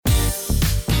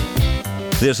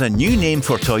There's a new name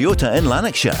for Toyota in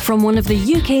Lanarkshire. From one of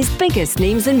the UK's biggest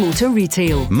names in motor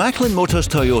retail. Macklin Motors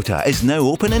Toyota is now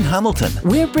open in Hamilton.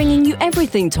 We're bringing you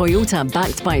everything Toyota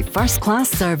backed by first-class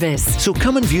service. So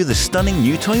come and view the stunning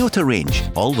new Toyota range,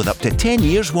 all with up to 10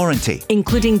 years warranty.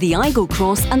 Including the Aygo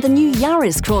Cross and the new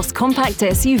Yaris Cross compact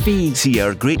SUV. See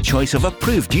our great choice of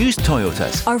approved used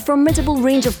Toyotas. Our formidable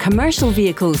range of commercial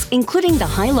vehicles, including the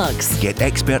Hilux. Get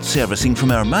expert servicing from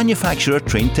our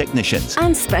manufacturer-trained technicians.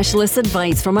 And specialist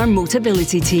advice from our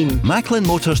Motability team. Macklin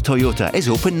Motors Toyota is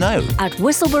open now. At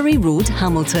Whistlebury Road,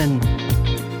 Hamilton.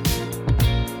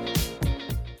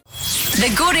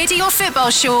 The Go Radio Football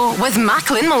Show with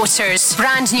Macklin Motors.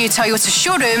 Brand new Toyota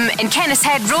showroom in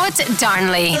Kennishead Road,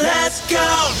 Darnley. Let's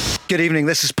go! Good evening,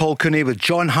 this is Paul Cooney with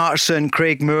John Hartson,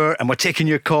 Craig Moore, and we're taking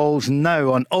your calls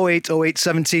now on 0808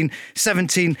 17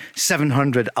 17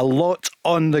 700. A lot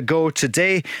on the go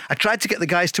today. I tried to get the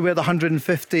guys to wear the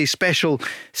 150 special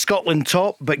Scotland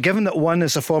top, but given that one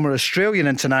is a former Australian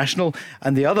international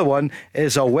and the other one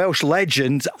is a Welsh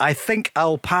legend, I think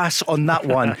I'll pass on that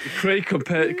one. Craig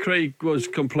was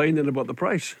complaining about the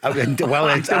price. Well, I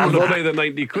didn't want to pay the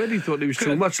 90 quid. He thought it was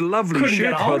too much. Lovely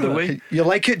shirt, by the way. You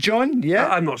like it, John? Yeah?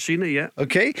 I've not seen it yet.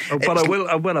 Okay. But I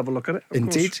will have a look at it.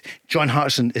 Indeed. Course. John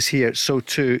Hartson is here, so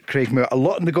too Craig Moore. A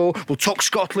lot on the go. We'll talk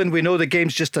Scotland. We know the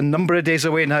game's just a number of days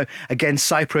away now against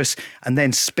Cyprus, and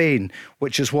then Spain,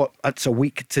 which is that's a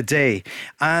week today.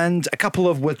 And a couple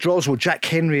of withdrawals. Well, Jack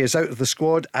Henry is out of the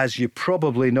squad, as you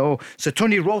probably know. So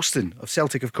Tony Ralston of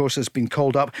Celtic, of course, has been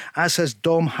called up, as has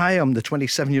Dom Hyam, the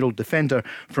 27-year-old defender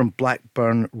from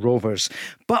Blackburn Rovers.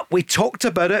 But we talked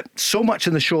about it so much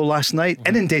in the show last night,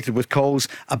 inundated with calls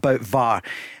about VAR.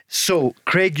 So,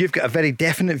 Craig, you've got a very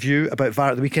definite view about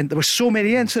VAR at the weekend. There were so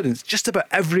many incidents. Just about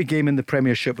every game in the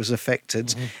Premiership was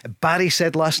affected. Barry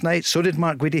said last night, so did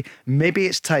Mark Guidi, maybe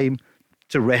it's time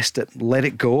to rest it, let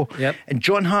it go. Yep. And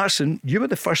John Hartson, you were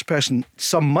the first person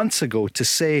some months ago to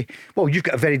say, well, you've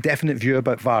got a very definite view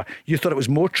about VAR. You thought it was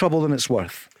more trouble than it's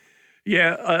worth.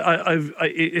 Yeah,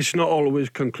 it's not always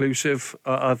conclusive.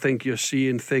 I think you're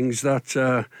seeing things that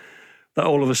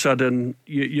all of a sudden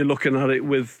you're looking at it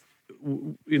with,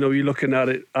 you're looking at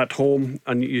it at home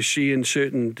and you're seeing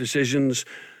certain decisions.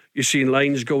 You're seeing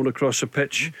lines going across a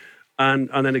pitch, and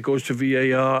then it goes to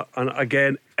VAR, and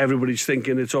again everybody's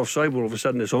thinking it's offside. Well, all of a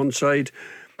sudden it's onside.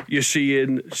 You're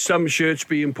seeing some shirts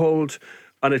being pulled,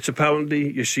 and it's a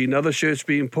penalty. You're seeing other shirts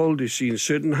being pulled. You're seeing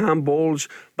certain handballs.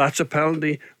 That's a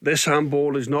penalty. This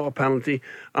handball is not a penalty.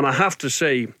 And I have to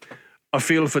say, I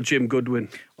feel for Jim Goodwin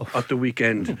at the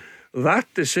weekend.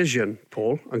 That decision,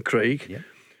 Paul and Craig,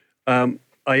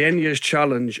 Ienia's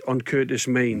challenge on Curtis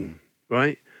Main,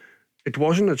 right? It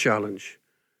wasn't a challenge.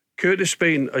 Curtis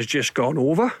Main has just gone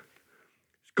over.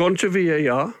 It's gone to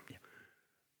VAR.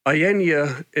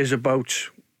 Ienia is about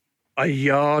a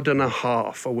yard and a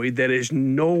half away. There is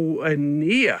nowhere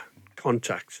near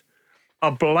contact. A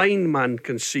blind man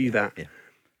can see that. Yeah.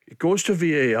 It goes to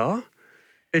VAR.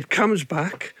 It comes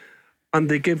back, and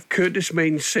they give Curtis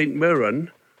Main St Mirren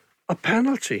a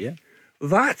penalty. Yeah.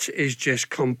 That is just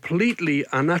completely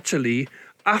and utterly,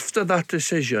 after that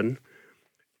decision,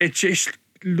 it just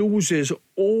loses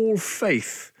all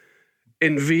faith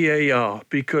in VAR,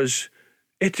 because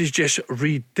it is just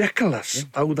ridiculous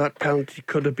how that penalty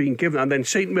could have been given. And then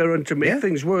St Mirren, to make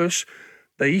things worse,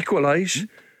 they equalise.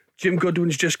 Jim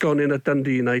Goodwin's just gone in at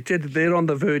Dundee United. They're on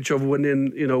the verge of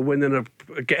winning,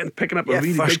 picking up a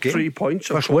really big game. 3 points.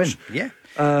 First win,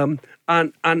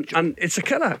 and it's a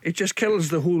killer. It just kills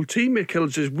the whole team. It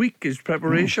kills his week, his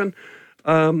preparation.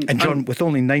 And John, with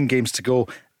only 9 games to go,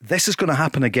 this is going to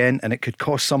happen again, and it could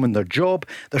cost someone their job,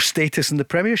 their status in the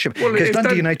Premiership. Because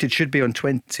Dundee United should be on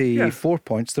 24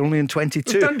 points. They're only on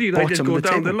 22. If Dundee United go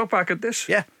down, table. They look back at this.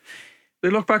 Yeah.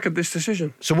 They look back at this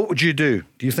decision. So what would you do?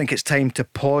 Do you think it's time to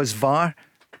pause VAR?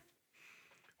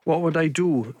 What would I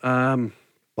do? Well,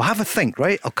 have a think,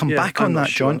 right? I'll come back on that,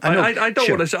 sure. John. I don't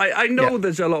want to say. I know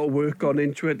there's a lot of work gone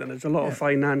into it, and there's a lot of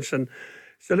finance, and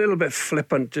it's a little bit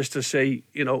flippant just to say,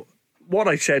 what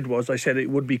I said it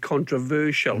would be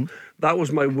controversial. That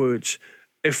was my words.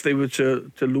 If they were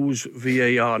to lose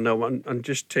VAR now and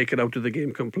just take it out of the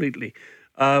game completely,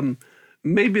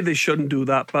 maybe they shouldn't do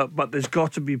that. But they've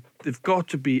got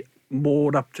to be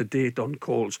more up to date on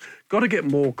calls. Got to get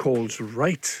more calls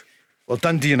right. Well,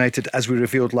 Dundee United, as we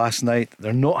revealed last night,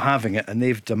 they're not having it, and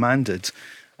they've demanded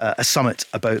a summit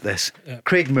about this.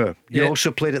 Craig Moore, you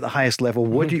also played at the highest level.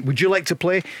 Would you like to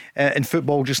play in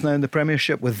football just now in the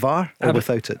Premiership with VAR or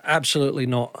without it? Absolutely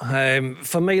not.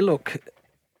 For me, look,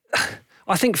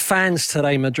 I think fans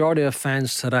today, majority of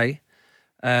fans today,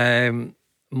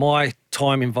 my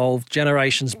time involved,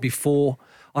 generations before,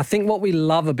 I think what we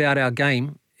love about our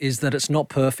game is that it's not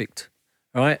perfect,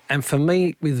 right? And for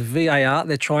me, with VAR,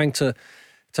 they're trying to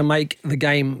make the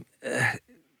game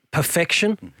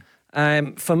perfection.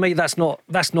 For me, that's not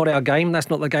our game. That's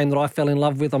not the game that I fell in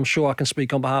love with. I'm sure I can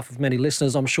speak on behalf of many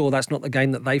listeners. I'm sure that's not the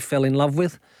game that they fell in love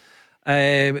with.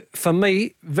 For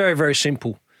me, very, very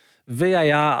simple.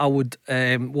 VAR, I would,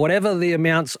 whatever the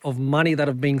amounts of money that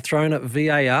have been thrown at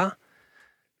VAR,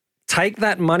 take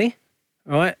that money,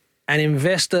 right, and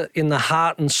invest it in the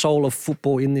heart and soul of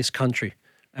football in this country.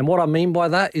 And what I mean by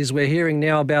that is we're hearing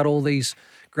now about all these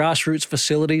grassroots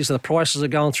facilities. The prices are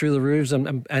going through the roofs,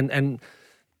 and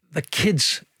the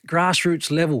kids,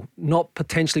 grassroots level, not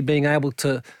potentially being able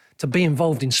to be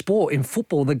involved in sport, in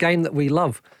football, the game that we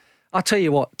love. I tell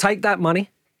you what, take that money,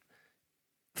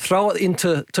 throw it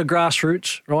into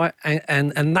grassroots, right?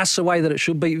 And that's the way that it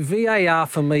should be. VAR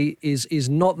for me is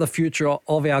not the future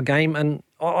of our game, and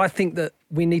I think that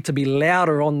we need to be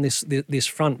louder on this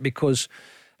front because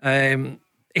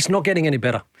it's not getting any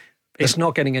better. It's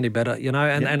not getting any better, you know.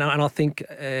 And I think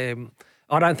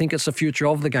I don't think it's the future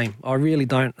of the game. I really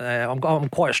don't. I'm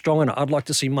quite strong on it. I'd like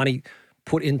to see money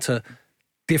put into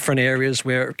different areas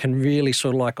where it can really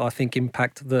sort of I think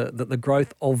impact the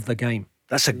growth of the game.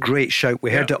 That's a great shout.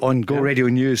 We heard it on Go Radio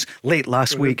News late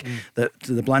last week, that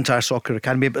the Blantyre Soccer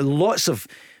Academy, but lots of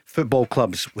football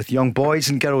clubs with young boys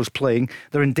and girls playing,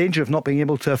 they're in danger of not being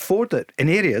able to afford it in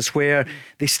areas where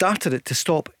they started it to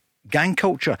stop gang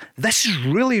culture. This is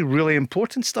really, really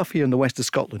important stuff here in the west of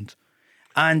Scotland.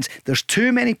 And there's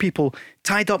too many people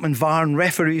tied up in VAR and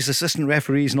referees, assistant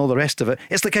referees and all the rest of it.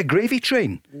 It's like a gravy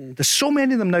train. There's so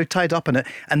many of them now tied up in it,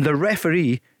 and the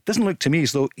referee doesn't look to me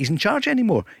as though he's in charge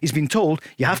anymore. He's been told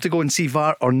you have to go and see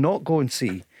VAR or not go and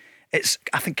see. It's,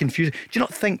 I think, confusing. Do you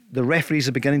not think the referees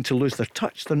are beginning to lose their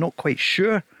touch? They're not quite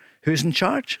sure who's in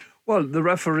charge? Well, the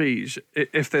referees,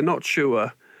 if they're not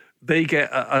sure, they get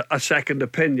a second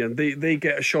opinion. They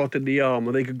get a shot in the arm,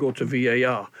 and they could go to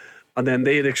VAR. And then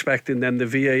they're expecting then the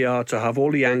VAR to have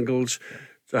all the angles,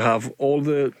 to have all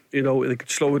the, they could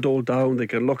slow it all down. They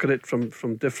can look at it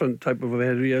from different type of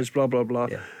areas, blah, blah, blah.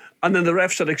 Yeah. And then the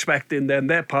refs are expecting then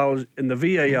their pals in the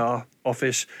VAR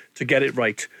office to get it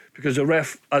right, because the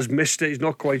ref has missed it. He's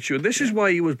not quite sure. This is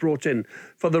why he was brought in,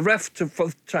 for the ref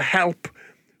to help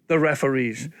the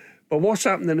referees. But what's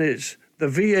happening is the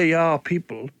VAR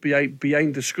people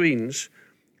behind the screens,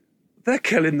 they're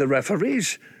killing the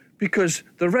referees. Because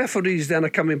the referees then are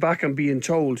coming back and being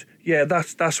told, yeah,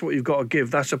 that's what you've got to give,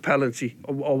 that's a penalty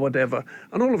or whatever.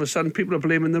 And all of a sudden, people are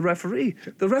blaming the referee.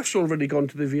 The ref's already gone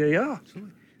to the VAR.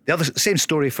 Absolutely. The other same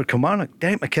story for Kilmarnock.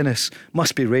 Derek McInnes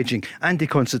must be raging. Andy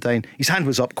Considine, his hand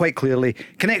was up quite clearly,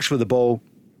 connects with the ball.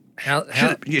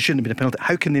 It shouldn't have been a penalty.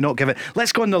 How can they not give it?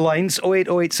 Let's go on the lines.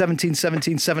 0808 17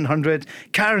 17 700.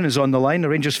 Karen is on the line, a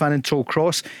Rangers fan in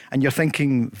Tollcross, and you're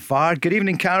thinking VAR. Good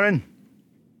evening, Karen.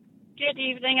 Good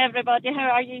evening, everybody. How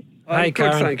are you? Hi,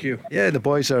 good, Karen. thank you. Yeah, the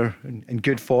boys are in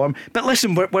good form. But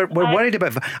listen, we're worried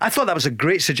about VAR. I thought that was a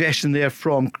great suggestion there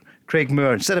from Craig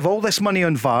Moore. Instead of all this money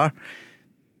on VAR,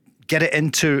 get it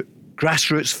into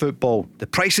grassroots football. The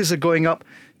prices are going up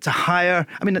to hire.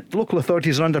 I mean, the local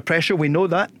authorities are under pressure. We know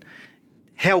that.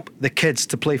 Help the kids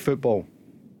to play football.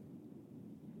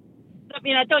 I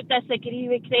mean, I don't disagree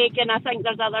with Craig, and I think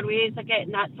there's other ways of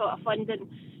getting that sort of funding.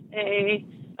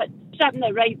 But shipping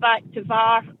it right back to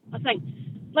VAR, I think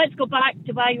let's go back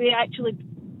to why we actually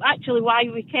why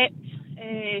we kept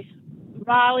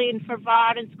rallying for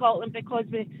VAR in Scotland, because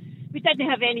we didn't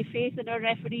have any faith in our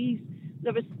referees.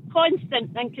 There was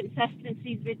constant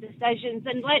inconsistencies with decisions,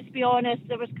 and let's be honest,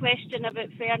 there was question about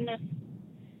fairness.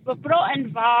 We've brought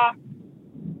in VAR,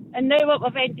 and now what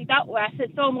we've ended up with,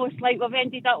 it's almost like we've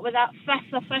ended up with that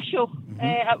fifth official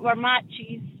at our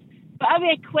matches. But are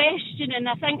we questioning,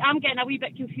 I think I'm getting a wee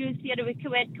bit confused here, are we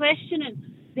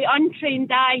questioning the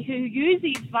untrained eye who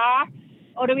uses VAR,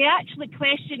 or are we actually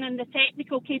questioning the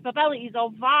technical capabilities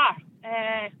of VAR?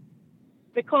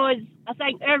 Because I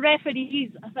think our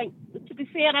referees, to be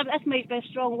fair, this might be a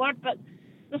strong word, but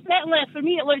certainly, for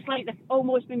me, it looks like they've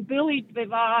almost been bullied by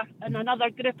VAR and another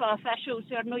group of officials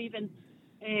who are not even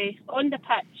on the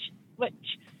pitch,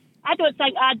 which I don't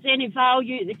think adds any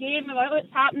value to the game.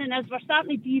 What's happening is we're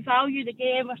starting to devalue the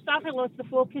game. We're starting to lose the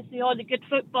focus of all the good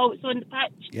football that's on the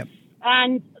pitch. Yep.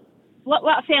 And what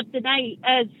I've heard tonight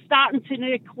is starting to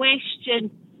now question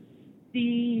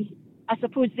the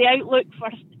outlook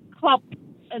for clubs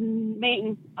and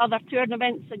making other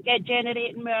tournaments and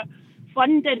generating more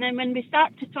funding. And when we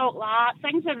start to talk like that,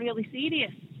 things are really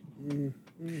serious.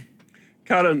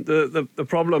 Karen, the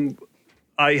problem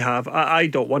I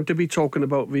don't want to be talking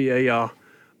about VAR.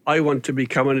 I want to be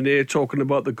coming in here talking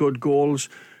about the good goals,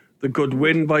 the good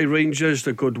win by Rangers,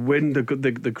 the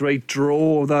great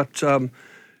draw that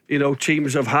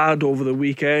teams have had over the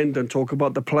weekend, and talk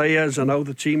about the players and how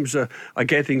the teams are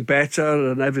getting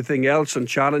better and everything else, and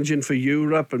challenging for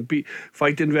Europe and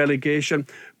fighting relegation.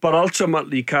 But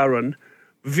ultimately, Karen,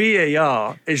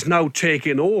 VAR is now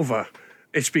taking over.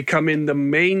 It's becoming the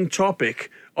main topic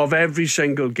of every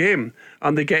single game,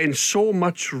 and they're getting so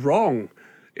much wrong.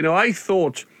 I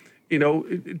thought,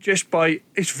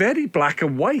 it's very black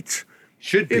and white.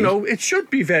 Should be. It should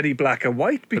be very black and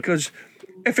white, because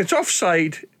if it's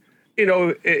offside, They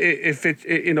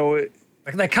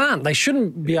can't. They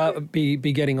shouldn't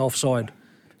be getting offside.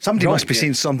 Somebody must be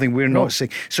seeing something we're not seeing.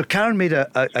 So Karen made a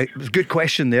good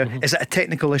question there. Is it a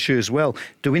technical issue as well?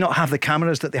 Do we not have the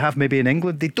cameras that they have maybe in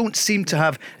England? They don't seem to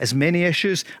have as many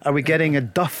issues. Are we getting a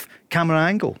duff camera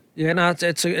angle? Yeah, no,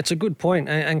 it's a good point.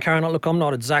 And Karen, look, I'm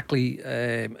not exactly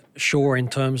sure in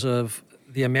terms of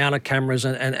the amount of cameras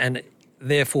and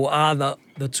therefore are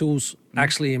the tools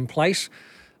actually in place.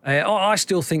 I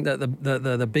still think that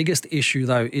the biggest issue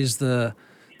though is the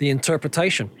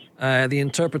interpretation. The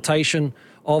interpretation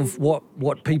of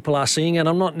what people are seeing, and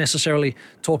I'm not necessarily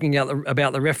talking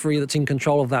about the referee that's in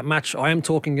control of that match. I am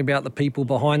talking about the people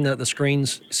behind the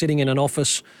screens sitting in an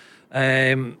office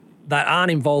that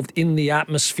aren't involved in the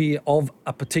atmosphere of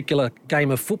a particular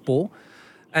game of football.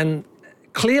 And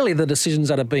clearly the decisions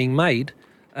that are being made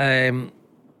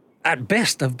at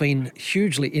best have been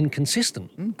hugely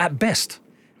inconsistent, at best.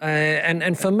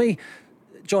 And for me,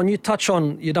 John, you touch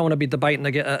on you don't want to be debating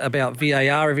about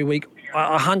VAR every week.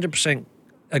 I 100%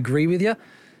 agree with you.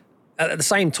 At the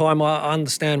same time, I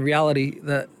understand reality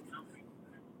that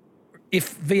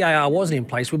if VAR wasn't in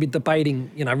place, we'd be debating,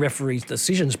 referees'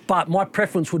 decisions. But my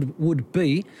preference would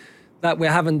be that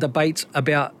we're having debates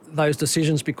about those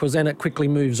decisions, because then it quickly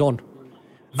moves on.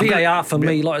 VAR for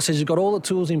me, like I said, you've got all the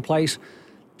tools in place.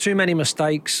 Too many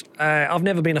mistakes. I've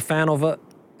never been a fan of it.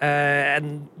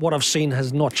 And what I've seen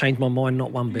has not changed my mind,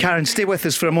 not one bit. Karen, stay with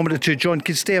us for a moment or two. John,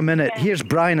 can you stay a minute? Here's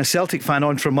Brian, a Celtic fan,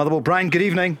 on from Motherwell. Brian, good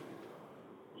evening.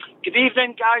 Good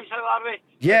evening, guys. How are we?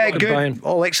 Yeah, good. Brian.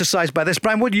 All exercised by this.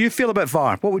 Brian, what do you feel about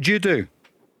VAR? What would you do?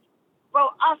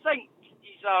 Well, I think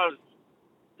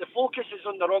the focus is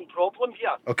on the wrong problem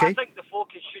here. Okay. I think the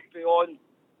focus should be on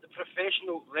the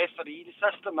professional refereeing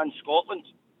system in Scotland.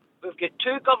 We've got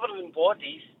two governing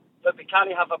bodies, but we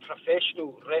can't have a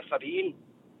professional refereeing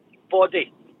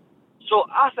body. So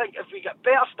I think if we get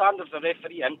better standards of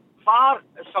refereeing, VAR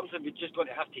is something we're just going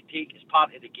to have to take as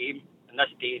part of the game in this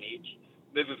day and age,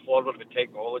 moving forward with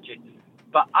technology.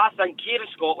 But I think here in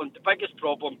Scotland, the biggest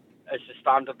problem is the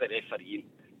standard of refereeing.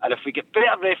 And if we get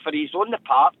better referees on the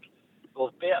park,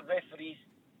 with better referees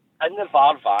in the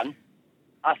VAR van,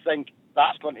 I think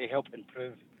that's going to help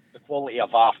improve the quality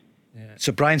of VAR. Yeah.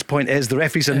 So Brian's point is the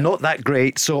referees are not that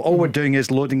great, so all we're doing is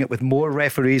loading it with more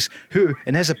referees who,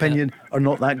 in his opinion, are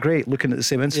not that great, looking at the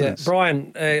same incidents. Yeah,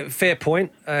 Brian, fair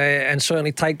point, and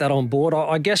certainly take that on board.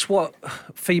 I guess what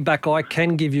feedback I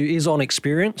can give you is on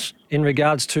experience in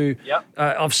regards to,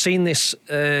 I've seen this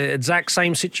exact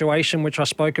same situation which I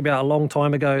spoke about a long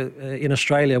time ago in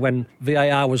Australia when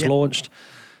VAR was launched.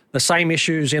 The same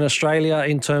issues in Australia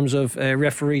in terms of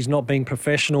referees not being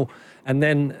professional. And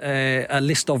then a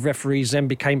list of referees then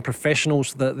became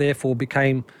professionals that therefore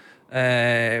became,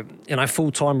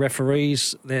 full-time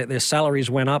referees. Their salaries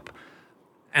went up.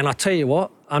 And I tell you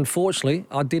what, unfortunately,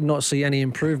 I did not see any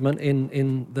improvement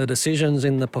in the decisions,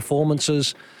 in the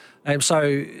performances.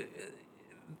 So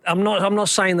I'm not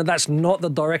saying that that's not the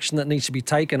direction that needs to be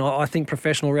taken. I think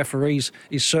professional referees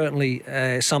is certainly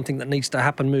something that needs to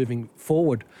happen moving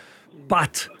forward.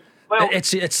 But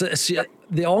it's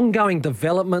the ongoing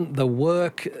development, the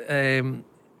work, and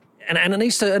it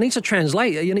needs to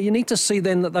translate. You need to see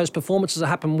then that those performances are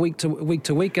happening week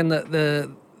to week, and that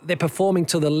they're performing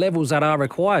to the levels that are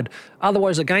required.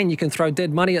 Otherwise, again, you can throw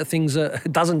dead money at things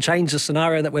that doesn't change the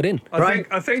scenario that we're in.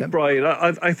 I think, Brian,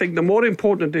 I think the more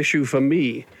important issue for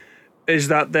me is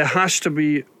that there has to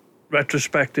be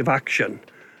retrospective action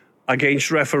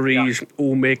against referees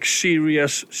who make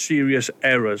serious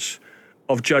errors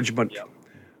of judgment.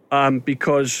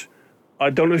 Because I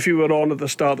don't know if you were on at the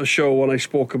start of the show when I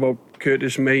spoke about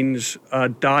Curtis Main's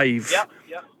dive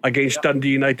against Dundee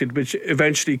United, which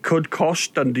eventually could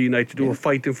cost Dundee United, who were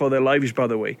fighting for their lives, by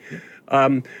the way.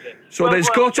 So there's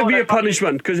got to be a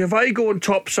punishment, because if I go and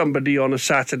top somebody on a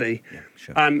Saturday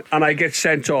and I get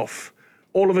sent off,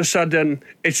 all of a sudden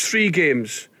it's 3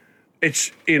 games.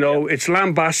 It's, it's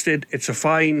lambasted, it's a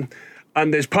fine,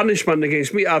 and there's punishment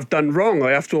against me. I've done wrong.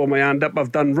 I have to hold my hand up.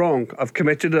 I've done wrong. I've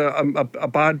committed a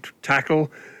bad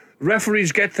tackle.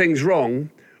 Referees get things wrong.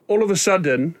 All of a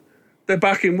sudden, they're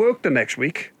back in work the next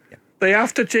week. They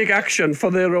have to take action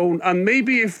for their own, and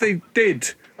maybe if they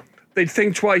did, they'd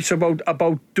think twice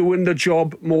about doing the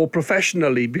job more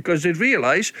professionally, because they'd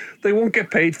realise they won't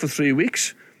get paid for 3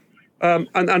 weeks.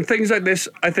 And things like this,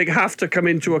 I think, have to come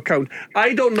into account.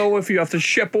 I don't know if you have to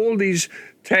ship all these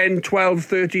 10, 12,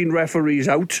 13 referees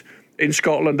out in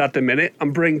Scotland at the minute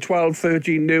and bring 12,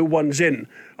 13 new ones in.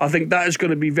 I think that is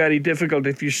going to be very difficult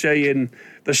if you say in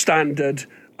the standard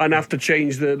and have to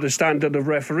change the standard of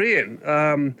refereeing.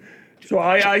 So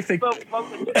I think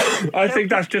I think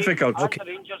that's difficult. The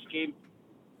Rangers game,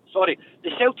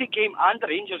 the Celtic game and the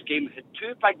Rangers game had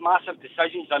two big, massive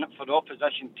decisions in it for the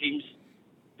opposition teams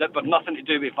that were nothing to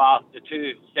do with VAR, the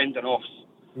two sending offs.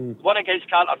 One against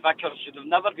Carter Vickers should have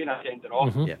never been a sending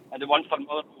off, and the one for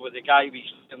Motherwell with the guy with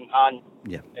Slayer hand,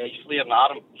 Slayer and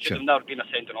arm, should have never been a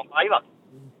sending off either.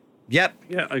 Yep.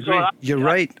 Yeah, I agree. You're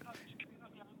right.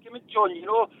 John,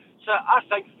 so I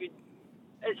think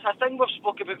it's a thing we've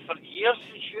spoken about for years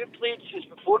since you played, since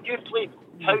before you played,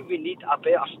 how we need a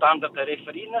better standard of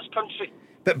referee in this country.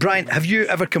 But Brian, have you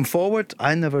ever come forward?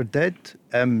 I never did.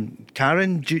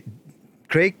 Karen,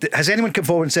 Craig, has anyone come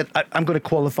forward and said, I'm going to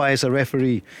qualify as a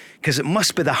referee? Because it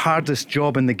must be the hardest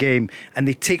job in the game and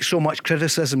they take so much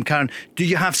criticism. Karen, do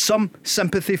you have some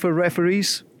sympathy for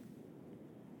referees?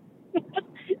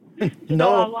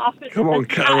 No. Come on,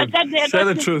 Karen. Say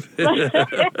the truth.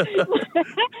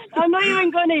 I'm not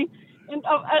even going to.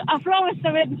 I promised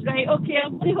I wouldn't, right? Okay, I'll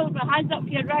hold my hands up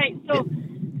here, right? So,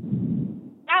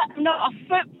 I'm not a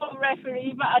football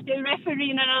referee, but I do referee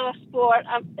in another sport.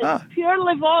 It's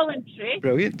purely voluntary.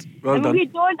 Brilliant. Well done. We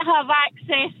don't have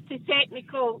access to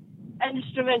technical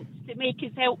instruments to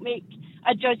help make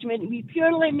a judgment. We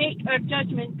purely make our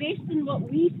judgment based on what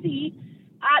we see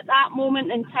at that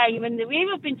moment in time. And the way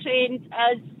we've been trained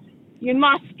is you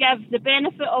must give the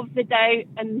benefit of the doubt.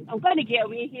 And I'm going to get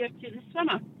away here to the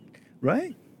swimmer.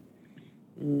 Right.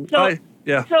 So,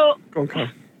 Go on,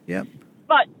 Karen. Yeah.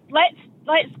 But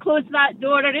let's close that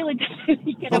door. I really don't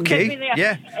think it Okay. be there.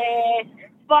 Yeah.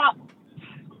 But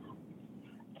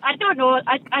I don't know.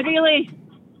 I really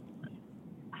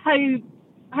how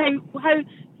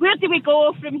where do we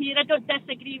go from here? I don't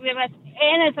disagree with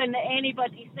anything that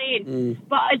anybody's saying,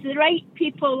 but is the right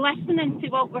people listening to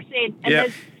what we're saying? And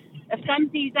if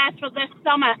somebody's asked for this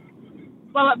summit,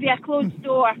 will it be a closed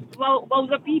door? Will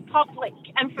there be public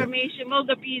information? Will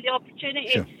there be the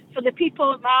opportunity for the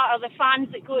people that matter, the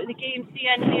fans that go to the game, see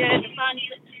in here, the fans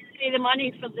that pay the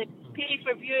money for the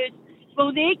pay-per-views?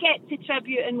 Will they get to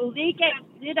tribute and will they get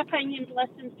their opinions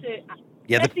listened to?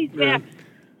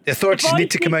 The authorities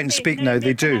need to come out and speak now.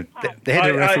 They do. The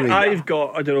head of referee. I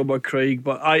don't know about Craig,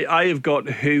 but I have got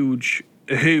huge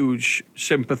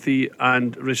sympathy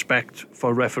and respect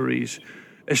for referees.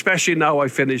 Especially now I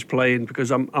finished playing,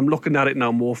 because I'm looking at it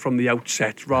now more from the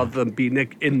outset rather than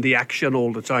being in the action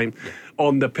all the time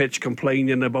on the pitch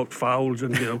complaining about fouls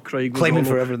and Craig was claiming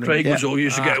for everything. Craig was all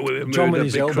used to get with him. John with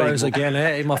his elbows again,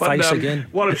 in my face again.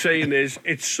 What I'm saying is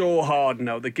it's so hard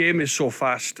now. The game is so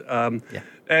fast.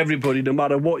 Everybody, no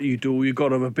matter what you do, you've got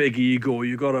to have a big ego,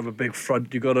 you've got to have a big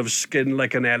front, you've got to have skin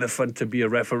like an elephant to be a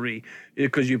referee,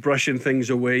 because you're brushing things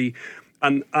away.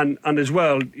 And as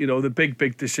well, the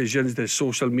big decisions. There's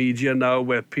social media now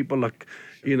where people are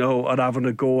having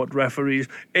a go at referees.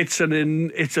 It's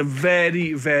a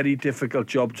very, very difficult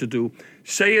job to do.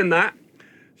 Saying that,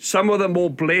 some of the more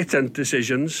blatant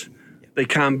decisions, they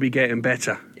can be getting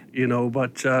better,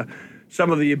 but some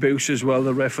of the abuse as well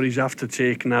the referees have to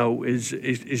take now is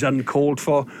uncalled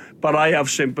for. But I have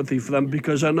sympathy for them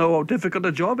because I know how difficult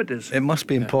a job it is. It must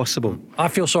be impossible. I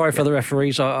feel sorry for the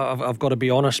referees, I've got to be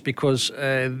honest, because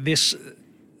the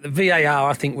VAR,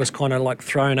 I think, was kind of like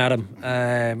thrown at them,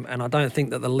 and I don't think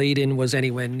that the lead-in was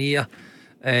anywhere near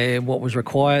what was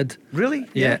required. Really?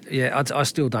 Yeah. I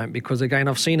still don't, because again,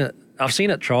 I've seen it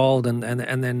trialled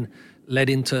and then led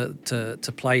into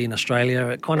to play in Australia.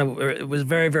 It was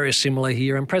very, very similar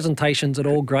here, and presentations are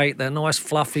all great. They're nice,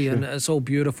 fluffy, and it's all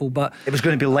beautiful. But it was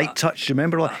going to be light touch.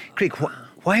 Remember, Craig,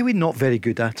 why are we not very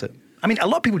good at it? I mean, a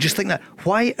lot of people just think that.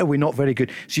 Why are we not very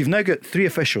good? So you've now got 3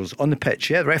 officials on the pitch,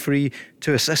 the referee,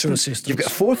 2 assistants. You've got a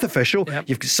 4th official. Yep.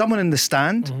 You've got someone in the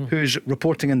stand who's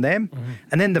reporting on them,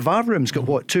 and then the VAR room's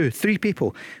got 3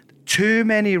 people. Too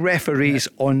many referees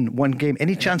on one game.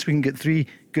 Any chance we can get 3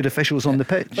 good officials on the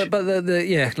pitch? But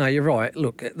you're right.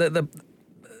 Look,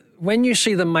 when you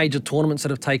see the major tournaments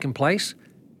that have taken place,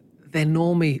 they're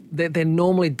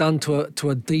normally done to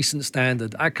a decent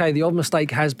standard. Okay, the odd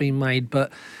mistake has been made,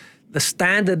 but the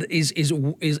standard is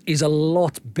a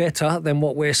lot better than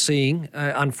what we're seeing,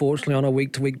 unfortunately, on a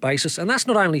week-to-week basis. And that's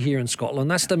not only here in Scotland,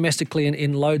 that's domestically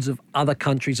in loads of other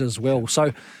countries as well.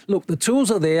 So, look, the tools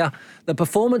are there. The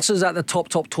performances at the top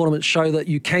tournaments show that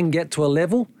you can get to a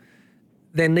level.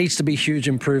 There needs to be huge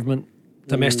improvement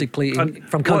domestically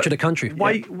from country to country.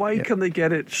 Why can they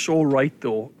get it so right,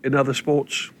 though, in other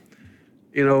sports?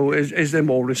 You know, is there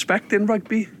more respect in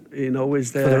rugby? You know,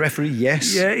 is there... For the referee,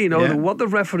 yes. Yeah, you know, what the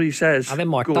referee says... And they're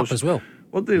mic'd up as well.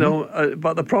 Well, you know,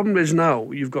 but the problem is now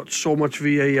you've got so much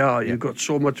VAR, you've got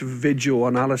so much video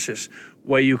analysis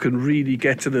where you can really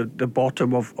get to the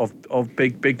bottom of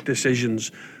big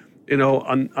decisions. You know,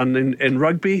 and in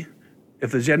rugby,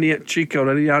 if there's any cheek or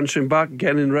any answering back,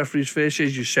 getting in referees'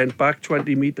 faces, you sent back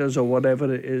 20 metres or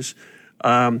whatever it is.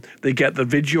 They get the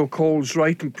video calls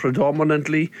right and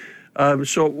predominantly.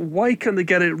 So why can they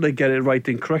get it? They get it right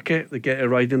in cricket, they get it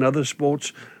right in other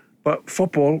sports, but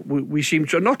football, we seem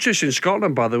to, not just in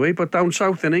Scotland by the way, but down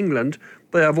south in England,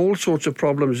 they have all sorts of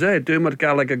problems there. Dermot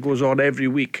Gallagher goes on every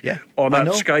week on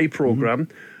that Sky programme,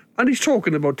 and he's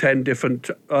talking about 10 different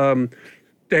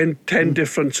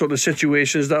different sort of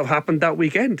situations that have happened that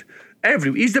weekend.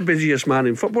 He's the busiest man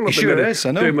in football at the minute. Is,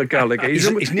 I know. Dermot Gallagher.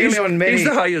 He's nearly on many. He's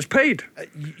the highest paid.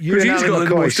 Because he's got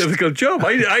the most difficult job.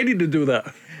 I need to do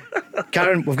that.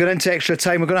 Karen, we've got into extra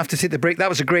time. We're going to have to take the break. That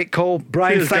was a great call.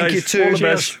 Brian, Cheers, thank guys. you too. All the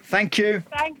best. Thank you.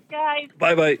 Thanks, guys.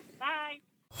 Bye-bye. Bye.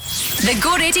 The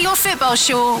Go Radio Football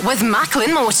Show with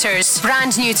Macklin Motors.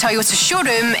 Brand new Toyota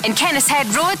showroom in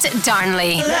Kennishead Road,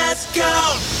 Darnley. Let's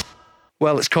go!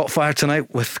 Well, it's caught fire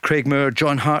tonight with Craig Moore,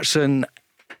 John Hartson,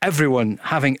 everyone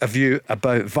having a view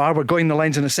about VAR. We're going the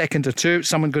lines in a second or two.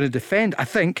 Someone going to defend, I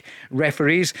think,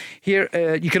 referees. Here,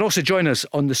 you can also join us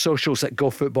on the socials at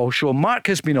Go Football Show. Mark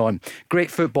has been on,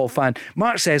 great football fan.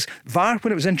 Mark says, VAR,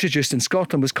 when it was introduced in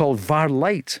Scotland, was called VAR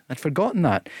Lite. I'd forgotten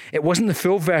that. It wasn't the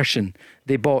full version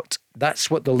they bought.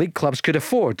 That's what the league clubs could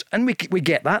afford. And we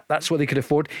get that. That's what they could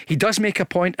afford. He does make a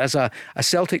point as a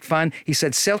Celtic fan. He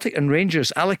said Celtic and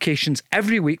Rangers allocations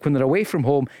every week when they're away from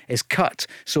home is cut.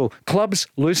 So clubs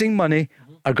losing money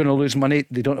are going to lose money.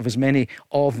 They don't have as many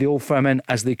of the old firm in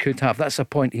as they could have. That's a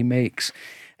point he makes.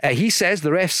 He says the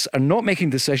refs are not making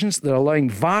decisions. They're allowing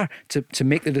VAR to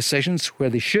make the decisions where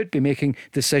they should be making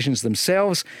decisions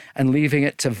themselves and leaving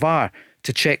it to VAR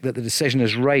to check that the decision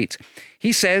is right.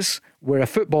 He says we're a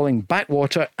footballing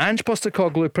backwater. Ange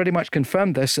Postecoglou pretty much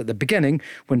confirmed this at the beginning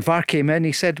when VAR came in.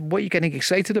 He said, what are you getting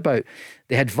excited about?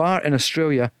 They had VAR in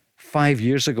Australia 5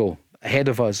 years ago, ahead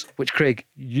of us, which, Craig,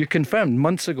 you confirmed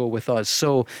months ago with us.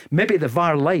 So maybe the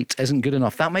VAR Lite isn't good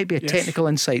enough. That might be a technical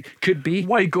insight. Could be.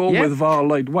 Why go with VAR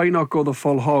Lite? Why not go the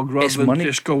full hog rather than money.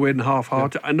 just go in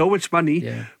half-hearted? I know it's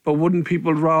money, but wouldn't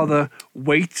people rather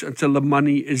wait until the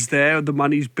money is there, the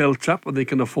money's built up and they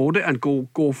can afford it and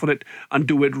go for it and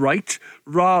do it right,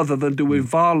 rather than do it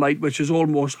VAR Lite, which is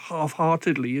almost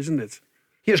half-heartedly, isn't it?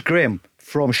 Here's Graham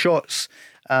from Shotts,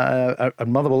 our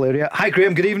Motherwell area. Hi,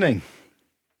 Graham. Good evening.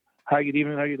 Hi, good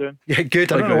evening. How are you doing? Yeah,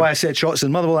 good. I don't know why I said Shotts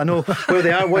in Motherwell. I know where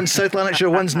they are. One's South Lanarkshire,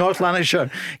 one's North Lanarkshire.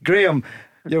 Graham,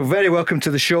 you're very welcome to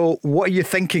the show. What are you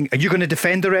thinking? Are you going to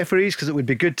defend the referees? Because it would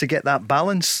be good to get that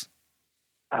balance.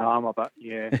 I'm a bit,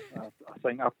 yeah. I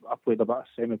think I played a bit of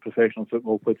semi-professional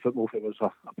football, played football when I was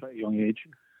a pretty young age.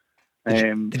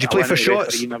 Did you play for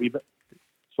Shotts?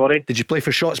 Sorry? Did you play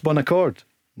for Shotts Bonaccord?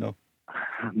 No.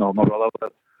 No, my brother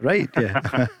did. Right,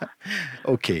 yeah.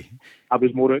 Okay. I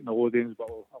was more out in the Lothians, but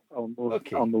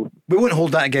I'll know. We won't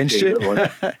hold that against you.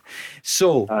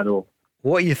 So, I know.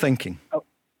 What are you thinking?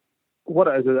 What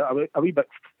it is a wee bit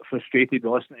frustrated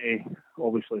listening to,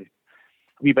 obviously,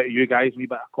 a wee bit of you guys, a wee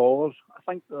bit of callers. I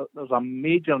think there's a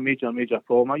major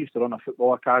problem. I used to run a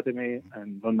football academy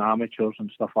and run the amateurs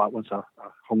and stuff like that once I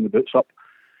hung the boots up.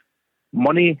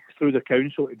 Money through the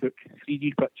council to book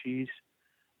 3D pitches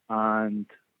and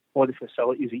all the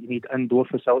facilities that you need, indoor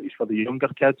facilities for the younger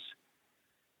kids.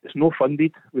 It's not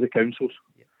funded with the councils.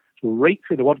 Yeah. So right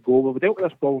from the word go, we've dealt with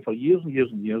this problem for years and years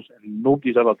and years, and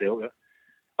nobody's ever dealt with it.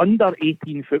 Under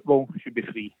 18 football should be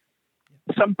free.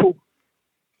 Simple.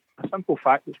 A simple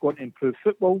fact that's going to improve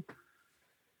football.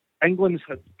 England's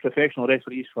had professional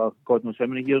referees for God knows how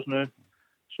many years now.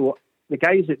 So the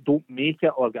guys that don't make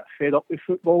it or get fed up with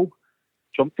football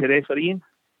jump to refereeing.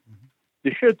 Mm-hmm.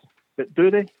 They should, but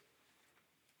do they?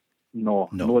 No,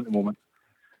 at the moment.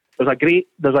 There's a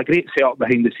great setup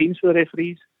behind the scenes for the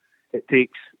referees. It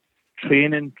takes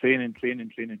training, going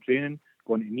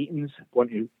to meetings,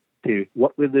 going to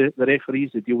work with the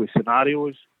referees to deal with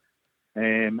scenarios,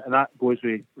 and that goes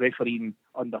with refereeing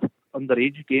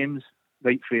underage games,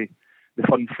 right for the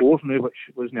Fund 4s now, which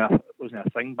wasn't a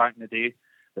thing back in the day.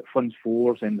 That Funds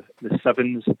 4s and the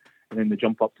 7s and then they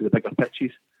jump up to the bigger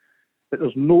pitches. But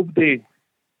there's nobody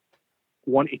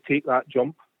want to take that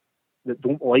jump that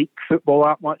don't like football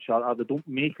that much, or they don't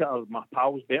make it, or my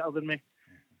pal's better than me.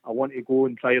 I want to go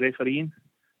and try refereeing.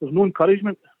 There's no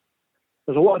encouragement.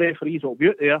 There's a lot of referees that will be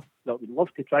out there that would love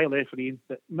to try refereeing,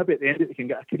 but maybe at the end of it they can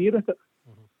get a career at it.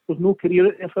 There's no career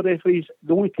out there for referees.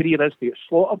 The only career is to get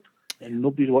slaughtered, and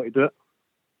nobody's want to do it.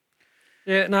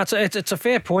 Yeah, no, it's a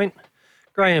fair point,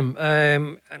 Graham.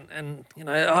 And you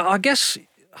know, I guess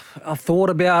I've thought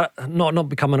about not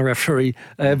becoming a referee,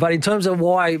 but in terms of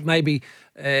why maybe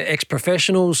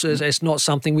ex-professionals, it's not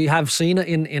something we have seen it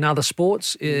in other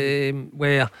sports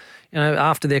where, you know,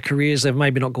 after their careers they've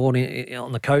maybe not gone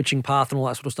on the coaching path and all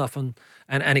that sort of stuff and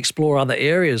explore other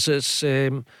areas. It's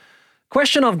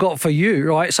question I've got for you,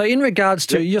 right? So in regards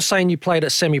to, you're saying you played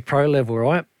at semi-pro level,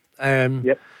 right?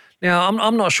 Yep. Now,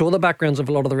 I'm not sure the backgrounds of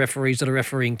a lot of the referees that are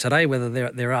refereeing today, whether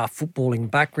there are footballing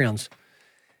backgrounds.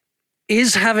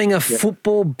 Is having a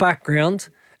football background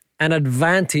an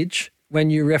advantage when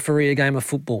you referee a game of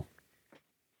football?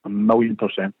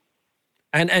 1,000,000%.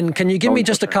 And can you give me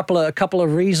just a couple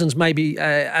of reasons maybe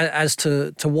as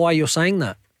to why you're saying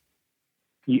that?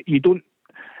 You don't.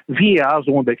 VAR's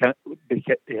only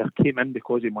came in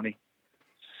because of money.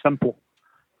 Simple.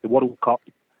 The World Cup,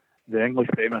 the English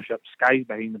Premiership, Sky's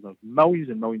behind them. There's millions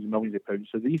and millions and millions of pounds.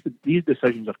 So these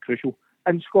decisions are crucial.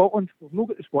 In Scotland, we've not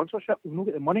got the sponsorship, we've not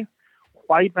got the money.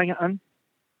 Why bring it in?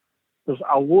 There's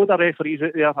a load of referees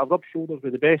out there. I've rubbed shoulders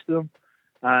with the best of them,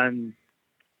 and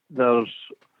there's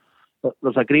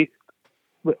a great.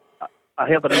 I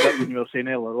heard a bit when you were saying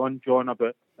earlier on, John,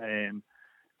 about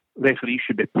referees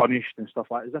should be punished and stuff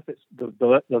like that, as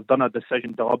if they've done a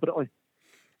decision deliberately.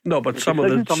 No, but some of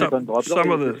the decisions are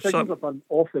done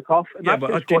off the cuff, and that's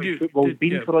what Scottish football's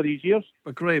been for all these years.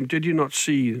 But Graham, did you not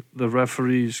see the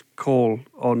referee's call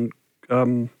on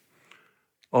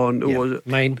who was it?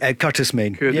 Main. Curtis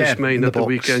Main. Curtis Main at the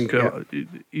weekend.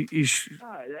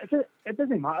 It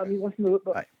doesn't matter. I mean, listen,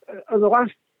 in the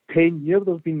last 10 years,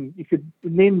 you could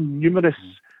name numerous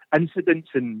incidents,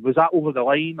 and was that over the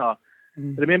line, or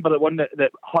remember the one that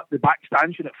hit the back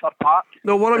stanchion at Fir Park?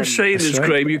 No, what I'm saying is,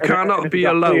 Graham, you cannot be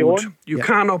allowed. You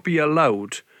cannot be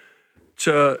allowed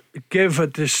to give a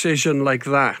decision like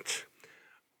that,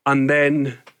 and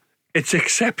then it's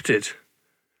accepted.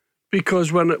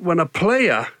 Because when a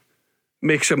player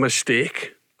makes a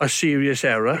mistake, a serious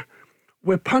error,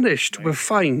 we're punished, we're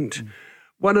fined.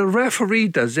 When a referee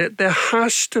does it, there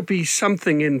has to be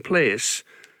something in place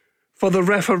for the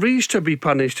referees to be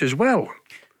punished as well.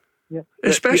 Yeah.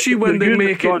 Especially when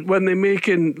they're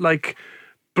making like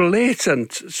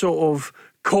blatant sort of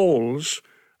calls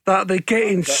that they're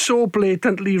getting so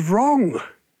blatantly wrong.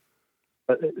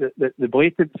 But the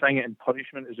blatant thing and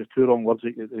punishment is the two wrong words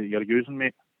that you're using,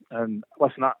 mate. And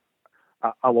listen,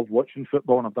 I love watching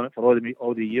football, and I've done it for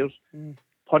all the years.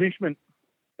 Punishment,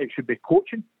 it should be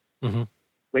coaching.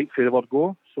 Right for the word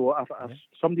go. So if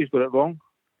somebody's got it wrong,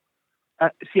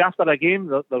 see, after a game,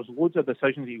 there's loads of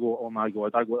decisions you go, oh my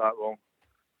God, I got that wrong.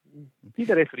 Give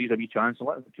the referees a wee chance and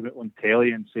let them come out on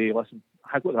telly and say, listen,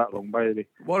 I got that wrong, by the way.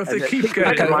 What if they keep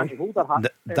getting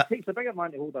it? It takes a bigger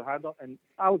man to hold their hand up, and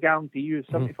I'll guarantee you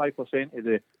 75% of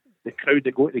the crowd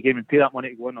that go to the game and pay that money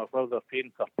to go in, or whether they're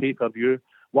paying for pay-per-view,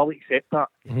 will accept that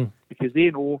because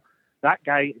they know that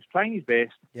guy is trying his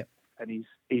best. And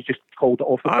he's just called it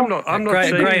off the top. I'm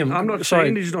not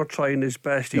saying he's not trying his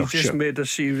best. He's just made a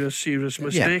serious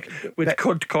mistake, which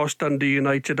could cost Dundee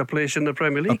United a place in the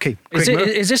Premier League. Okay,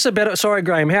 is this a better? Sorry,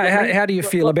 Graham. How do you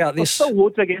feel about this? There's still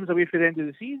loads of games away for the end of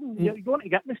the season. You're going to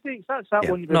get mistakes. That's that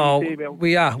one. No, say, well,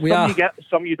 we are. Some you get,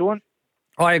 some you don't.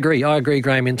 I agree,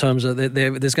 Graham, in terms of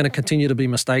there's going to continue to be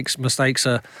mistakes. Mistakes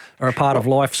are a part of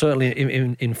life, certainly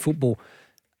in football.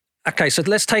 Okay, so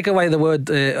let's take away the word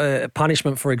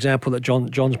punishment, for example, that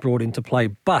John's brought into play.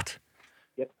 But,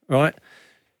 right,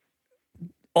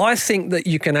 I think that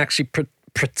you can actually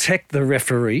protect the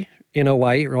referee in a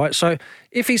way, right? So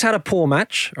if he's had a poor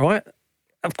match, right,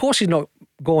 of course he's not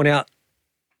going out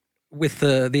with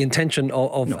the intention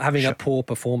of having a poor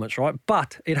performance, right?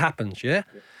 But it happens, yeah?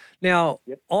 Now,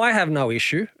 I have no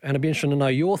issue, and I'd be interested to know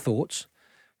your thoughts,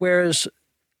 whereas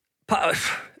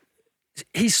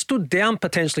he stood down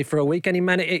potentially for a week, and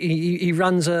he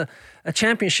runs a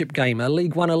championship game, a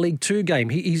League One, a League Two game.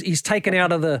 He's taken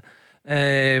out of the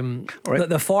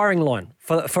firing line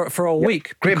for a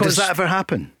week. Graham, does that ever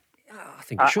happen? I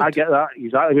think it should. I get that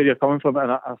exactly where you're coming from,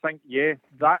 and I think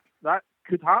that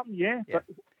could happen. But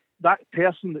that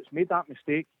person that's made that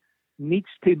mistake needs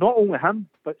to, not only him,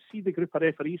 but see the group of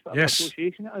referees for the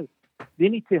association it is. They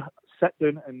need to sit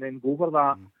down and then go over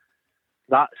that.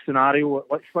 that scenario,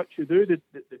 which you do,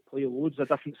 they play loads of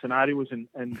different scenarios, and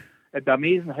it'd be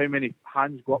amazing how many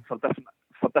hands go up for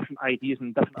different ideas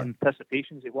and different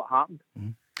anticipations of what happened.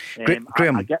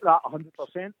 Graham, I get that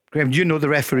 100%. Graham, you know the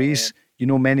referees, you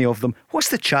know many of them. What's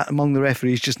the chat among the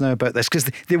referees just now about this? Because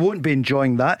they won't be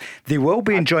enjoying that. They will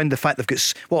be enjoying the fact they've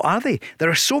got... Well, are they? There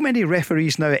are so many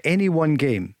referees now at any one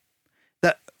game.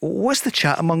 What's the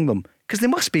chat among them? Because they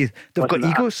must be... They've got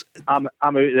egos. I'm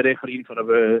out of the refereeing for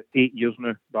about 8 years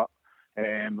now, but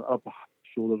up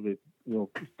shoulders with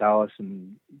Dallas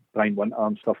and Brian Winter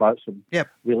and stuff like that. Some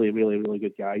really, really, really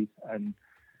good guys. And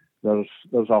there's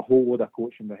a whole load of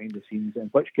coaching behind the scenes,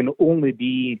 and which can only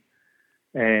be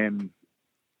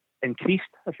increased,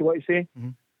 if you want to say,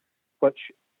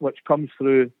 which comes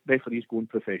through referees going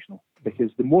professional. Because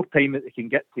the more time that they can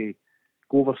get to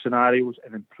go over scenarios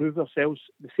and improve themselves,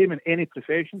 the same in any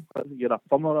profession, whether you're a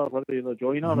plumber or whether you're a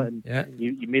joiner and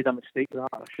you made a mistake that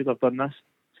I should have done this.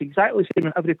 It's exactly the same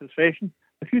in every profession.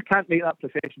 If you can't make that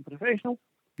profession professional,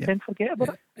 then forget about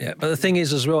it. Yeah, but the thing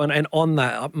is as well, and on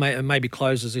that, maybe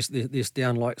closes this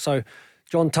down like, so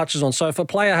John touches on, so if a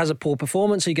player has a poor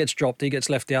performance, he gets dropped, he gets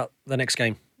left out the next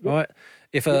game, right?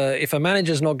 If a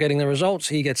manager's not getting the results,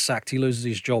 he gets sacked, he loses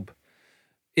his job.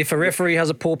 If a referee has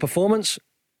a poor performance,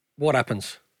 what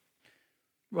happens?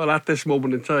 Well, at this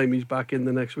moment in time, he's back in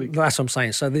the next week. That's what I'm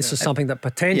saying. So this is something that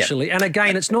potentially, and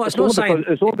again, it's not all saying...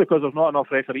 It's all because there's not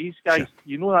enough referees, guys. Sure.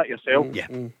 You know that yourself.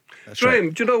 Graham,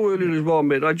 right. Do you know earlier as well,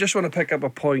 mate, I just want to pick up a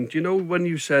point. You know, when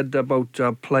you said about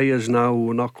players now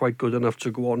who are not quite good enough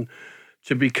to go on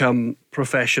to become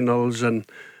professionals and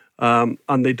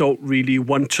they don't really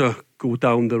want to go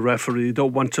down the referee, they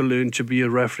don't want to learn to be a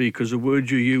referee because the word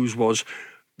you used was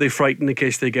they're frightened in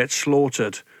case they get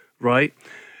slaughtered, right?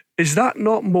 Is that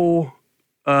not more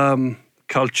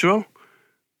cultural?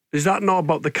 Is that not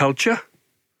about the culture?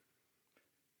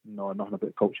 No, nothing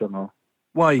about culture, no.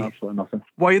 Why? Absolutely nothing.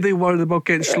 Why are they worried about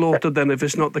getting slaughtered then if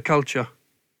it's not the culture?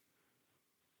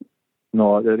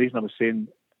 No, the reason I was saying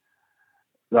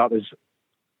that was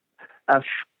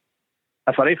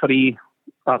if a referee,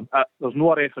 there's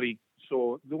no referee,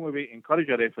 so the only way to encourage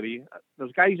a referee,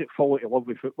 there's guys that fall out of love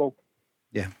with football.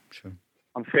 Yeah, sure.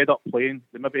 I'm fed up playing.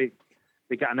 They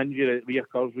get an injury that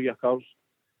reoccurs.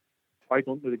 Why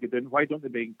don't they get down? Why don't they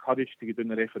be encouraged to get down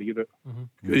the referee route?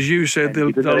 Because you said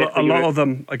a lot of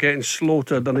them are getting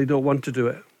slaughtered and they don't want to do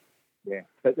it. Yeah,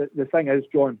 but the thing is,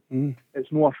 John, it's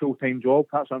not a full-time job.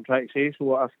 That's what I'm trying to say.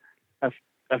 So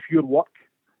if your work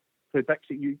predicts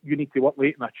that you need to work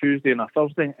late on a Tuesday and a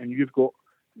Thursday, and you've got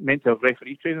meant to have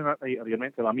referee training that night, or you're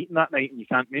meant to have a meeting that night, and you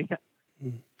can't make it,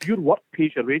 your work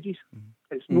pays your wages.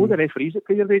 It's not the referees that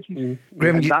pay your wages.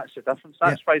 Graham, that's the difference.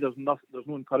 That's why there's no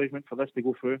encouragement for this to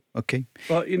go through. Okay.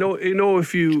 Well, you know,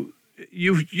 if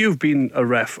you've been a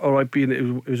ref, or I've been.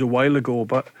 It was a while ago,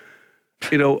 but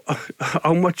you know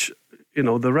how much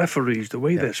the referees, the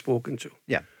way they're spoken to.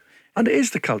 Yeah. And it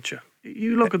is the culture.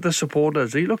 You look at the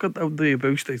supporters. You look at the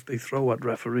abuse they throw at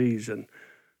referees and.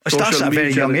 It starts at a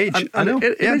very young age. I know.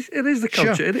 It is the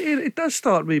culture. Sure. It does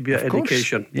start maybe at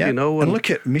education. Yeah. You know, and look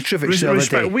at Mitrovic the other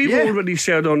day. We've already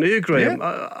said on here, Graham.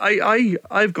 Yeah.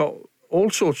 I've got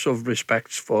all sorts of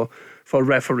respects for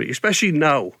referees, especially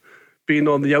now, being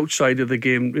on the outside of the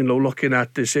game. You know, looking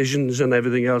at decisions and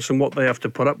everything else and what they have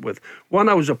to put up with. When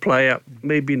I was a player,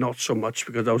 maybe not so much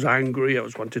because I was angry. I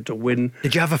was wanted to win.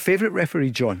 Did you have a favourite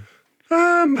referee, John?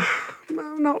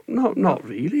 Not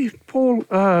really, Paul.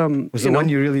 Was the one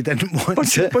you really didn't want?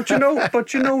 But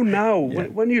you know now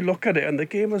when you look at it, and the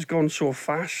game has gone so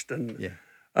fast, and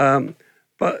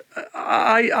but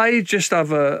I just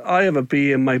have a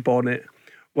bee in my bonnet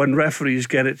when referees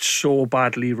get it so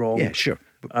badly wrong. Yeah, sure.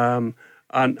 And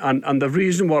the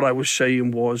reason what I was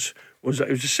saying was that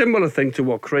it was a similar thing to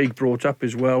what Craig brought up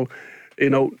as well. You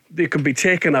know, they can be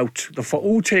taken out.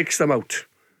 Who takes them out?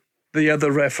 The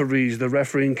other referees, the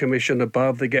refereeing commission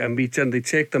above, they get a meeting, they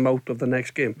take them out of the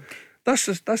next game. That's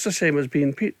the same as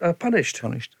being punished.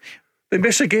 They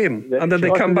miss a game and then they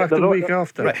come back the week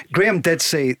after. Right. Graham did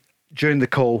say during the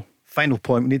call, final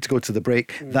point, we need to go to the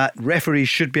break, that referees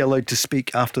should be allowed to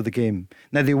speak after the game.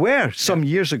 Now, they were some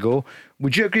years ago.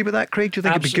 Would you agree with that, Craig? Do you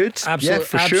think it'd be good? Absolutely, yeah,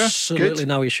 for sure. Absolutely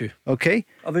no issue. Okay.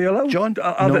 Are they allowed? John?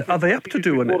 Are they up to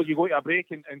doing it? Before you go to a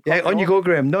break and on you go,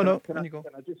 Graham. No, on you go.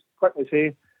 Can I just quickly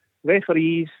say,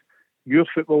 referees, your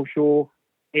football show,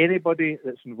 anybody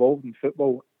that's involved in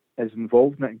football is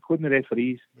involved in it, including the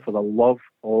referees, for the love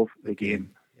of the game.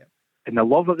 Yep. And the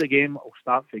love of the game will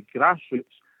start from grassroots,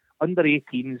 under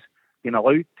 18s, being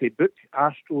allowed to book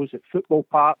Astros at football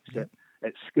parks, at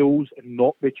schools, and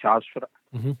not be charged for it.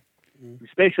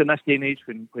 Especially in this day and age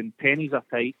when pennies are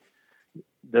tight,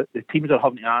 the teams are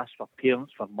having to ask for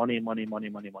parents for money.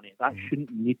 That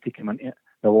shouldn't need to come into it.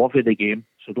 The love of the game.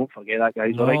 So don't forget that,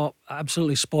 guys. No, all right?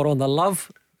 absolutely spot on. The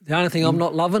love. The only thing I'm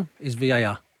not loving is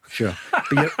VAR. Sure.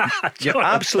 But you're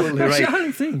absolutely That's right. the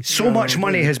only thing. So much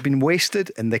money has been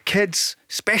wasted, and the kids,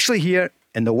 especially here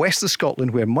in the west of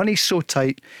Scotland, where money's so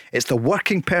tight, it's the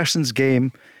working person's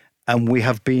game, and we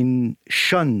have been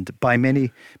shunned by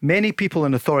many people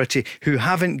in authority who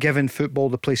haven't given football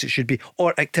the place it should be,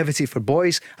 or activity for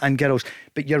boys and girls.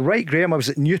 But you're right, Graham, I was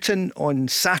at Newton on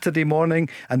Saturday morning,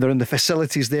 and they're in the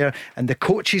facilities there, and the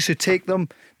coaches who take them,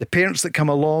 the parents that come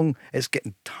along, it's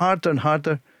getting harder and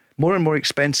harder, more and more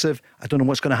expensive. I don't know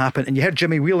what's going to happen. And you heard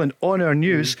Jimmy Whelan on our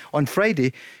news on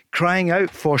Friday crying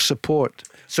out for support.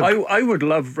 So I would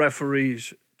love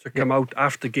referees to come out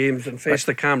after games and face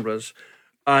the cameras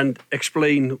and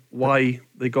explain why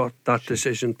they got that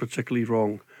decision particularly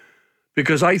wrong.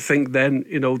 Because I think then,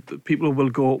 people will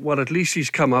go, well, at least he's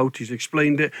come out, he's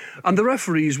explained it. And the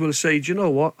referees will say, do you know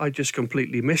what? I just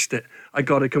completely missed it. I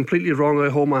got it completely wrong. I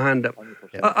hold my hand up.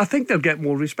 Yep. I think they'll get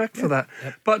more respect for that.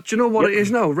 Yep. But do you know what it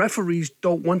is now? Referees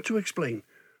don't want to explain.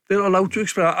 They're not allowed to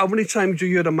explain. How many times do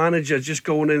you hear the manager just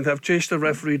going in, they've chased the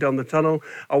referee down the tunnel?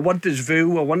 I want his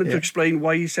view. I wanted to explain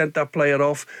why he sent that player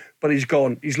off, but he's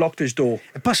gone. He's locked his door.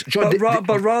 Plus, John,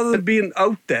 but rather than being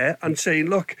out there and saying,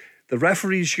 look, the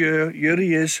referee's here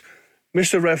he is.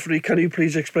 Mr. Referee, can you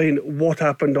please explain what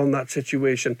happened on that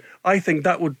situation? I think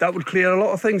that would clear a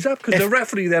lot of things up, because the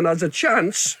referee then has a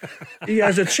chance. He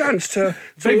has a chance to.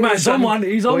 Big man's on one.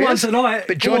 He's on one tonight.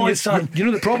 But John, you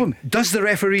know the problem. Does the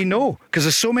referee know? Because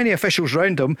there's so many officials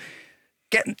round him,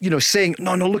 saying,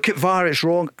 no, look at VAR, it's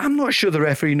wrong. I'm not sure the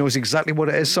referee knows exactly what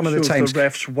it is some of the times. The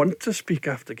refs want to speak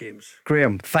after games.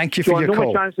 Graham, thank you for your call. The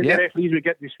only chance that the referees would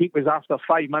get to speak was after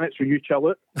 5 minutes when you chill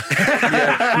it.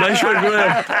 Nice one,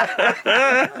 Graham.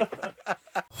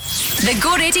 The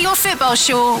Go Radio Football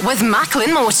Show with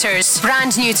Macklin Motors.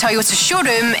 Brand new Toyota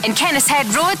showroom in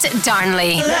Kennishead Road,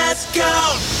 Darnley. Let's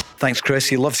go! Thanks, Chris.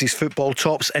 He loves his football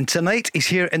tops. And tonight he's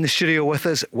here in the studio with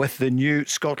us with the new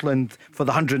Scotland for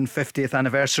the 150th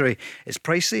anniversary. It's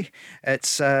pricey.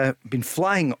 It's been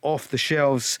flying off the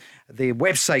shelves. The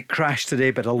website crashed today,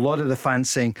 but a lot of the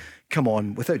fans saying, come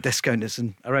on, without discount, it's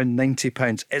around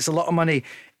 £90. It's a lot of money.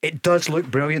 It does look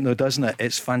brilliant though, doesn't it?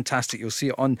 It's fantastic. You'll see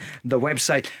it on the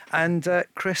website. And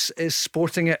Chris is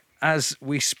sporting it as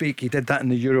we speak. He did that in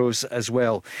the Euros as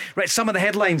well. Right, some of the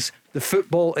headlines. The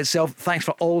football itself, thanks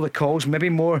for all the calls. Maybe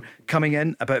more coming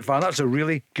in about VAR. That's a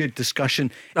really good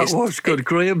discussion. That was good.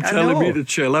 Graham telling me to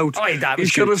chill out. He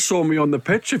should have saw me on the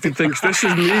pitch if he thinks this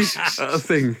is me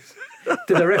thing.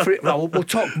 To the referee. Well, we'll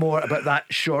talk more about that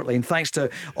shortly. And thanks to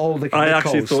all the calls. I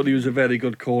actually thought he was a very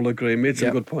good caller, Graham. Made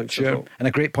some good points. Sure. And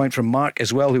a great point from Mark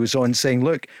as well, who was on saying,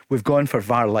 look, we've gone for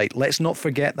VAR light. Let's not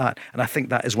forget that. And I think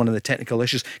that is one of the technical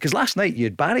issues. Because last night you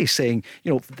had Barry saying,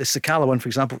 the Sakala one, for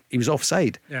example, he was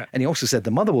offside. Yeah. And he also said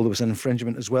the Motherwell, there was an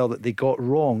infringement as well that they got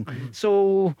wrong. Mm-hmm.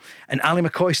 So, and Ali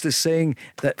McCoist is saying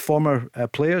that former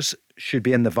players should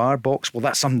be in the VAR box. Well,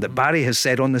 that's something that Barry has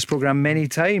said on this programme many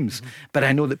times. But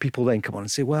I know that people then come on and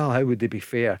say, well, how would they be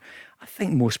fair? I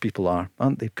think most people are,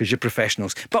 aren't they? Because you're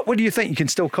professionals. But what do you think? You can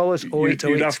still call us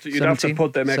 0808 You'd have to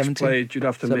put them ex-played. You'd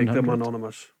have to make them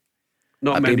anonymous.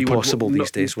 That'd be impossible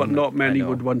these days, but not many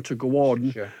would want to go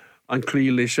on and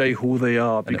clearly say who they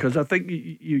are, because I think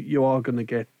you are going to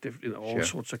get all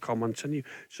sorts of comments, and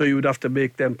so you would have to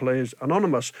make them players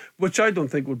anonymous, which I don't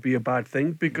think would be a bad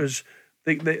thing, because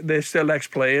they're still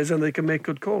ex-players and they can make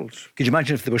good calls. Could you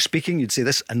imagine if they were speaking, you'd say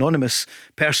this anonymous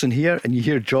person here, and you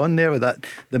hear John there with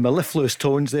the mellifluous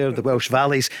tones there, the Welsh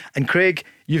valleys, and Craig,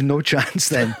 you've no chance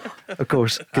then, of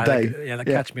course. Good day. Yeah, they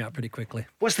catch me up pretty quickly.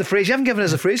 What's the phrase? You haven't given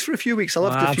us a phrase for a few weeks. I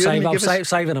love to I'm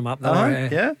saving them up.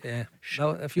 Yeah. No,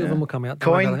 a few of them will come out.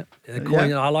 Coin. The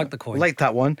coin. I like the coin. Like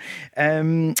that one.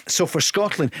 So for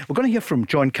Scotland, we're going to hear from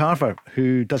John Carver,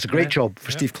 who does a great job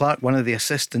for Steve Clark, one of the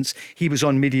assistants. He was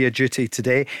on media duty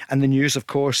today, and the news, of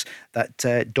course, that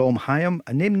Dom Hyam,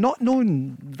 a name not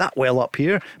known that well up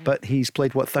here, but he's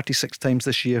played 36 times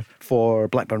this year for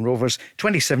Blackburn Rovers.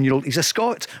 27-year-old. He's a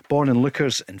Scot, born in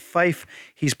Lookers in Fife.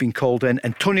 He's been called in,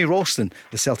 and Tony Ralston,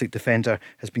 the Celtic defender,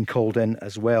 has been called in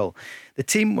as well. The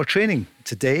team were training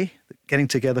today, getting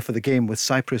together for the game with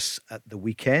Cyprus at the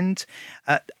weekend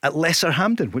at Lesser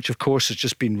Hampden, which of course has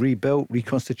just been rebuilt,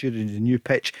 reconstituted into a new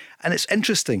pitch. And it's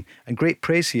interesting, and great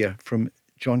praise here from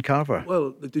John Carver.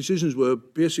 Well, the decisions were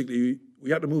basically we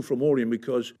had to move from Orient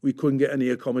because we couldn't get any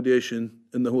accommodation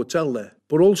in the hotel there.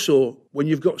 But also, when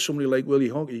you've got somebody like Willie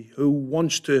Hockey who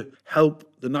wants to help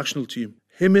the national team,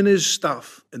 him and his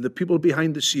staff and the people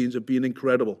behind the scenes have been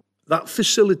incredible. That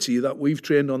facility that we've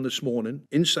trained on this morning,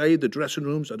 inside the dressing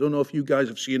rooms, I don't know if you guys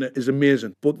have seen it, is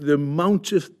amazing. But the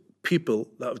amount of people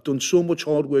that have done so much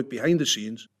hard work behind the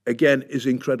scenes, again, is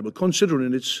incredible,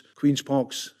 considering it's Queen's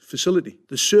Park's facility.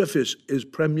 The surface is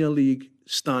Premier League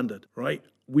standard, right?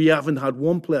 We haven't had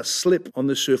one player slip on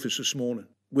the surface this morning.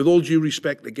 With all due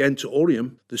respect, again, to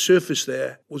Oriam, the surface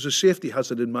there was a safety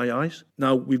hazard in my eyes.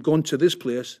 Now, we've gone to this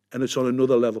place and it's on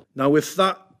another level. Now, if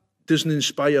that doesn't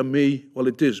inspire me, well,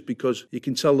 it does, because you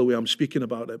can tell the way I'm speaking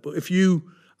about it. But if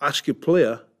you ask a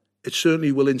player, it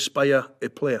certainly will inspire a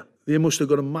player. They must have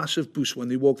got a massive boost when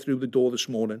they walked through the door this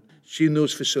morning, seen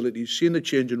those facilities, seen the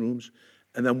changing rooms,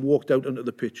 and then walked out onto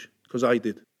the pitch, because I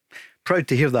did. Proud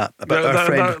to hear that about our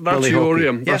friend that's Willie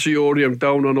Oriam. Hockey. That's Oriam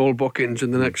down on all bookings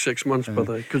in the next 6 months,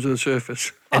 brother, because of the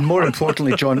surface. And more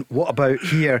importantly, John, what about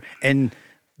here in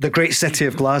the great city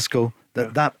of Glasgow?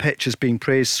 That pitch is being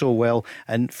praised so well,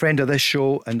 and friend of this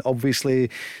show, and obviously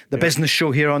the business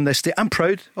show here on this day. I'm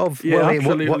proud of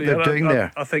Willie, what they're doing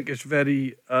there. I think it's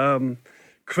very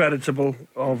creditable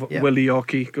of Willie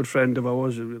Hockey, good friend of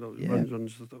ours,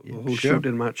 runs the whole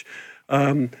shooting match,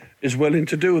 is willing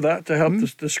to do that to help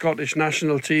the Scottish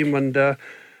national team. And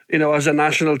as a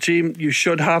national team, you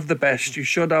should have the best. You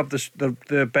should have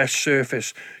the best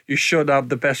surface. You should have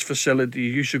the best facility.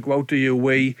 You should go out of your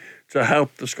way to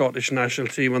help the Scottish national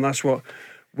team, and that's what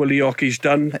Willie Hockey's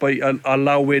done by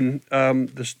allowing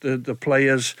the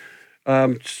players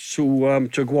to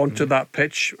go onto that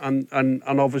pitch, and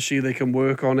obviously they can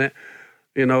work on it.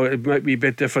 It might be a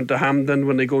bit different to Hampden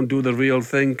when they go and do the real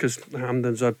thing, because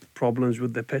Hampden's had problems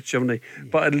with the pitch, haven't they?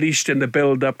 But at least in the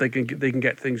build-up, they can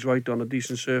get things right on a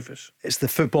decent surface. It's the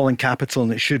footballing capital,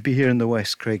 and it should be here in the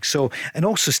West, Craig. So, and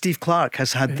also Steve Clarke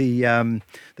has had the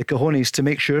cojones to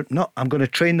make sure, no, I'm going to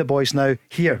train the boys now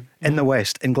here in the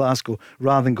West, in Glasgow,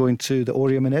 rather than going to the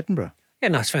Oriam in Edinburgh. Yeah,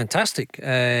 no, it's fantastic.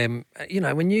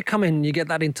 When you come in, you get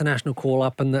that international call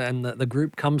up, and the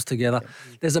group comes together.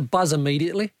 There's a buzz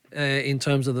immediately in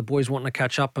terms of the boys wanting to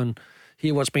catch up and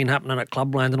hear what's been happening at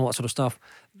Clubland and all that sort of stuff.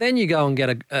 Then you go and get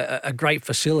a great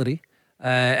facility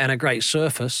and a great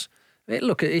surface.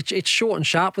 It's short and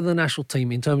sharp with the national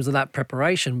team in terms of that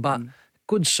preparation, but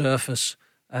good surface.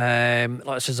 Like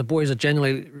I said, the boys are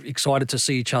genuinely excited to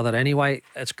see each other anyway.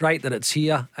 It's great that it's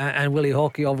here, and Willie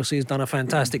Hockey obviously has done a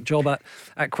fantastic job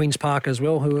at Queen's Park as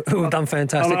well, who have done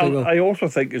fantastically well. I also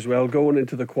think as well, going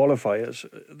into the qualifiers,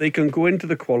 they can go into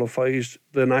the qualifiers,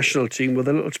 the national team, with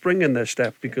a little spring in their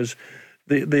step, because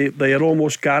they are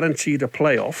almost guaranteed a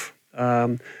playoff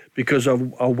because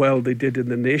of how well they did in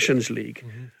the Nations League.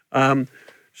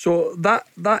 So that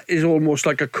is almost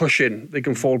like a cushion they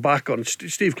can fall back on.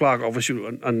 Steve Clarke, obviously,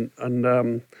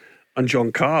 and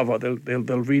John Carver,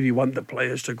 they'll really want the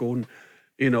players to go and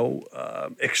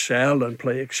excel and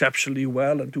play exceptionally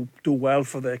well and do well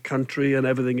for their country and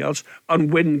everything else,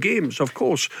 and win games, of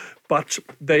course. But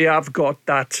they have got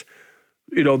that,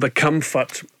 the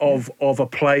comfort of a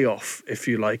playoff, if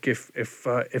you like,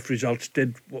 if results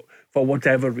did, for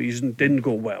whatever reason, didn't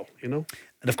go well,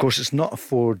 And of course, it's not a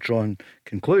foregone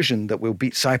conclusion that we'll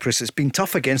beat Cyprus. It's been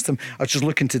tough against them. I was just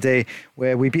looking today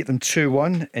where we beat them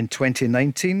 2-1 in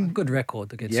 2019. Good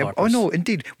record against Cyprus. Oh, no,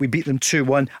 indeed. We beat them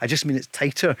 2-1. I just mean it's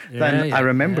tighter than I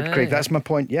remembered, Craig. That's my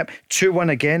point. Yep. 2-1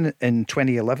 again in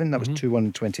 2011. That was 2-1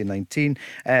 in 2019.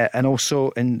 And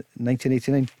also in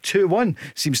 1989, 2-1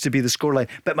 seems to be the scoreline.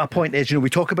 But my point is, we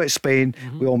talk about Spain.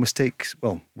 We almost take,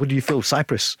 what do you feel,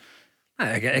 Cyprus?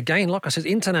 Again, like I said,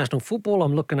 international football,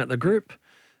 I'm looking at the group.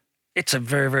 It's a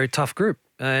very, very tough group.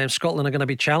 Scotland are going to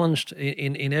be challenged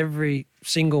in every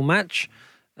single match.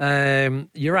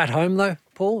 You're at home though,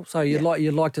 Paul, so you'd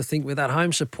like to think with that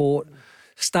home support,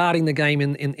 starting the game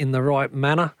in the right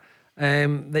manner,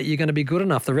 that you're going to be good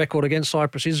enough. The record against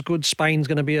Cyprus is good. Spain's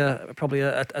going to be probably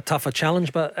a tougher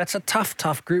challenge, but it's a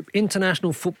tough group.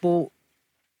 International football,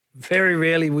 very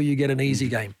rarely will you get an easy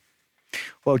game.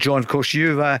 Well, John, of course,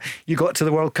 you got to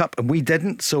the World Cup and we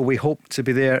didn't, so we hope to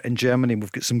be there in Germany.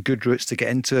 We've got some good routes to get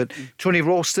into it. Tony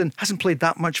Ralston hasn't played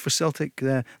that much for Celtic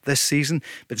this season,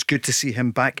 but it's good to see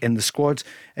him back in the squad.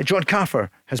 John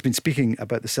Carver has been speaking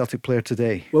about the Celtic player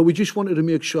today. Well, we just wanted to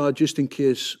make sure, just in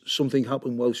case something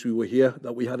happened whilst we were here,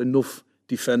 that we had enough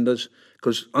defenders,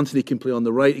 because Anthony can play on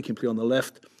the right, he can play on the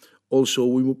left. Also,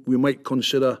 we might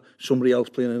consider somebody else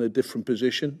playing in a different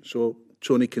position, so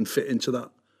Tony can fit into that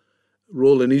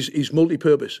role, and he's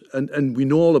multi-purpose, and we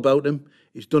know all about him.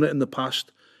 He's done it in the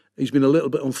past. He's been a little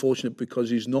bit unfortunate because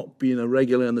he's not been a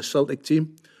regular in the Celtic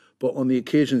team, but on the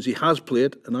occasions he has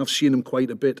played, and I've seen him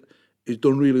quite a bit, he's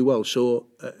done really well. So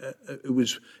it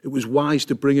was wise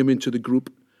to bring him into the group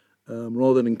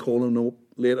rather than calling him up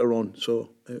later on. So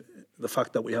the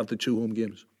fact that we have the 2 home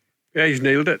games. Yeah, he's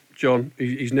nailed it, John.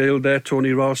 He's nailed there.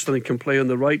 Tony Ralston, he can play on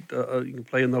the right, he can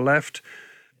play on the left.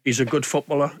 He's a good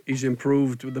footballer. He's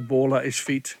improved with the ball at his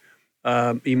feet.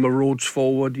 He marauds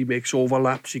forward. He makes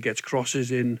overlaps. He gets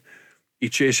crosses in. He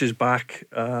chases back.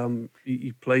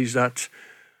 He plays that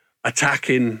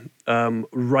attacking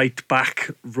right back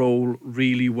role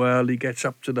really well. He gets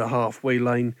up to the halfway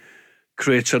line,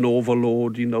 creates an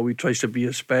overload. He tries to be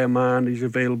a spare man. He's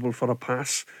available for a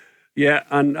pass. Yeah,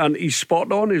 and he's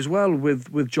spot on as well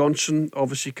with Johnson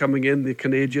obviously coming in, the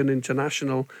Canadian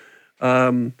international,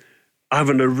 having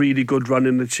a really good run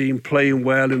in the team, playing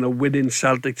well in a winning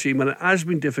Celtic team, and it has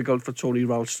been difficult for Tony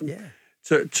Ralston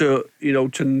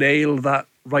to nail that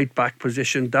right back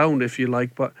position down, if you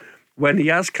like. But when he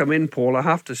has come in, Paul, I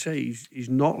have to say he's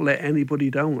not let anybody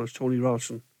down as Tony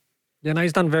Ralston. Yeah, no,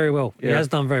 he's done very well. Yeah. He has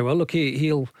done very well. Look,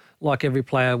 he'll like every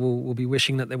player will be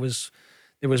wishing that there was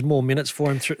more minutes for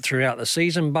him throughout the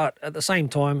season, but at the same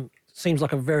time, seems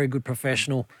like a very good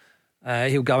professional.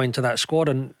 He'll go into that squad,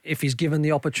 and if he's given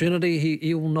the opportunity,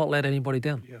 he will not let anybody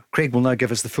down. Yeah. Craig will now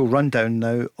give us the full rundown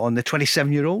now on the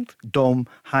 27-year-old, Dom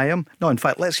Hyam. No, in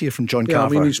fact, let's hear from John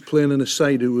Carver. I mean, he's playing in a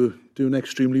side who are doing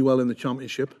extremely well in the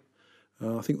Championship.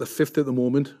 I think they're fifth at the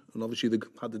moment, and obviously they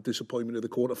had the disappointment of the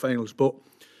quarterfinals, but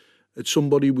it's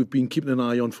somebody we've been keeping an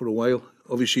eye on for a while.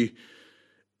 Obviously,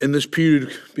 in this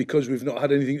period, because we've not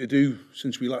had anything to do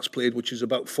since we last played, which is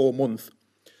about 4 months,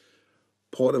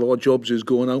 part of our jobs is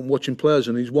going out and watching players,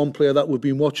 and he's one player that we've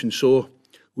been watching, so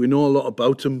we know a lot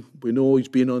about him. We know he's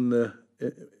been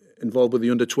involved with the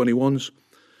under-21s.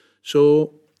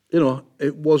 So,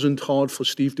 it wasn't hard for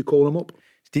Steve to call him up.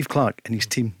 Steve Clarke and his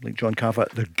team, like John Carver,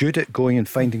 they're good at going and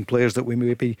finding players that we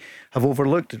maybe have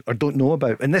overlooked or don't know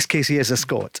about. In this case, he is a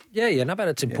Scot. Yeah, no, but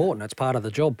it's important. It's part of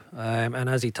the job. And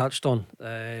as he touched on,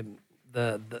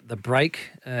 the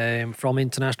break from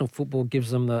international football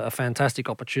gives them a fantastic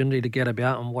opportunity to get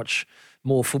about and watch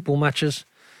more football matches.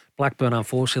 Blackburn,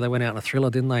 unfortunately, they went out in a thriller,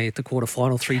 didn't they? At the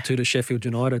quarter-final, 3-2 to Sheffield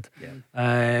United.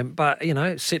 Yeah. But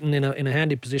sitting in a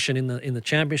handy position in the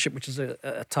Championship, which is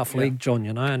a tough league, John.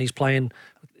 And he's playing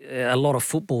a lot of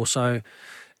football. So,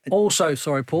 also,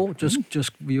 sorry, Paul, just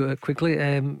quickly,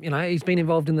 he's been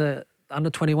involved in the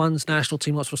under-21s national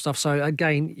team, lots of stuff. So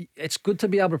again, it's good to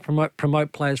be able to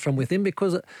promote players from within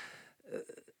because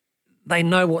they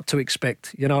know what to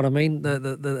expect. You know what I mean?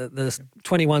 The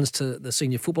 21s to the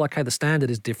senior football, okay, the standard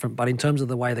is different, but in terms of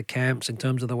the way the camps, in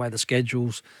terms of the way the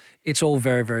schedules, it's all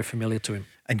very, very familiar to him.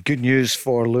 And good news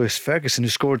for Lewis Ferguson, who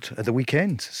scored at the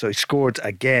weekend. So he scored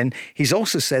again. He's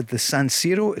also said the San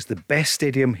Siro is the best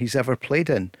stadium he's ever played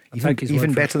in.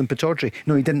 Even better than Pittodrie.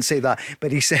 No, he didn't say that.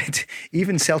 But he said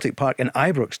even Celtic Park and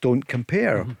Ibrox don't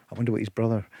compare. Mm-hmm. I wonder what his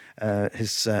brother,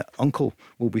 his uncle,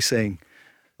 will be saying.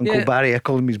 Uncle Barry, I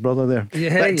call him his brother there.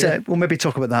 But we'll maybe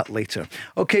talk about that later.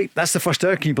 Okay, that's the first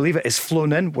hour. Can you believe it? It's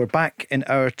flown in. We're back in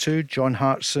hour 2. John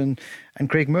Hartson and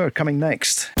Craig Moore coming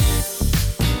next.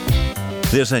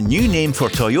 There's a new name for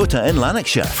Toyota in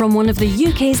Lanarkshire. From one of the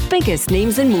UK's biggest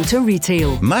names in motor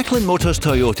retail. Macklin Motors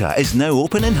Toyota is now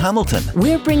open in Hamilton.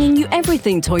 We're bringing you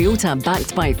everything Toyota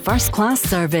backed by first-class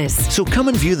service. So come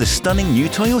and view the stunning new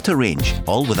Toyota range,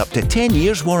 all with up to 10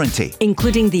 years warranty.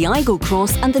 Including the Aygo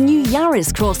Cross and the new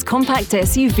Yaris Cross compact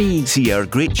SUV. See our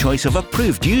great choice of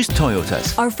approved used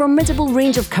Toyotas. Our formidable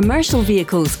range of commercial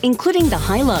vehicles, including the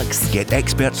Hilux. Get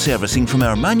expert servicing from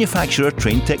our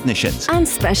manufacturer-trained technicians. And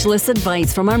specialist advice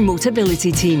from our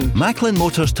Motability team. Macklin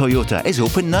Motors Toyota is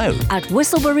open now at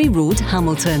Whistlebury Road,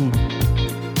 Hamilton.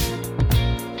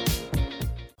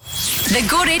 The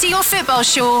Go Radio Football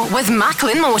Show with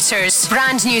Macklin Motors.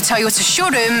 Brand new Toyota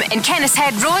showroom in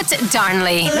Kennishead Road,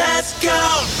 Darnley. Let's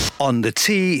go! On the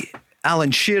tee,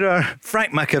 Alan Shearer,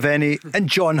 Frank McAvenny and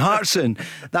John Hartson.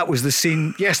 That was the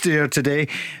scene yesterday or today.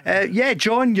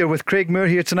 John, you're with Craig Moore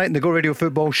here tonight in the Go Radio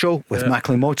Football Show with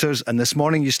Macklin Motors, and this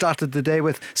morning you started the day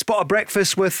with Spot of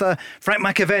Breakfast with Frank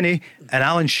McAvenny and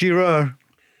Alan Shearer.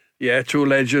 Yeah, two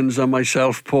legends and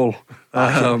myself, Paul.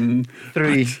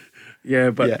 Three.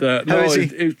 No,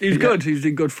 he's good. He's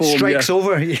in good form. Strikes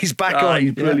over. He's back on.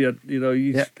 He's brilliant.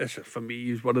 For me,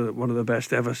 he's one of the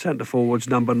best ever centre forwards,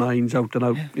 number 9s, out and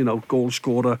out. Goal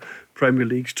scorer, Premier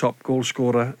League's top goal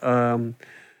scorer.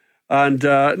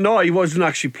 He wasn't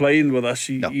actually playing with us.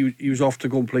 He was off to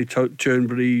go and play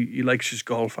Turnberry. He likes his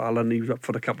golf, Alan. He was up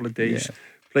for a couple of days. Yeah.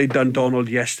 Played Dundonald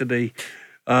yesterday.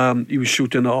 He was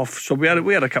shooting off, so we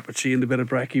had a cup of tea and a bit of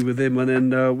brekkie with him, and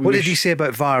then what did he say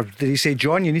about VAR? Did he say,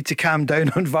 John, you need to calm down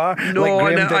on VAR? No,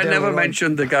 I never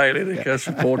mentioned the Gaelic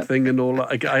support thing and all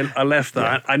that. I left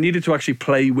that. I needed to actually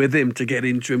play with him to get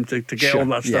into him to get all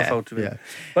that stuff out of him.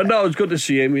 But no, it's good to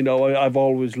see him. I've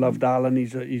always loved Alan.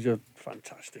 He's a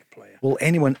fantastic player. Will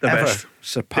anyone The ever best.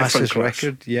 surpass Different his class.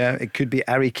 record? Yeah, it could be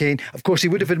Harry Kane. Of course, he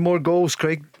would have had more goals,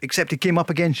 Craig, except he came up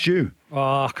against you.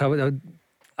 Oh,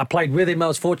 I played with him. I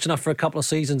was fortunate enough for a couple of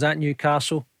seasons at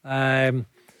Newcastle.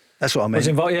 That's what I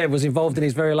meant. Was involved in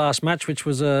his very last match, which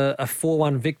was a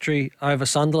 4-1 victory over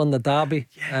Sunderland, the derby.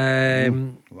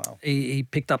 Wow. He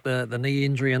picked up the knee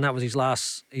injury, and that was his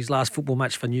last football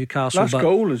match for Newcastle. Last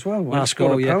goal as well. Last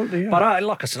goal, yeah. Penalty, But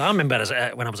like I said, I remember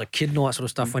when I was a kid and all that sort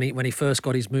of stuff, when he first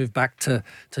got his move back to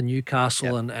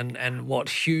Newcastle, and what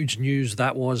huge news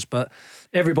that was. But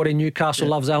everybody in Newcastle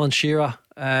loves Alan Shearer.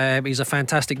 He's a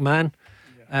fantastic man.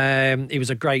 He was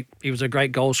a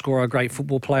great goal scorer, a great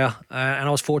football player, and I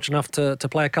was fortunate enough to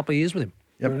play a couple of years with him.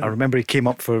 Yep. I remember he came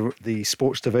up for the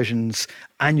Sports Division's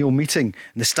annual meeting,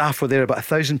 and the staff were there, about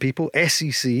 1,000 people,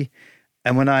 SEC.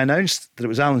 And when I announced that it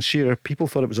was Alan Shearer, people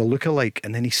thought it was a lookalike,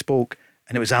 and then he spoke,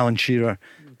 and it was Alan Shearer,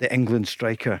 the England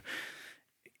striker.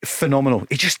 Phenomenal.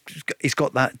 He's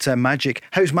got that magic.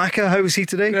 How's Macca? How was he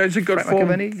today? Yeah, he's a good Frank form.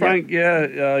 McAvenny? Frank,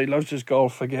 he loves his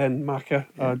golf again,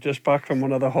 Macca. Just back from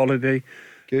another holiday.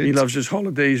 Good. He loves his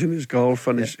holidays and his golf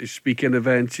and his speaking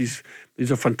events. He's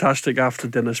a fantastic after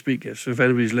dinner speaker. So if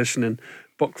anybody's listening,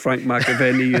 book Frank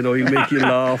McAvenny. He'll make you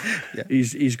laugh. Yeah.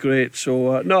 He's great.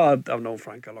 So I've known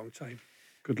Frank a long time.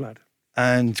 Good lad.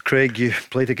 And Craig, you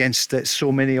played against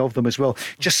so many of them as well.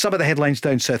 Just some of the headlines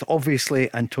down south.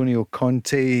 Obviously, Antonio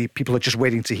Conte, people are just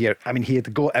waiting to hear. I mean, he had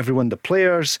to go, everyone, the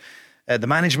players, the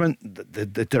management,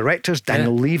 the directors,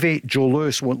 Daniel Levy, Joe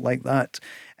Lewis won't like that.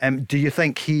 Do you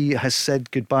think he has said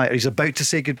goodbye, or he's about to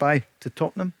say goodbye to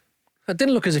Tottenham? It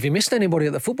didn't look as if he missed anybody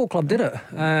at the football club, did it?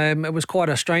 It was quite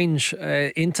a strange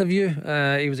interview.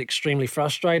 He was extremely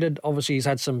frustrated. Obviously, he's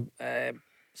had some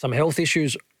health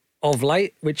issues of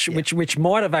late, which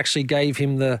might have actually gave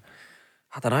him the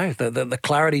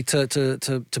clarity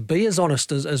to be as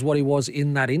honest as what he was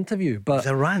in that interview. But it was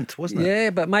a rant, wasn't it? Yeah,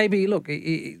 but maybe look,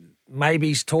 maybe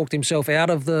he's talked himself out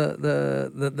of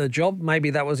the job. Maybe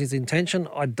that was his intention.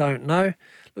 I don't know.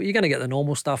 Look, you're going to get the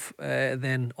normal stuff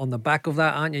then on the back of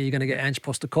that, aren't you? You're going to get Ange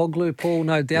Postecoglou, Paul,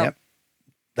 no doubt. Yep.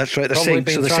 That's right. They're Probably saying,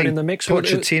 been thrown in the mix.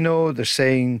 Pochettino. They're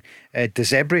saying De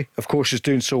Zerbi, of course, is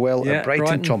doing so well at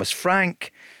Brighton. Thomas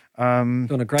Frank. Done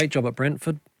a great job at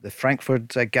Brentford. The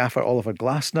Frankfurt gaffer Oliver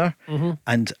Glasner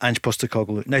and Ange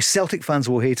Postecoglou. Now, Celtic fans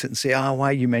will hate it and say, why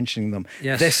are you mentioning them?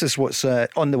 Yes. This is what's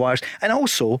on the wires. And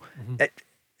also,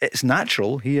 it's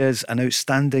natural. He is an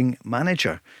outstanding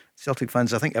manager. Celtic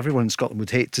fans, I think everyone in Scotland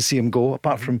would hate to see him go,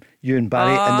 apart from you and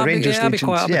Barry and the Rangers I'd be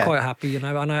legends. quite happy,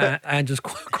 I know Ange's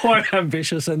quite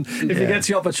ambitious, and if he gets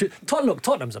the opportunity...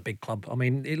 Tottenham's a big club. I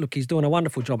mean, he's doing a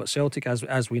wonderful job at Celtic,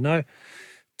 as we know.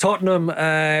 Tottenham,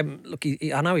 I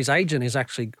know his agent is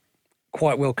actually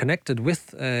quite well connected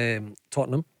with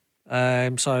Tottenham.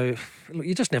 So, look,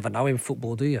 you just never know in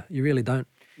football, do you? You really don't.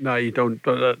 No, you don't.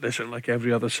 But listen, like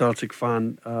every other Celtic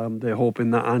fan, they're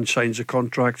hoping that Ange signs a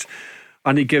contract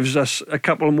and he gives us a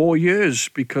couple more years,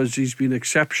 because he's been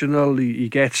exceptional. He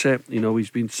gets it.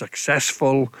 He's been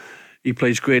successful. He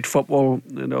plays great football.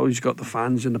 He's got the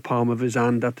fans in the palm of his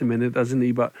hand at the minute, doesn't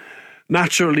he? But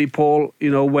naturally, Paul,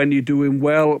 when you're doing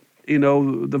well,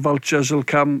 the vultures will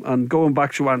come. And going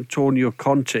back to Antonio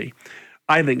Conte,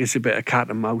 I think it's a bit of cat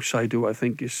and mouse. I do. I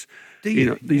think it's,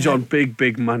 he's on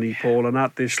big money, Paul, and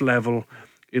at this level,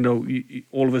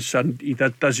 all of a sudden,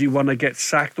 does he want to get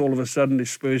sacked? All of a sudden, if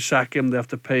Spurs sack him, they have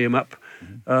to pay him up.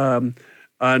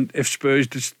 And if Spurs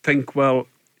just think, well,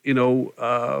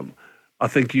 I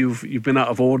think you've been out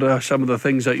of order. Some of the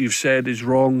things that you've said is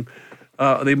wrong.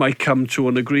 They might come to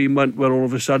an agreement where all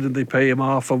of a sudden they pay him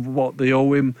half of what they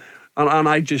owe him. And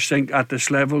I just think at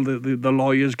this level, the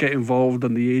lawyers get involved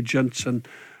and the agents, and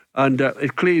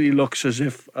it clearly looks as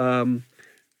if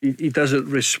he doesn't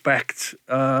respect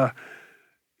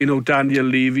Daniel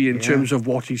Levy in terms of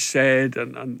what he said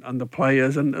and the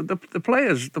players, and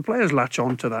the players latch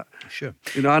on to that. Sure.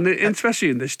 And especially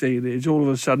in this day and age, all of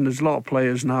a sudden there's a lot of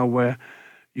players now where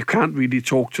you can't really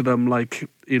talk to them like,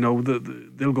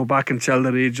 they'll go back and tell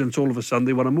their agents all of a sudden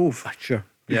they want to move. Sure.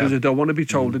 Because they don't want to be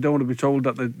told. They don't want to be told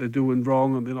that they're doing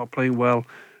wrong and they're not playing well.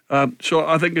 So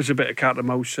I think it's a bit of cat and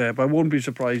mouse there, but I wouldn't be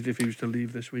surprised if he was to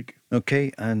leave this week.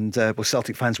 Okay, and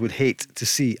Celtic fans would hate to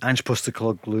see Ange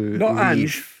Postecoglou Not leave.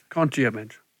 Ange, Conte, I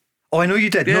meant. Oh, I know you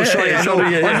did. No, sorry. I know.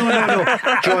 No.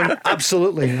 John,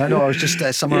 absolutely. I know. I was just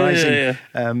summarising.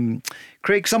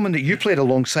 Craig, someone that you played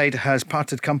alongside has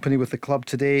parted company with the club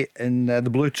today in the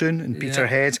Blue Toon in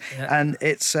Peterhead, and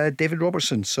it's David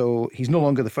Robertson. So he's no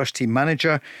longer the first team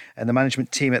manager, and the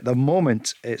management team at the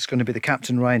moment, it's going to be the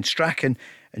captain Ryan Strachan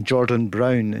and Jordan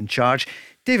Brown in charge.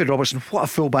 David Robertson, what a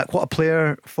fullback, what a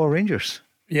player for Rangers.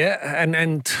 Yeah,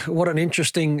 and what an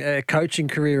interesting coaching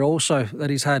career also that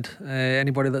he's had.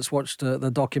 Anybody that's watched the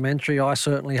documentary, I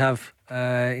certainly have,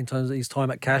 in terms of his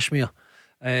time at Kashmir.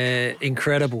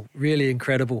 Incredible, really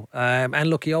incredible. And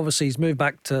look, he's moved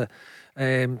back to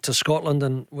Scotland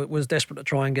and was desperate to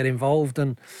try and get involved.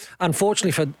 And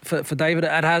unfortunately for David,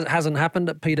 it hasn't happened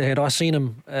at Peterhead. I seen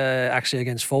him actually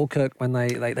against Falkirk when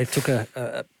they took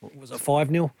a was it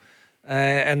 5-0,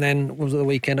 and then was it the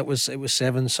weekend? It was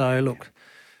 7. So look.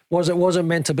 Wasn't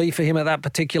meant to be for him at that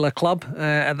particular club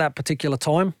at that particular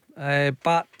time,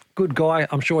 but good guy.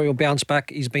 I'm sure he'll bounce back.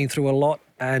 He's been through a lot,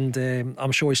 and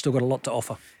I'm sure he's still got a lot to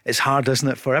offer. It's hard, isn't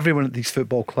it, for everyone at these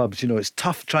football clubs? You know, it's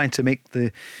tough trying to make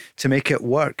it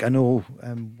work. I know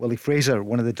Willie Fraser,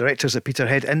 one of the directors at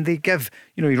Peterhead, and they give,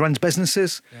 he runs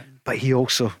businesses, but he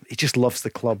just loves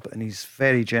the club, and he's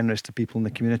very generous to people in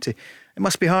the community. It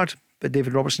must be hard. But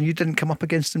David Robertson, you didn't come up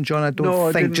against him, John, I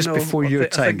don't think, just before your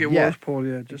time. I think it was, Paul,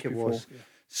 just before. Yeah.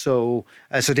 So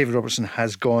David Robertson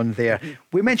has gone there.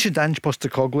 We mentioned Ange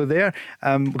Postecoglou there.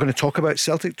 We're going to talk about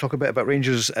Celtic, talk a bit about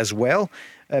Rangers as well,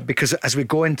 because as we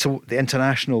go into the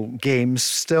international games,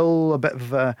 still a bit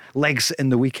of legs in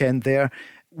the weekend there.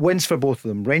 Wins for both of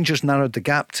them. Rangers narrowed the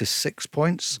gap to 6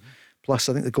 points. Plus,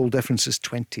 I think the goal difference is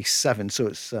 27. So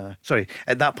it's,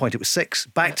 at that point it was 6,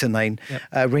 back to 9.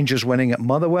 Rangers winning at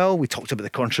Motherwell. We talked about the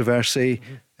controversy,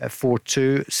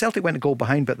 4-2. Celtic went a goal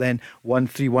behind, but then won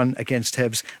 3-1 against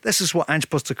Hibs. This is what Ange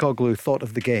Postecoglou thought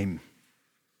of the game.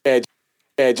 Yeah,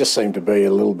 it just seemed to be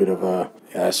a little bit of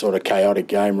a sort of chaotic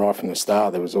game right from the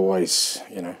start. There was always,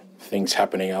 things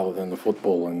happening other than the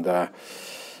football. And,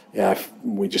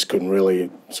 we just couldn't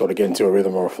really sort of get into a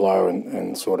rhythm or a flow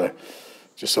and sort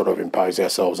of impose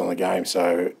ourselves on the game.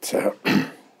 So,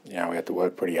 we had to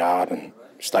work pretty hard and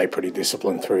stay pretty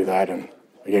disciplined through that. And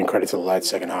again, credit to the lads,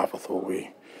 second half, I thought we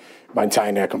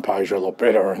maintained our composure a lot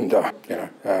better and,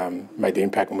 made the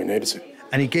impact when we needed to.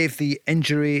 And he gave the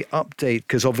injury update,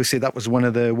 because obviously that was one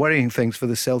of the worrying things for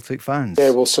the Celtic fans. Yeah,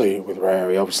 we'll see with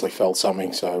Ray. He obviously felt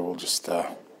something, so we'll just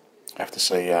have to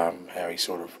see how he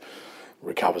sort of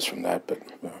recovers from that. But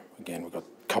again, we've got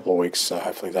a couple of weeks, so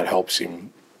hopefully that helps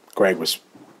him. Greg was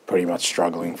pretty much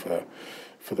struggling for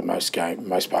the most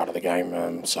part of the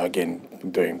game. So again,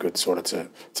 doing good sort of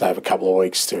to have a couple of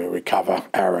weeks to recover.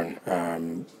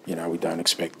 Aaron, we don't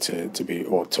expect to be,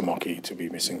 or Tamaki to be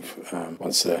missing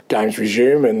once the games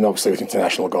resume. And obviously with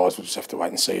international guys, we'll just have to wait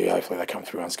and see. Hopefully they come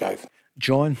through unscathed.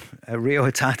 John, Rio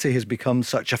Hatate has become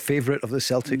such a favourite of the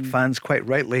Celtic fans, quite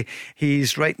rightly.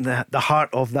 He's right in the heart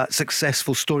of that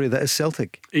successful story that is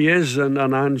Celtic. He is, and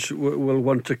Ange will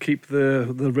want to keep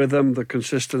the rhythm, the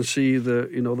consistency,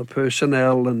 the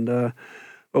personnel, and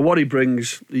but what he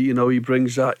brings, he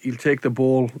brings that. He'll take the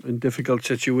ball in difficult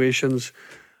situations.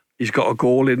 He's got a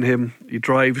goal in him. He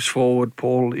drives forward,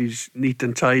 Paul. He's neat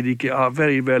and tidy.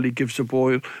 Very rarely gives the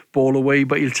ball away,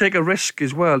 but he'll take a risk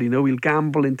as well. He'll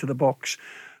gamble into the box,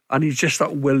 and he's just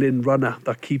that willing runner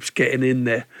that keeps getting in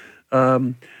there.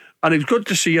 And it was good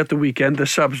to see at the weekend the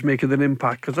subs making an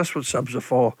impact, because that's what subs are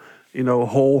for.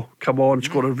 Ho, come on,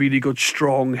 scored a really good,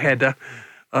 strong header.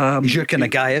 He's your kind of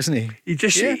guy, isn't he? He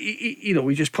just, he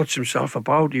just puts himself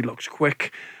about. He looks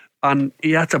quick. And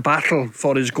he had to battle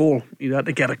for his goal. He had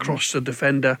to get across the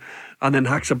defender. And then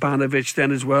Haksabanovic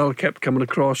then as well kept coming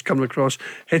across,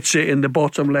 hits it in the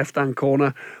bottom left-hand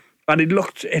corner. And it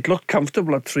looked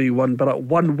comfortable at 3-1, but at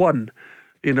 1-1,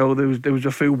 there was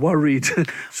a few worried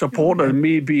supporters,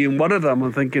 me being one of them,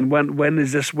 and thinking, when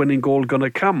is this winning goal going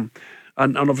to come?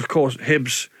 And of course,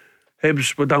 Hibs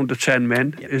were down to 10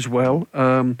 men as well.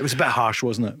 It was a bit harsh,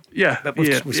 wasn't it? Yeah.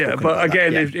 But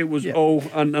again, it was and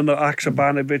the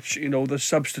Haksabanovic, the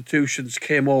substitutions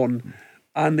came on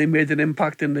and they made an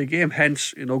impact in the game.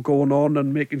 Hence, going on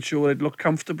and making sure it looked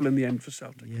comfortable in the end for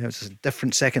Celtic. Yeah, it was a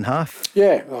different second half.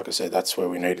 Yeah, like I said, that's where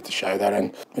we needed to show that.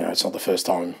 And, it's not the first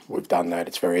time we've done that.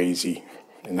 It's very easy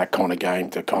in that kind of game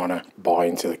to kind of buy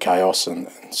into the chaos and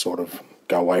sort of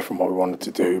go away from what we wanted to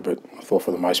do, but I thought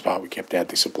for the most part we kept our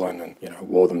discipline and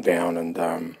wore them down,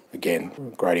 and again,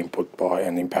 great input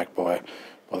and impact by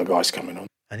the guys coming on.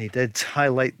 And he did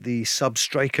highlight the sub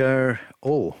striker.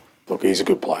 Look, he's a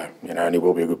good player, and he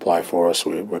will be a good player for us.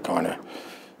 We're kind of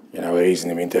easing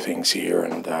him into things here,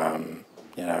 and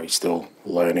he's still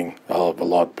learning a hell of a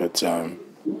lot, but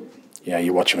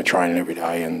you watch him at training every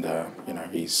day, and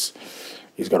he's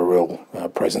got a real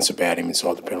presence about him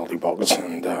inside the penalty box,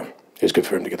 and it was good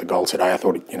for him to get the goal today. I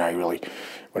thought, he really,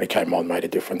 when he came on, made a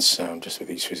difference just with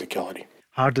his physicality.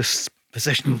 Hardest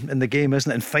position in the game,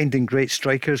 isn't it? And finding great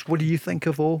strikers. What do you think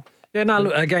of all? Yeah, no,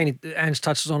 look, again, Ange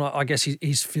touches on, I guess, his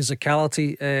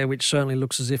physicality, which certainly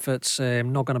looks as if it's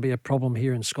not going to be a problem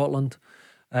here in Scotland.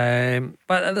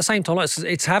 But at the same time,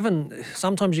 it's having.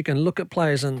 Sometimes you can look at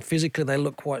players and physically they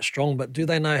look quite strong, but do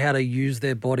they know how to use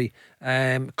their body?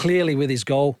 Clearly, with his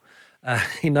goal,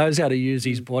 he knows how to use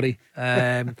his body.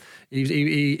 I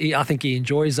think he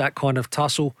enjoys that kind of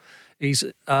tussle. He's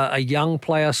a young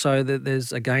player, so that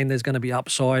there's going to be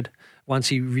upside once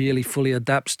he really fully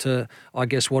adapts to, I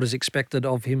guess, what is expected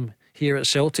of him here at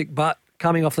Celtic. But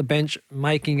coming off the bench,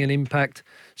 making an impact,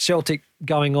 Celtic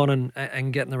going on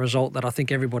and getting the result that I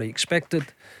think everybody expected.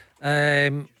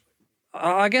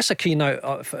 I guess a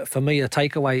keynote for me, a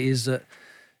takeaway is that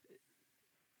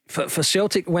for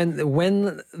Celtic, when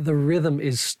the rhythm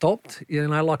is stopped,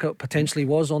 like it potentially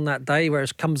was on that day, where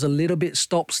it comes a little bit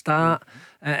stop-start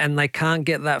and they can't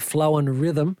get that flow and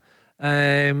rhythm,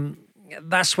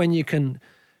 that's when you can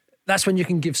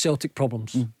give Celtic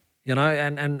problems.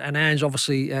 And Ange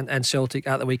obviously and Celtic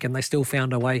at the weekend, they still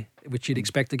found a way, which you'd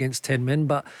expect against 10 men,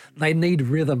 but they need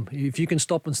rhythm. If you can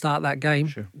stop and start that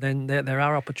game, then there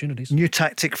are opportunities. New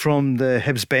tactic from the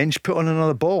Hibs bench, put on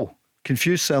another ball.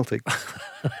 Confuse Celtic.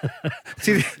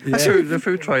 Who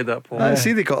tried that, Paul? I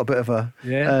see they got a bit of a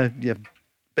bit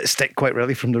of stick quite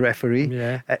really from the referee.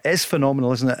 Yeah. It is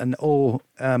phenomenal, isn't it? And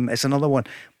it's another one.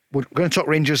 We're going to talk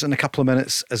Rangers in a couple of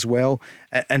minutes as well.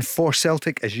 And for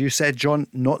Celtic, as you said, John,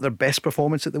 not their best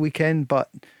performance at the weekend,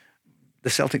 but the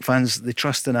Celtic fans, they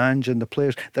trust in Ange and the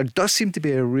players. There does seem to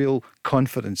be a real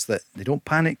confidence that they don't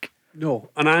panic. No,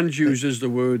 and Ange uses the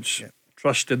words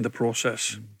trust in the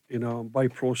process. And by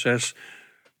process,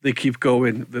 they keep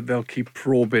going, they'll keep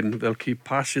probing, they'll keep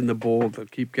passing the ball, they'll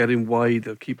keep getting wide,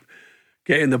 they'll keep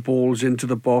getting the balls into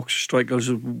the box.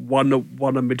 Strikers, one a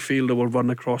midfielder will run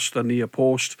across the near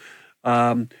post.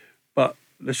 But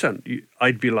listen,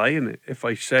 I'd be lying if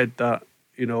I said that,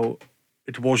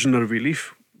 it wasn't a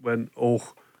relief when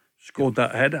scored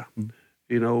that header.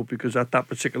 Because at that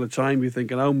particular time you're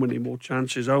thinking, how many more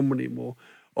chances, how many more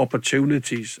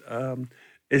opportunities?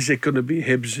 Is it going to be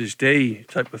Hibs' day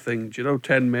type of thing?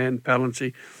 10 men,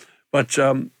 penalty. But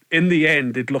in the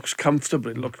end, it looks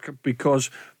comfortable. It looks because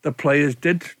the players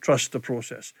did trust the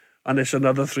process. And it's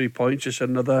another 3 points. It's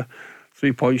another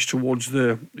 3 points towards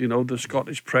the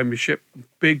Scottish Premiership.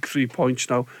 Big 3 points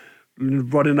now,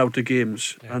 running out of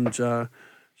games. Yeah. And so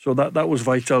that was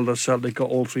vital that Celtic got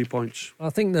all 3 points. I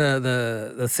think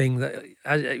the thing that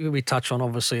we touch on,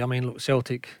 obviously, I mean, look,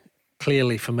 Celtic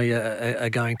clearly for me are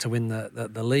going to win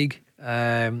the league.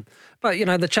 But,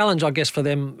 the challenge, I guess, for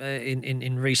them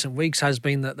in recent weeks has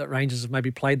been that Rangers have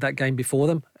maybe played that game before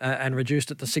them and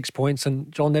reduced it to 6 points.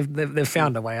 And, John, they've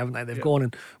found a way, haven't they? They've gone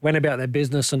and went about their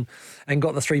business and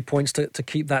got the 3 points to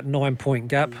keep that 9 point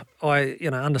gap. I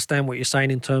understand what you're saying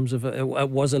in terms of it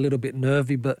was a little bit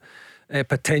nervy, but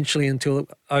potentially until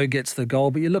O gets the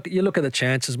goal. But you look at the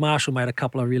chances. Marshall made a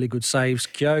couple of really good saves.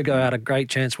 Kyogo had a great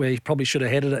chance where he probably should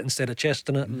have headed it instead of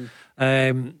chesting it.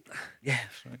 They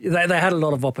had a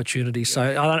lot of opportunities. So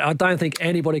I don't think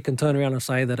anybody can turn around and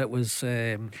say that it was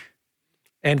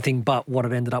anything but what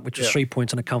it ended up, which was 3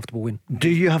 points and a comfortable win. Do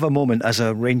you have a moment as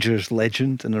a Rangers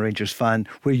legend and a Rangers fan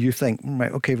where you think,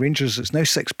 right, okay, Rangers, it's now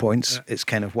 6 points. Yeah. It's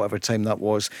kind of whatever time that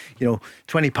was,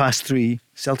 20 past 3,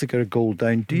 Celtic are a goal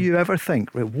down. Do you ever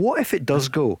think, right, what if it does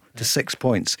go to 6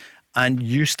 points and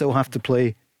you still have to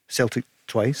play Celtic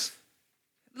twice?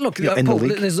 Look, Paul,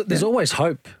 there's always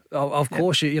hope. Of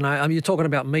course, you're talking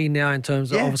about me now in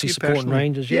terms of obviously supporting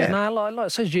Rangers. Like I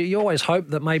said, you always hope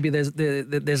that maybe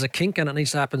there's a kink and it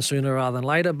needs to happen sooner rather than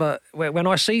later. But when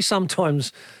I see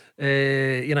sometimes,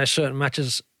 certain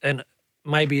matches, and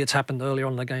maybe it's happened earlier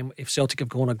on in the game, if Celtic have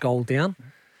gone a goal down,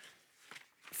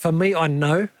 for me, I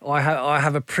know I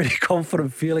have a pretty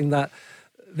confident feeling that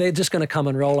they're just going to come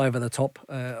and roll over the top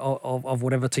of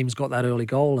whatever team's got that early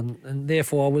goal, and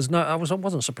therefore I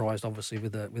wasn't surprised, obviously,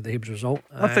 with the Hibs result.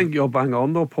 I think you're bang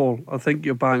on, though, Paul. I think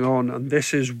you're bang on, and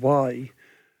this is why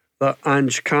that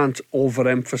Ange can't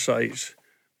overemphasise.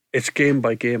 It's game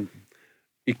by game.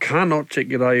 You cannot take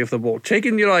your eye off the ball.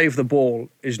 Taking your eye off the ball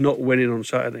is not winning on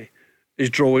Saturday. Is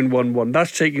drawing 1-1.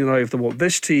 That's taking your eye off the ball.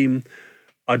 This team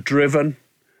are driven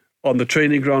on the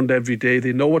training ground every day.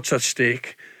 They know what's at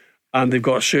stake. And they've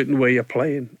got a certain way of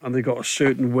playing, and they've got a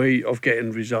certain way of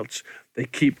getting results. They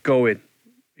keep going,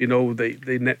 they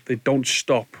don't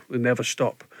stop. They never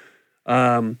stop,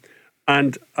 and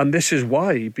this is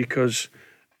why, because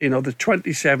the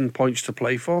 27 points to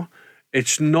play for,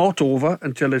 it's not over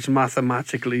until it's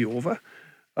mathematically over.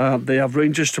 They have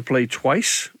Rangers to play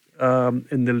twice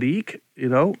in the league.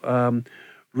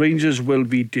 Rangers will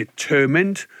be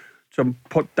determined to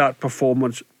put that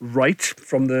performance right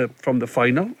from the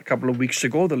final a couple of weeks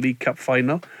ago, the League Cup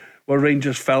final, where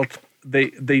Rangers felt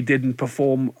they didn't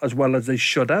perform as well as they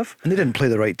should have. And they didn't play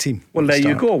the right team. Well, there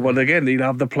you go. Well, again, he'll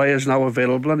have the players now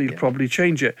available and he'll probably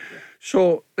change it.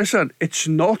 So, listen, it's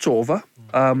not over.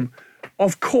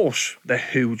 Of course, they're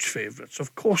huge favourites.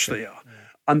 Of course they are.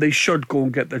 And they should go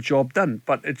and get the job done.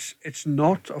 But it's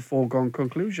not a foregone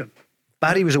conclusion.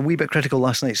 Barry was a wee bit critical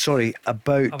last night,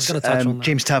 about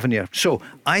James Tavernier. So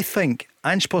I think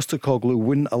Ange Postecoglou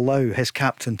wouldn't allow his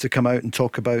captain to come out and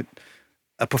talk about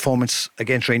a performance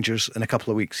against Rangers in a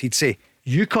couple of weeks. He'd say,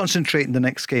 you concentrate in the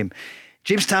next game.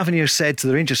 James Tavernier said to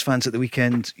the Rangers fans at the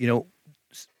weekend,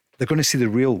 they're going to see the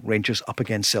real Rangers up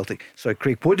against Celtic. So,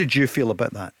 Craig, what did you feel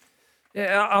about that?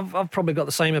 Yeah, I've probably got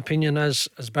the same opinion as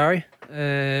Barry.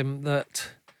 That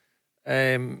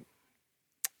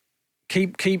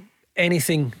keep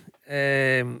anything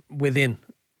within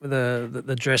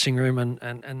the dressing room,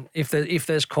 and if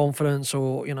there's confidence,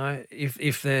 or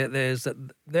if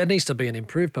there needs to be an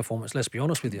improved performance. Let's be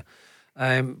honest with you.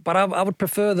 But I would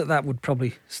prefer that would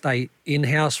probably stay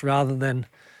in-house rather than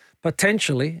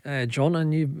potentially, John,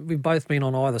 and we've both been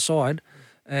on either side,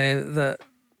 that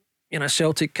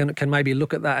Celtic can maybe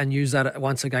look at that and use that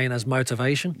once again as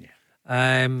motivation.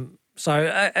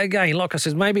 So again, like I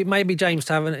said, maybe James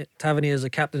Tavernier as a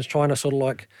captain's trying to sort of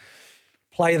like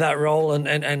play that role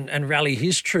and rally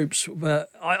his troops, but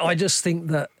I just think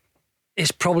that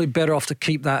it's probably better off to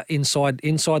keep that inside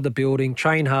the building,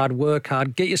 train hard, work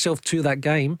hard, get yourself to that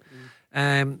game,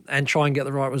 and try and get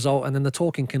the right result, and then the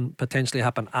talking can potentially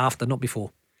happen after, not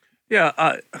before.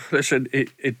 Yeah, listen,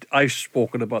 I've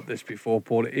spoken about this before,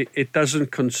 Paul. It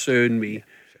doesn't concern me,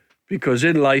 because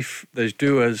in life there's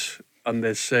doers and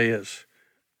there's sayers.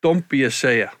 Don't be a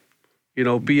sayer,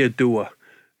 be a doer,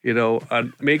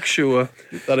 and make sure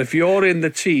that if you're in the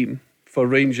team for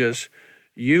Rangers,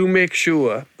 you make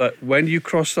sure that when you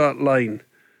cross that line,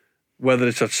 whether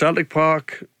it's at Celtic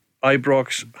Park,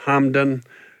 Ibrox, Hampden,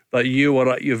 that you are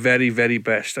at your very, very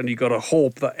best. And you got to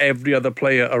hope that every other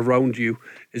player around you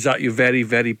is at your very,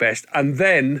 very best. And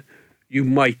then you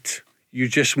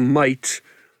just might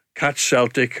catch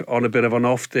Celtic on a bit of an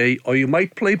off day, or you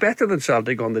might play better than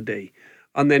Celtic on the day,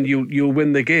 and then you'll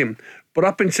win the game. But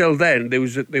up until then, there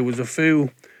was a few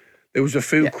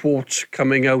quotes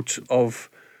coming out of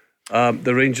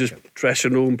the Rangers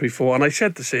dressing room before, and I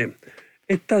said the same.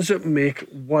 It doesn't make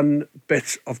one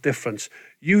bit of difference.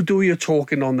 You do your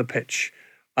talking on the pitch,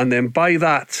 and then by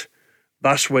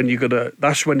that's when you're gonna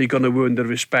earn the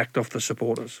respect of the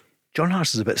supporters. John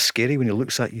Hartson's a bit scary when he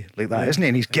looks at you like that, isn't he?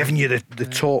 And he's giving you the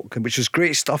talk, which is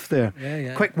great stuff there.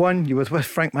 Yeah. Quick one, you were with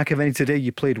Frank McAvenny today.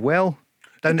 You played well.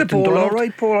 Hit the ball all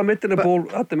right, Paul. I'm hitting the ball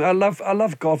at them. I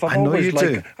love golf. I know you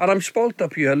do. And I'm spoilt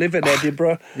up here. I live in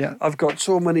Edinburgh. Yeah. I've got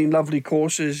so many lovely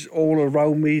courses all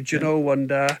around me,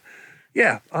 and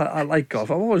I like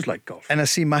golf. I've always liked golf. And I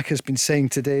see Mac has been saying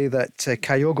today that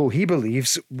Kyogo, he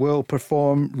believes, will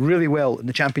perform really well in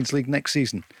the Champions League next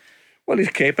season. Well, he's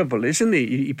capable, isn't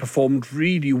he? He performed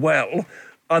really well,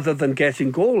 other than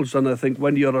getting goals. And I think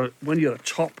when you're a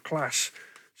top class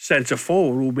centre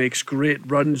forward who makes great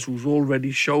runs, who's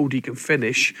already showed he can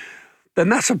finish, then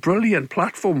that's a brilliant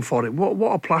platform for him.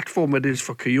 What a platform it is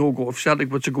for Kyogo if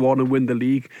Celtic were to go on and win the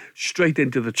league, straight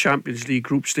into the Champions League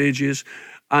group stages,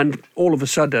 and all of a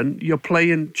sudden you're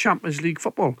playing Champions League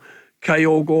football.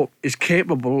 Kyogo is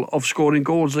capable of scoring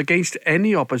goals against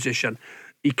any opposition.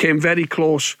 He came very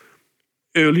close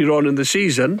earlier on in the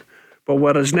season, but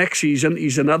whereas next season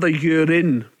he's another year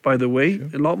in, by the way,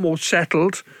 a lot more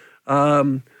settled.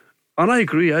 And I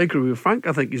agree with Frank.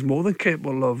 I think he's more than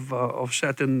capable of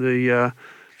setting the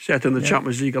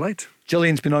Champions League alight.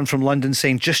 Gillian's been on from London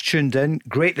saying, just tuned in,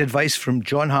 great advice from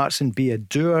John Hartson, be a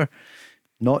doer,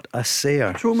 not a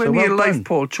sayer. Too many in life,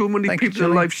 Paul. Too many people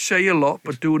in life say a lot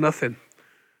but do nothing.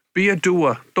 Be a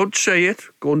doer. Don't say it,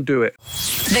 go and do it.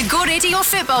 The Go Radio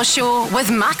Football Show with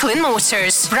Macklin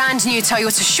Motors. Brand new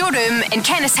Toyota showroom in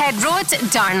Kennishead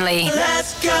Road, Darnley.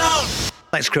 Let's go!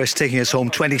 Thanks, Chris, taking us home.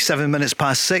 27 minutes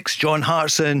past 6. John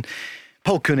Hartson,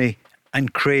 Paul Cooney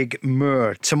and Craig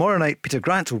Moore. Tomorrow night, Peter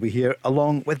Grant will be here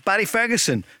along with Barry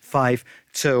Ferguson, 5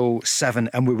 till 7.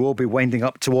 And we will be winding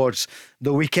up towards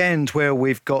the weekend where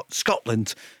we've got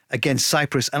Scotland against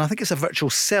Cyprus. And I think it's a virtual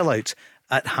sellout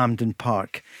at Hampden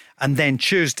Park. And then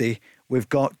Tuesday, we've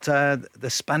got the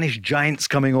Spanish Giants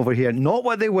coming over here. Not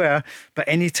what they were, but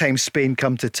anytime Spain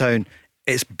come to town,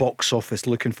 it's box office.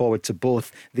 Looking forward to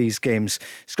both these games.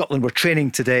 Scotland were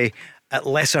training today at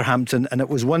Lesserhampton, and it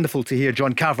was wonderful to hear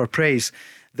John Carver praise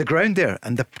the ground there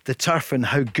and the turf and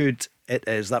how good it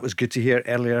is. That was good to hear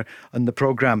earlier on the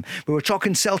programme. We were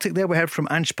talking Celtic there. We heard from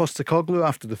Ange Postecoglou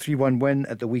after the 3-1 win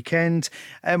at the weekend.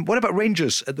 What about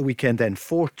Rangers at the weekend then?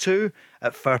 4-2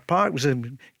 at Fir Park. It was a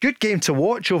good game to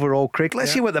watch overall, Craig.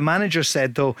 Let's see what the manager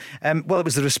said though. Well, it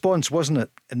was the response, wasn't it,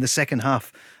 in the second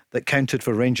half that counted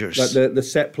for Rangers. Like the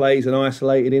set plays, an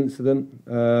isolated incident,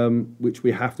 which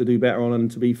we have to do better on.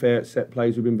 And to be fair, at set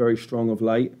plays we've been very strong of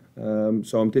late.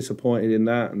 So I'm disappointed in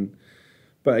that.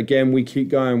 But again, we keep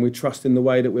going. We're trusting the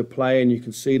way that we're playing. You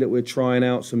can see that we're trying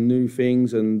out some new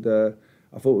things. And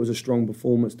I thought it was a strong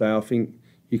performance day. I think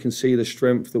you can see the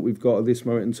strength that we've got at this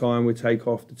moment in time. We take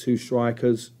off the 2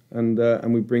 strikers and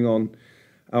we bring on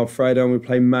Alfredo and we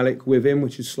play Malik with him,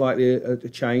 which is slightly a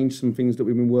change, some things that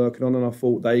we've been working on, and I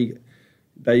thought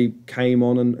they came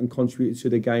on and contributed to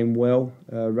the game well.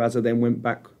 Raza then went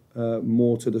back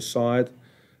more to the side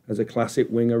as a classic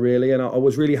winger, really, and I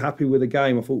was really happy with the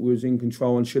game. I thought we was in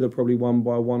control and should have probably won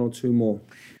by 1 or 2 more.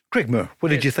 Craig Moore, what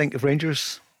did you think of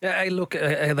Rangers? Yeah, hey, look,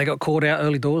 they got caught out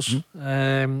early doors.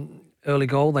 Early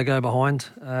goal, they go behind.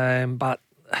 But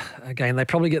again, they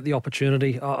probably get the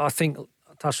opportunity. I think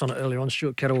touched on it earlier on,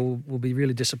 Stuart Kettle will be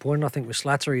really disappointed, I think, with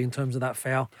Slattery in terms of that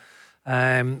foul.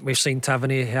 We've seen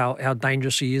Tavernier, how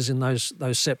dangerous he is in those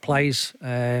set plays.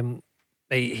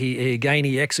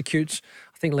 He executes.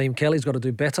 I think Liam Kelly's got to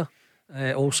do better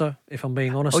also, if I'm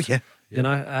being honest. Oh, yeah. You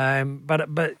know,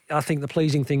 but I think the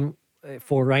pleasing thing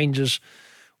for Rangers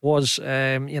was,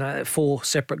 4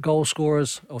 separate goal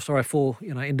scorers, four,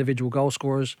 individual goal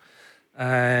scorers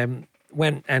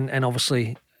went and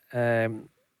obviously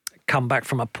come back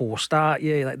from a poor start.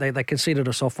 Yeah, they conceded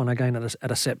us off one again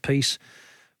at a set piece,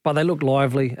 but they looked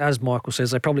lively. As Michael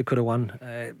says, they probably could have won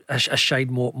a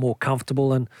shade more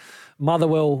comfortable. And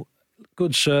Motherwell,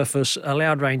 good surface,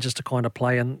 allowed Rangers to kind of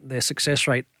play, and their success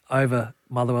rate over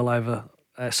Motherwell over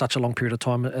such a long period of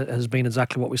time has been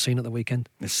exactly what we've seen at the weekend.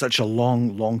 It's such a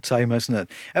long time, isn't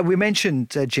it? We mentioned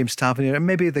James Tavernier, and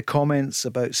maybe the comments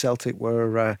about Celtic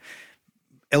were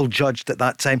ill-judged at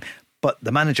that time. But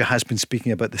the manager has been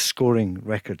speaking about the scoring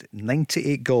record.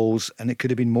 98 goals, and it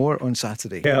could have been more on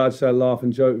Saturday. Yeah, I'd say laugh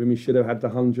and joke with him. He should have had the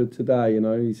 100 today,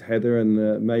 his header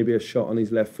and maybe a shot on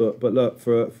his left foot. But look,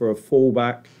 for a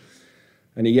full-back,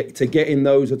 and to get in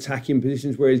those attacking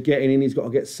positions where he's getting in, he's got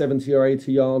to get 70 or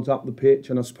 80 yards up the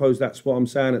pitch. And I suppose that's what I'm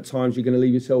saying. At times, you're going to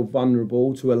leave yourself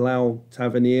vulnerable to allow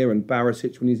Tavernier and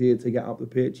Barisic when he's here to get up the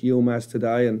pitch. Yilmaz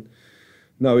today. And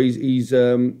no,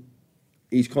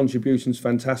 his contribution's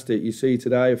fantastic. You see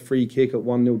today a free kick at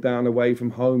 1-0 down away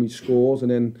from home, he scores,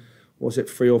 and then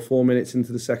 3 or 4 minutes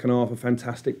into the second half, a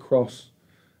fantastic cross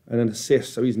and an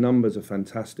assist. So his numbers are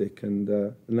fantastic,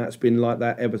 and that's been like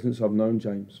that ever since I've known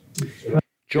James.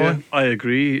 John? Yeah, I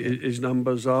agree. His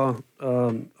numbers are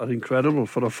incredible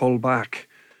for a full back.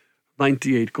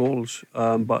 98 goals,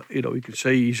 but you can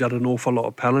say he's had an awful lot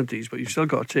of penalties, but you've still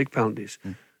got to take penalties.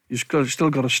 You've still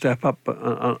got to step up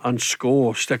and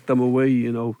score, stick them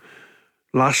away,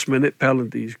 last minute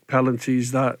penalties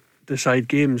that decide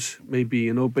games, maybe,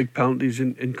 big penalties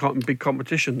in big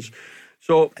competitions.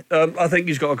 So I think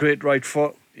he's got a great right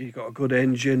foot, he's got a good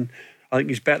engine. I think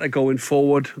he's better going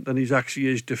forward than he's actually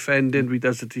is defending. He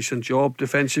does a decent job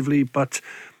defensively, but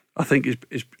I think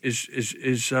his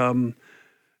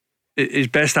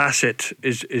best asset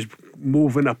is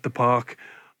moving up the park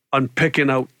and picking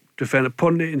out defender,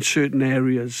 putting it in certain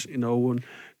areas, and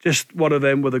just one of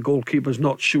them where the goalkeeper's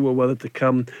not sure whether to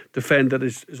come, defender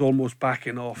is almost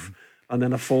backing off, and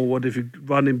then a forward, if you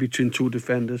run in between 2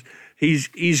 defenders,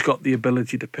 he's got the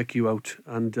ability to pick you out.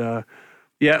 And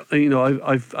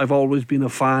I've always been a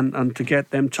fan, and to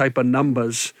get them type of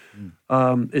numbers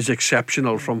is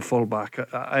exceptional from fullback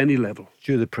at any level.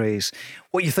 Due the praise.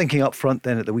 What are you thinking up front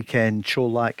then at the weekend,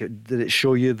 Cholak? Did it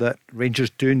show you that Rangers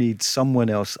do need someone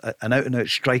else, an out-and-out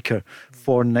striker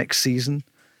for next season?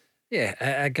 Yeah,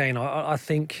 again, I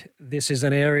think this is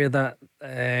an area that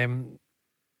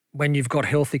when you've got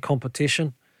healthy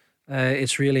competition,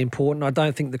 it's really important. I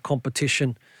don't think the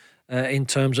competition in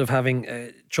terms of having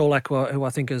Cholak, who I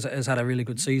think has had a really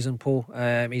good season, Paul.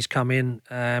 He's come in,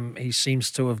 he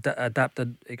seems to have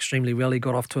adapted extremely well. He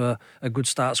got off to a good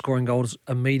start, scoring goals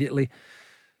immediately.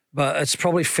 But it's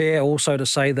probably fair also to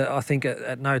say that I think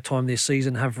at no time this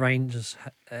season have Rangers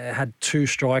had 2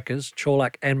 strikers,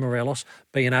 Cholak and Morelos,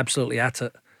 being absolutely at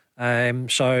it.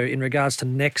 So in regards to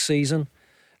next season,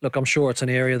 look, I'm sure it's an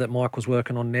area that Michael's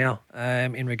working on now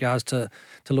in regards to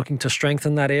looking to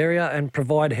strengthen that area and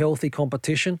provide healthy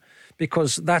competition,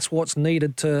 because that's what's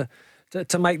needed to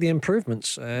make the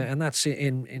improvements. And that's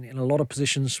in a lot of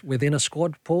positions within a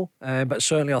squad, Paul. But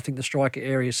certainly I think the striker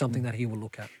area is something that he will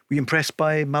look at. Were you impressed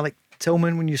by Malik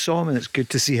Tillman when you saw him? And it's good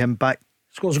to see him back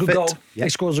Scores a good Fit. goal. Yep. He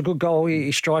scores a good goal.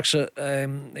 He strikes it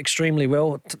extremely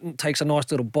well. Takes a nice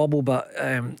little bobble, but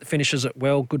finishes it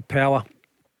well. Good power.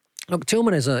 Look,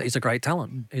 Tillman is a great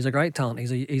talent. He's a great talent.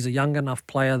 He's a young enough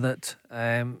player that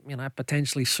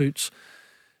potentially suits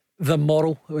the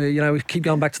model. We keep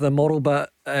going back to the model,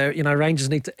 but Rangers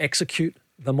need to execute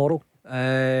the model.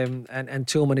 And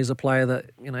Tillman is a player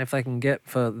that if they can get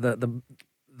for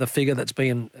the figure that's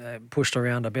being pushed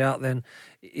around about, then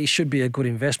it should be a good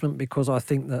investment, because I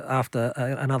think that after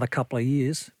another couple of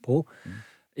years, Paul,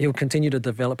 he'll continue to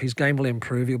develop. His game will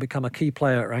improve. He'll become a key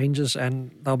player at Rangers,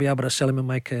 and they'll be able to sell him and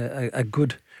make a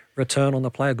good return on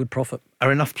the play, a good profit.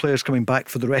 Are enough players coming back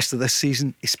for the rest of this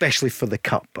season, especially for the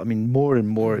Cup? I mean, more and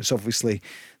more, it's obviously,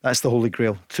 that's the holy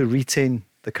grail, to retain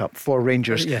the Cup for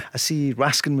Rangers. Yeah. I see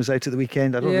Raskin was out at the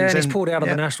weekend. I don't think he's pulled out of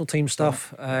the national team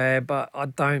stuff, but I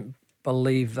don't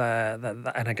believe that,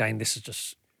 and again, this is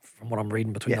just from what I'm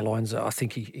reading between the lines, I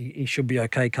think he should be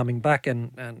okay coming back,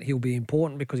 and he'll be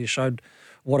important because he showed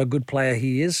what a good player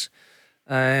he is.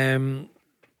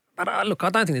 But look, I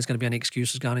don't think there's going to be any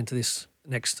excuses going into this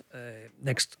next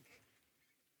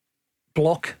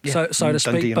block, so to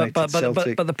speak. But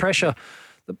the pressure,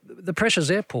 the pressure's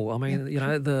there, Paul. I mean,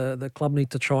 the club need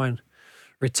to try and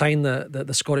retain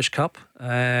the Scottish Cup.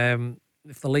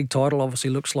 If the league title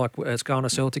obviously looks like it's going to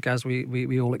Celtic, as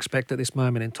we all expect at this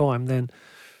moment in time, then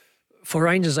for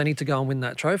Rangers they need to go and win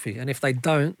that trophy. And if they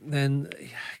don't, then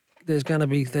there's going to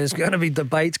be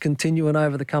debates continuing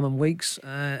over the coming weeks,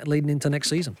 leading into next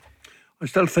season. I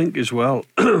still think as well,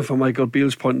 from Michael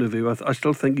Beale's point of view, I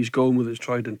still think he's going with his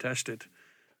tried and tested.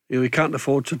 He can't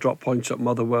afford to drop points at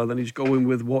Motherwell, and he's going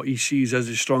with what he sees as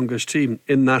his strongest team.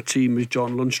 In that team is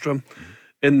John Lundstrom.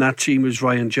 In that team is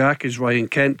Ryan Jack, is Ryan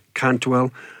Kent,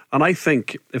 Cantwell. And I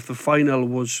think if the final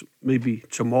was maybe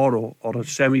tomorrow or a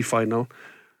semi-final,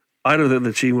 I don't think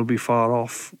the team will be far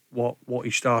off what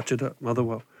he started at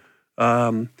Motherwell.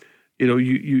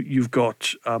 You've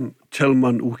got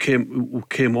Tillman who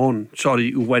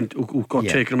got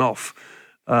taken off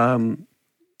for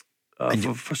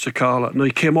Sakala. No,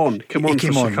 he came on for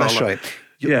Sakala. That's right.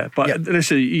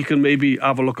 Listen, you can maybe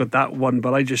have a look at that one,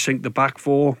 but I just think the back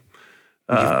four.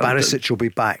 Barisic will be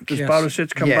back. Does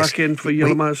Barisic come back in for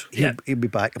Yilmaz? He'll be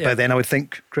back by then, I would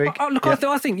think, Craig. I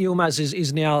think Yilmaz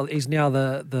is now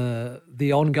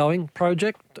the ongoing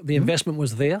project. The investment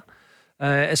was there.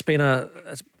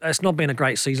 It's not been a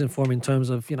great season for him in terms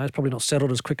of, it's probably not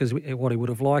settled as quick as what he would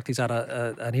have liked. He's had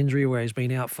an injury where he's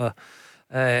been out for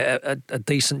a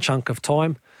decent chunk of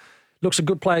time. Looks a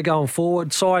good player going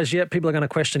forward. Size, people are going to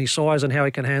question his size and how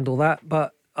he can handle that.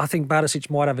 But I think Barisic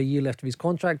might have a year left of his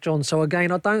contract, John. So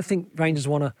again, I don't think Rangers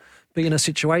want to be in a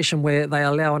situation where they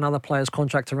allow another player's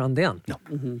contract to run down.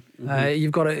 No.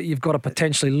 You've got to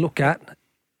potentially look at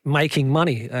making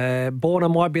money.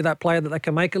 Borna might be that player that they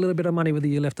can make a little bit of money with a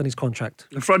year left on his contract.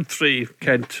 The front three,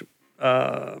 Kent,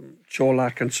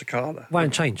 Cholak and Sakala.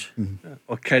 Won't change.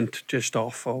 Or Kent just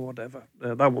off or whatever.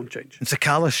 That won't change. And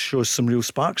Sakala shows some real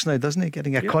sparks now, doesn't he?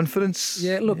 Getting a confidence.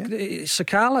 Yeah, look,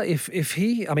 Sakala, if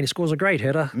he scores a great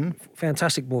header,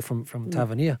 fantastic ball from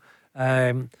Tavernier.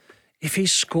 If he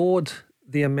scored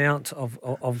the amount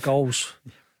of goals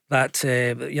that,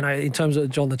 in terms of,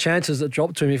 John, the chances that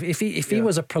dropped to him, if he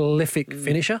was a prolific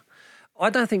finisher, I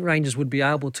don't think Rangers would be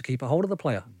able to keep a hold of the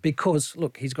player because,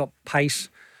 look, he's got pace.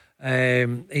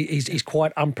 He's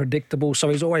quite unpredictable, so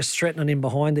he's always threatening in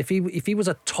behind. If he was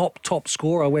a top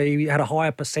scorer where he had a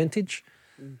higher percentage,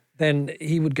 then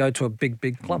he would go to a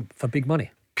big club for big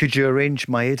money. Could you arrange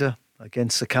Maeda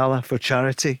against Sakala for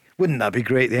charity? Wouldn't that be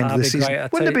great at the end of the season?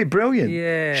 Wouldn't it be brilliant?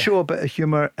 Yeah. Show a bit of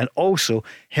humour and also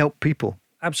help people.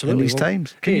 Absolutely. In these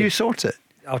times. Can you sort it?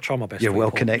 I'll try my best. You're well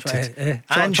connected.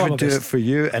 Ange would do it for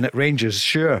you, and at Rangers,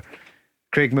 sure.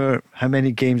 Craig Moore, how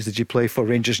many games did you play for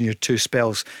Rangers in your two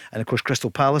spells? And of course, Crystal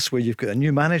Palace, where you've got a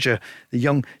new manager, the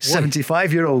young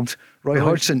 75-year-old Roy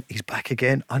Hartson. He's back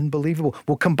again. Unbelievable.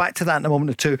 We'll come back to that in a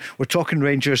moment or two. We're talking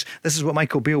Rangers. This is what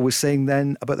Michael Beale was saying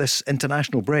then about this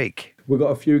international break. We've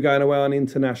got a few going away on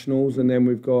internationals, and then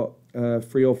we've got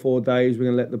 3 or 4 days. We're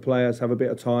going to let the players have a bit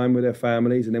of time with their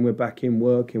families, and then we're back in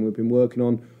working. We've been working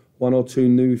on 1 or 2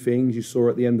 new things. You saw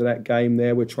at the end of that game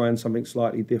there, we're trying something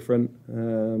slightly different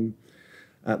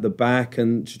at the back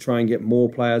and to try and get more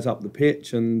players up the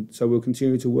pitch. And so we'll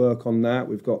continue to work on that.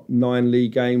 We've got 9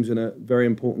 league games and a very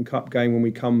important cup game when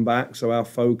we come back. So our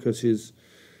focus is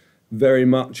very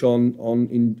much on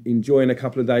enjoying a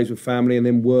couple of days with family and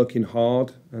then working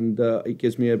hard. And it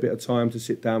gives me a bit of time to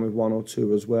sit down with 1 or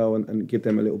 2 as well and give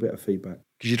them a little bit of feedback.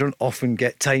 Because you don't often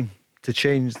get time to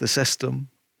change the system.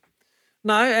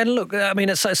 No, and look, I mean,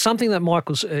 it's something that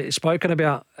Michael's spoken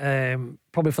about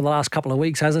probably for the last couple of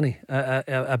weeks, hasn't he?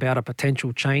 About a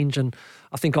potential change. And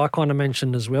I think I kind of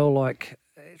mentioned as well, like,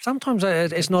 sometimes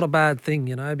it's not a bad thing,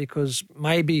 you know, because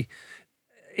maybe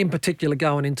in particular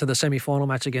going into the semi-final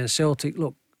match against Celtic,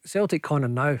 look, Celtic kind of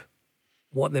know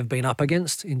what they've been up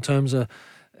against in terms of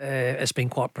it's been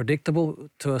quite predictable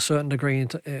to a certain degree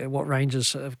into what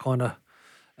Rangers have kind of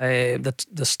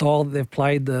the style that they've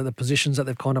played, the positions that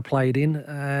they've kind of played in.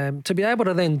 To be able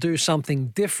to then do something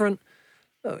different,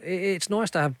 it's nice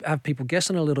to have people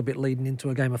guessing a little bit leading into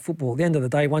a game of football. At the end of the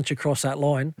day, once you cross that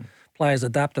line, players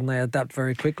adapt and they adapt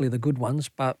very quickly, the good ones,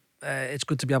 but it's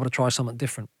good to be able to try something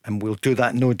different. And we'll do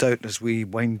that, no doubt, as we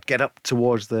get up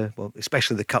towards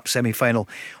especially the Cup semi-final.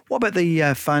 What about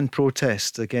the fan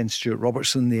protest against Stuart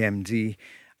Robertson, the MD,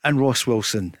 and Ross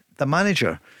Wilson, the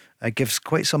manager? Gives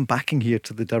quite some backing here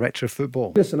to the director of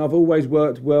football. Listen, I've always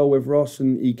worked well with Ross,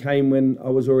 and he came when I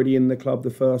was already in the club the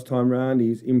first time round.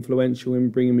 He's influential in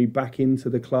bringing me back into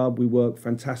the club. We work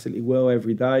fantastically well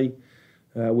every day.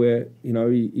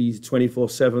 He's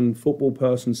 24/7 football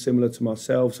person, similar to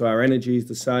myself, so our energy is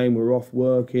the same. We're off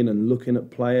working and looking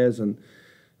at players, and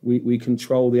we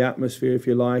control the atmosphere, if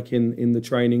you like, in the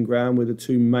training ground. We're the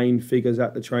two main figures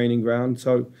at the training ground.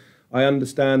 So I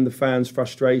understand the fans'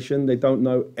 frustration. They don't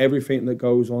know everything that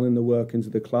goes on in the workings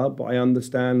of the club, but I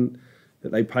understand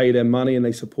that they pay their money and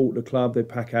they support the club. They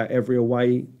pack out every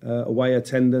away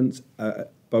attendance,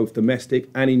 both domestic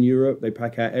and in Europe. They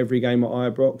pack out every game at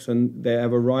Ibrox, and they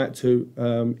have a right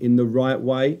to, in the right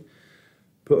way,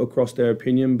 put across their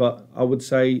opinion. But I would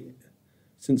say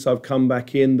since I've come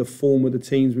back in, the form of the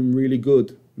team's been really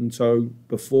good. And so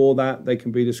before that, they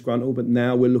can be disgruntled, but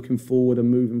now we're looking forward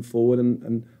and moving forward,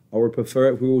 and I would prefer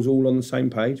it if we were all on the same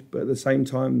page, but at the same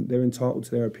time, they're entitled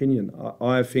to their opinion.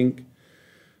 I think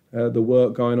the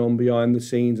work going on behind the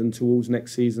scenes and towards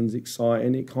next season's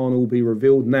exciting. It can't all be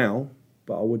revealed now,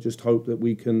 but I would just hope that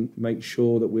we can make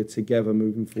sure that we're together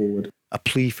moving forward. A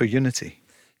plea for unity.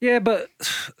 Yeah, but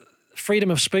freedom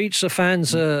of speech, the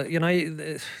fans, I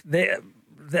think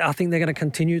they're going to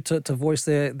continue to voice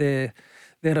their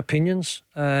opinions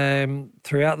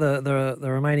throughout the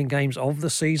remaining games of the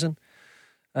season.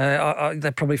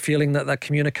 They're probably feeling that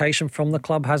communication from the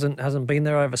club hasn't been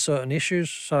there over certain issues.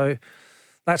 So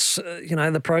that's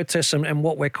the protests and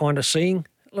what we're kind of seeing.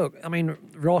 Look, I mean,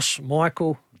 Ross,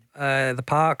 Michael, the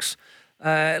Parks.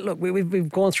 Look, we've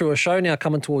gone through a show now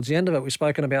coming towards the end of it. We've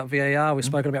spoken about VAR. We've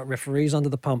spoken about referees under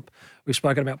the pump. We've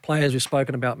spoken about players. We've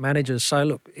spoken about managers. So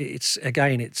look, it's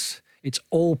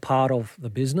all part of the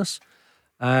business.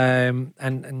 And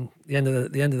the end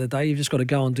of the day, you've just got to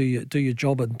go and do your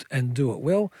job and do it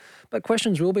well. But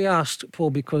questions will be asked, Paul,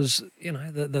 because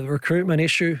the recruitment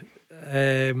issue,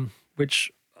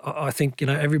 which I think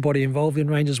everybody involved in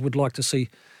Rangers would like to see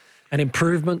an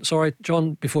improvement. Sorry,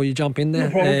 John, before you jump in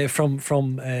there,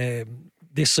 from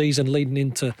this season leading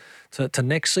into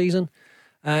next season,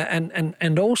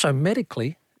 and also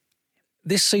medically,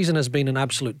 this season has been an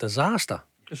absolute disaster.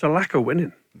 There's a lack of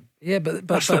winning. Yeah, but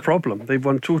that's the problem. They've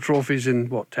won 2 trophies in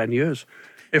 10 years.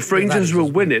 If Rangers were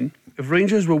winning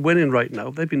right now,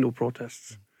 there'd be no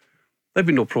protests. There'd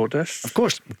be no protests. Of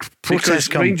course, protests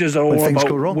come Rangers are all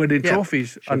about winning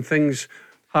trophies, and things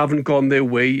haven't gone their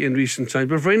way in recent times.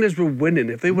 But if Rangers were winning,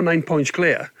 if they were 9 points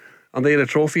clear and they had a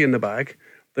trophy in the bag,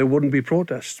 there wouldn't be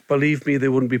protests. Believe me,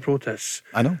 there wouldn't be protests.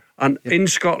 I know. And in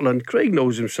Scotland, Craig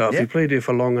knows himself. He played here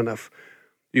for long enough.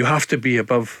 You have to be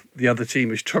above the other team.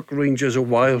 It's took Rangers a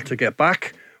while to get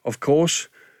back, of course.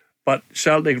 But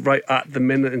Celtic, right at the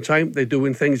minute in time, they're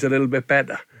doing things a little bit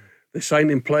better. They're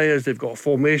signing players. They've got a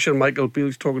formation. Michael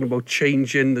Beale's talking about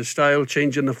changing the style,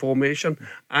 changing the formation.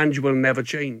 Ange will never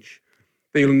change.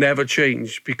 They'll never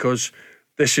change because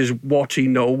this is what he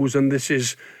knows and this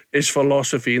is his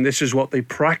philosophy and this is what they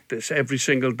practice every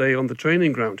single day on the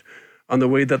training ground and the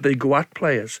way that they go at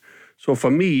players. So for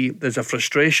me, there's a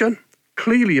frustration.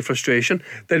 Clearly a frustration.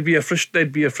 There'd be a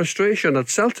frustration at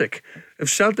Celtic. If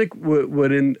Celtic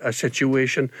were in a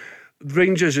situation,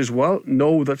 Rangers as well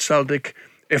know that Celtic,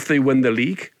 if they win the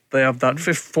league, they have that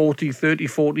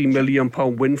 40 million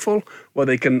pound windfall where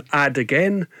they can add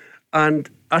again. And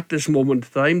at this moment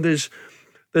in time, there's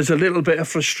a little bit of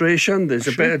frustration. There's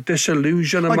a bit of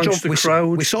disillusion amongst the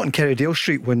crowd. We saw it in Kerrydale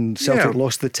Street when Celtic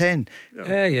lost the 10.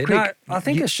 Yeah. Craig, no, I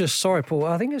think it's just, sorry, Paul,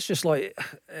 I think it's just like...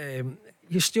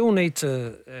 you still need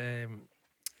to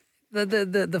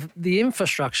the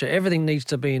infrastructure. Everything needs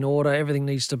to be in order. Everything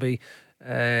needs to be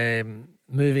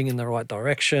moving in the right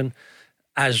direction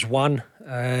as one.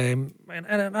 And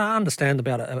I understand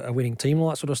about a winning team, all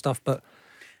that sort of stuff. But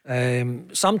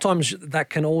Sometimes that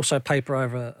can also paper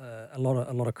over a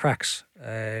lot of cracks.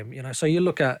 So you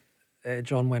look at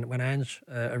John when Ange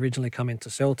originally come into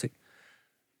Celtic.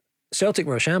 Celtic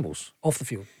were a shambles off the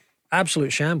field,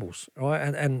 absolute shambles, right?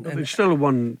 And they've still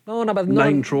won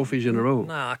 9 trophies in a row.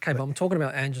 No, okay, but I'm talking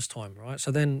about Ange's time, right?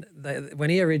 So then when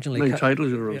he originally 9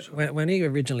 titles in a row. When he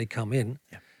originally come in,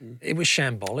 it was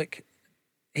shambolic.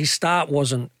 His start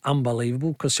wasn't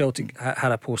unbelievable because Celtic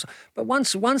had a poor start. But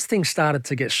once things started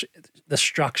to get the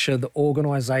structure, the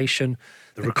organisation,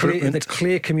 the recruitment, the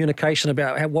clear communication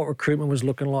about what recruitment was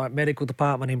looking like, medical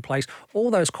department in place,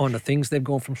 all those kind of things, they've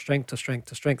gone from strength to strength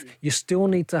to strength. You still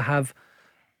need to have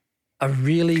a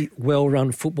really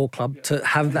well-run football club to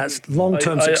have that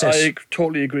long-term success. I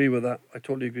totally agree with that. I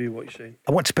totally agree with what you're saying.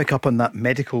 I want to pick up on that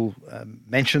medical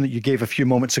mention that you gave a few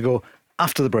moments ago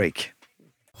after the break.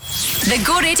 The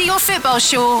Go Radio Football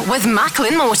Show with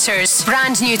Macklin Motors.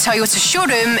 Brand new Toyota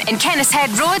showroom in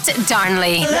Kennishead Road,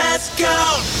 Darnley. Let's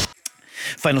go!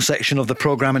 Final section of the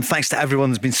programme, and thanks to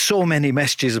everyone. There's been so many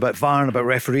messages about VAR and about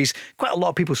referees. Quite a lot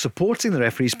of people supporting the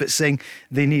referees but saying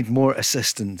they need more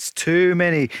assistance. Too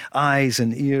many eyes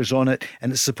and ears on it,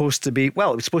 and it's supposed to be, it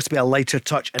was supposed to be a lighter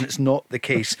touch, and it's not the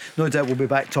case. No doubt we'll be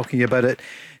back talking about it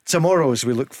tomorrow as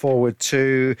we look forward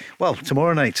to,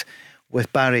 tomorrow night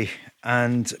with Barry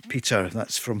and Peter.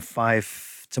 That's from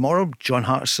 5 tomorrow. John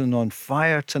Hartson on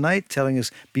fire tonight, telling us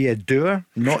be a doer,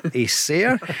 not a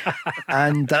sayer.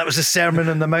 And that was a sermon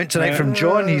on the mount tonight from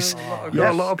John. He's got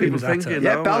a lot of people thinking.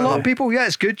 But a lot of people,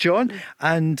 it's good, John.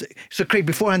 And so, Craig,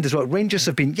 beforehand as well, Rangers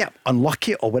have been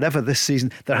unlucky or whatever this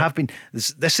season. There have been.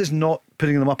 This is not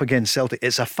putting them up against Celtic.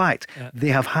 It's a fact. They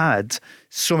have had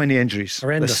so many injuries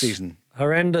this season.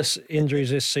 Horrendous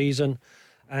injuries this season.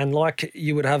 And like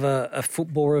you would have a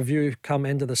football review come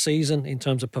end of the season in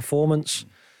terms of performance,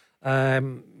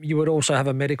 you would also have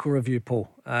a medical review, Paul.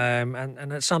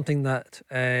 And it's something that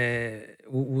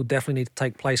will definitely need to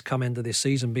take place come end of this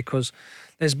season, because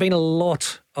there's been a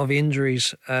lot of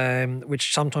injuries,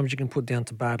 which sometimes you can put down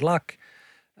to bad luck.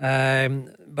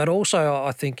 But also,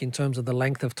 I think in terms of the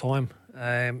length of time,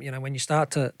 when you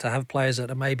start to have players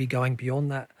that are maybe going beyond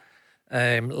that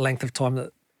length of time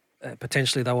that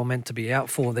potentially they were meant to be out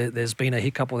for, there's been a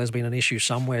hiccup or there's been an issue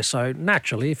somewhere. So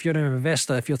naturally, if you're an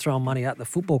investor, if you're throwing money at the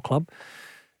football club,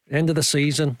 end of the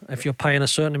season, if you're paying a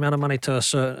certain amount of money to a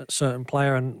certain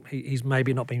player and he's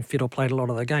maybe not been fit or played a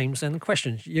lot of the games, then the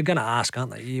questions you're going to ask,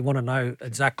 aren't they? You want to know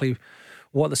exactly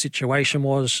what the situation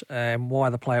was,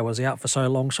 why the player was out for so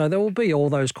long. So there will be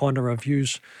all those kind of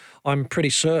reviews, I'm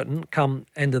pretty certain, come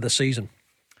end of the season.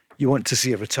 You want to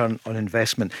see a return on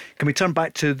investment. Can we turn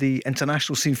back to the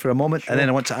international scene for a moment? Sure. And then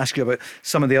I want to ask you about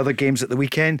some of the other games at the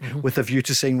weekend with a view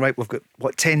to saying, right, we've got,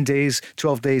 10 days,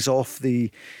 12 days off the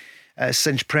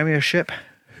Cinch Premiership.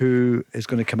 Who is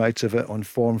going to come out of it on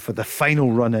form for the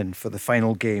final run-in, for the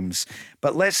final games?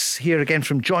 But let's hear again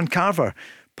from John Carver,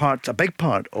 a big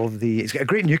part of he's got a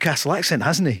great Newcastle accent,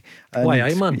 hasn't he?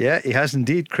 Why, man? Yeah, he has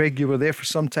indeed. Craig, you were there for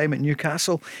some time at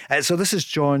Newcastle. So this is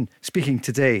John speaking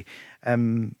today.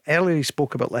 Earlier he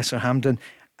spoke about Lesser Hampden,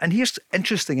 and here's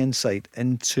interesting insight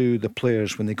into the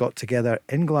players when they got together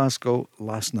in Glasgow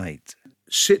last night.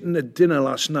 Sitting at dinner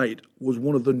last night was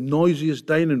one of the noisiest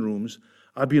dining rooms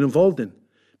I've been involved in,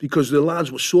 because the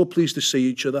lads were so pleased to see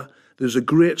each other. There's a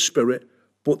great spirit,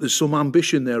 but there's some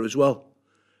ambition there as well.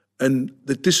 And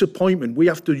the disappointment, we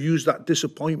have to use that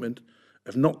disappointment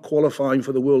of not qualifying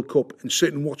for the World Cup and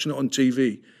sitting watching it on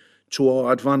TV to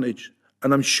our advantage.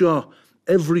 And I'm sure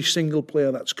every single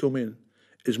player that's come in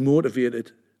is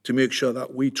motivated to make sure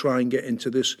that we try and get into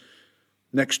this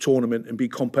next tournament and be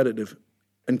competitive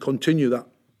and continue that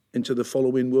into the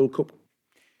following World Cup.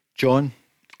 John,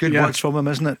 good words from him,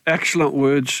 isn't it? Excellent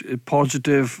words,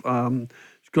 positive.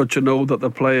 It's good to know that the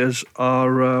players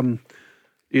are,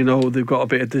 they've got a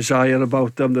bit of desire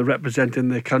about them. They're representing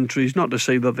their countries. Not to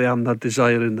say that they haven't had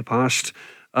desire in the past,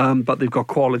 but they've got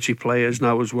quality players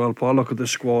now as well. Paul, look at the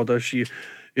squad.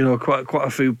 Quite a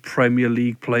few Premier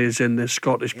League players in there,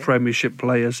 Scottish Premiership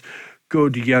players,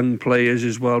 good young players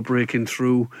as well, breaking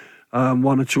through.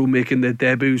 One or two making their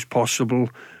debuts possibly.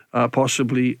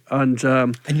 And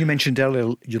you mentioned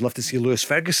earlier you'd love to see Lewis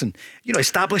Ferguson,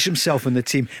 establish himself in the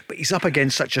team, but he's up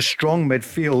against such a strong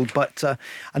midfield. But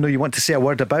I know you want to say a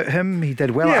word about him. He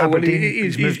did well at Aberdeen.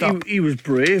 He's moved up. He was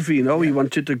brave, He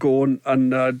wanted to go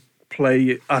and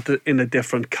play in a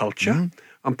different culture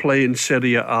and play in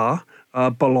Serie A.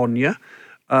 Bologna.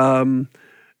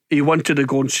 He wanted to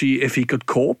go and see if he could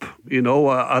cope,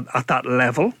 at that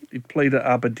level. He played at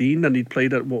Aberdeen and he'd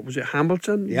played at,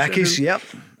 Hamilton? The Ackies, yep.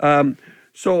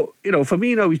 So, for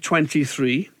me now, he's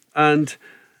 23 and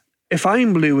if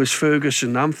I'm Lewis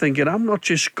Ferguson, I'm thinking I'm not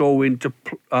just going to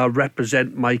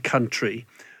represent my country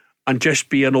and just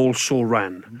be an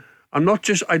also-ran. I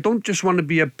don't just want to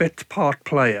be a bit part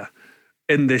player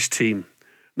in this team.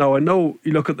 Now, I know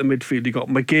you look at the midfield, you got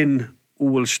McGinn, who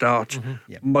will start,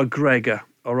 McGregor,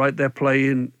 all right, they're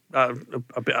playing a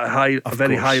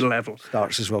very high level.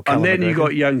 Starts as well. And then you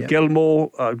got young Gilmore.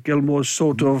 Gilmore's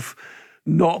sort of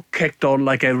not kicked on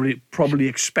like everybody probably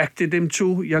expected him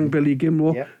to, young Billy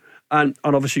Gilmore. Yep. And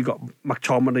obviously you got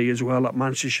McTominay as well at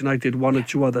Manchester United, one or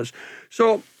two others.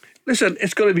 So, listen,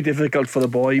 it's going to be difficult for the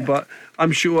boy, but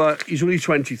I'm sure he's only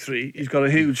 23. He's got a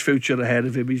huge future ahead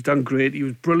of him. He's done great. He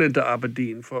was brilliant at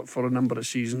Aberdeen for a number of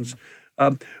seasons.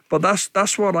 But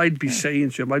that's what I'd be saying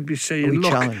to him. I'd be saying,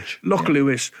 look,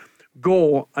 Lewis,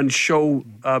 go and show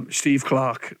Steve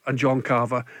Clarke and John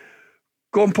Carver.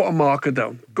 Go and put a marker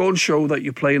down. Go and show that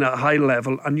you're playing at a high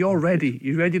level and you're ready.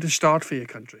 You're ready to start for your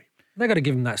country. They've got to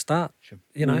give him that start.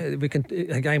 You know, we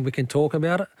can talk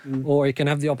about it, or he can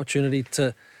have the opportunity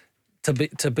to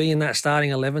be in that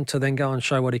starting 11 to then go and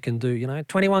show what he can do. You know,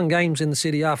 21 games in the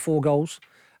City are 4 goals.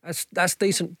 That's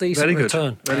decent Very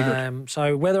return. Good. Very good.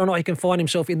 So whether or not he can find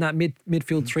himself in that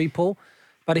midfield 3, Paul,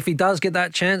 but if he does get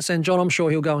that chance, then John, I'm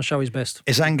sure he'll go and show his best.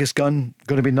 Is Angus Gunn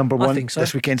going to be number one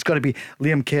this weekend? It's got to be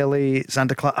Liam Kelly,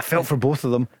 Xander Clark. I felt for both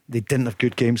of them. They didn't have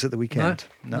good games at the weekend.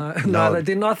 No, they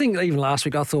didn't. I think even last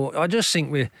week I just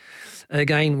think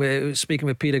we're speaking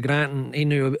with Peter Grant, and he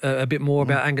knew a bit more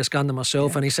about Angus Gunn than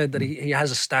myself, and he said that he has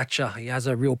a stature, he has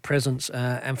a real presence,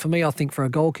 and for me, I think for a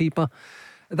goalkeeper,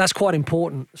 that's quite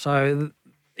important. So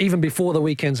even before the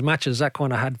weekend's matches, that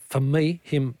kind of had, for me,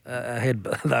 him ahead.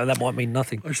 But that might mean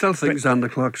nothing. I still think Xander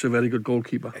Clark's a very good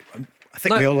goalkeeper. I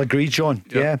think we all agree, John.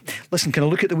 Yeah. Listen, can I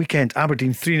look at the weekend?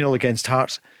 Aberdeen 3-0 against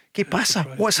Hearts. Que pasa?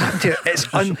 What's happened here? It's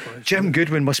Jim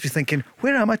Goodwin must be thinking,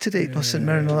 where am I today? No, St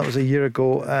Mirren, no, that was a year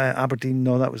ago. Aberdeen,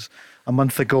 no, that was a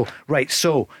month ago. Right,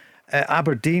 so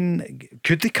Aberdeen,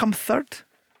 could they come third?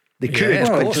 They could.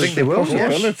 Well, I think they will.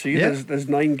 Possibility. There's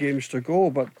 9 games to go,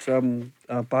 but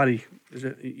Barry,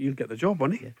 you'll get the job,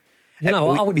 won't he?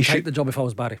 I wouldn't take the job if I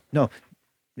was Barry. No,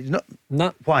 he's not.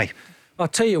 No. Why? I'll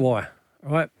tell you why.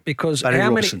 Right, because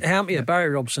Barry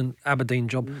Robson, Aberdeen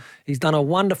job. He's done a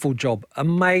wonderful job,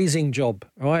 amazing job.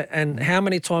 Right, and how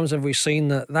many times have we seen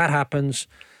that happens?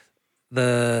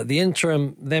 The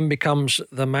interim then becomes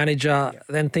the manager.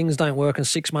 Then things don't work, and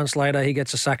 6 months later he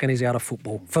gets a sack and he's out of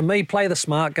football. For me, play the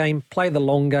smart game, play the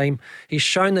long game. He's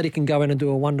shown that he can go in and do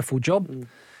a wonderful job.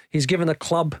 He's given the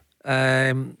club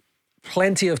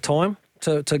plenty of time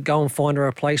to go and find a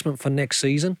replacement for next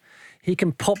season. He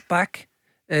can pop back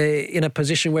in a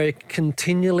position where he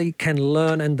continually can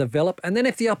learn and develop. And then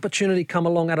if the opportunity come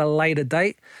along at a later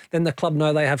date, then the club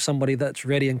know they have somebody that's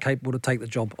ready and capable to take the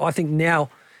job. I think now,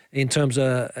 in terms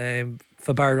of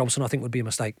for Barry Robson, I think would be a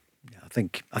mistake. Yeah,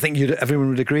 I think everyone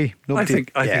would agree. I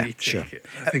think he'd take it.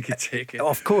 I think he'd take it.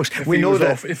 Of course, we know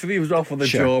that if he was offered the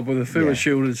job with a few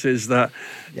assurances that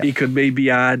he could maybe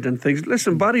add and things.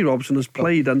 Listen, Barry Robson has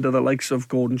played under the likes of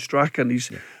Gordon Strachan.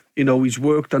 He's he's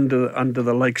worked under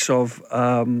the likes of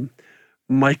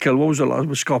Michael. What was the last?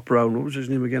 Was Scott Brown? What was his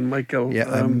name again? Michael. Yeah.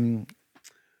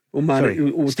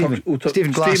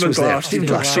 Stephen Glass was there. Stephen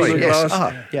Glass.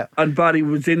 And Barry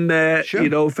was in there,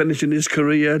 finishing his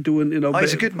career doing,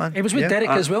 he's a good man. He was with Derek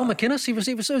as well, McInnes. He was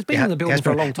been in the building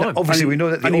for a long time. Obviously, we know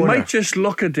that. And he might just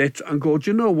look at it and go,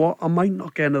 do you know what? I might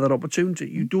not get another opportunity.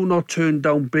 You do not turn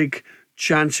down big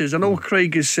chances. I know what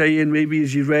Craig is saying. Maybe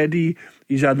is he ready?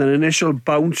 He's had an initial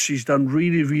bounce. He's done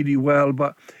really, really well.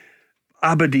 But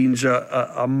Aberdeen's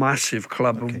a massive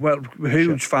club, a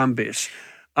huge fan base.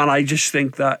 And I just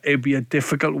think that it'd be a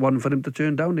difficult one for him to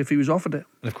turn down if he was offered it.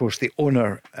 And of course, the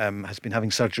owner has been having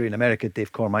surgery in America,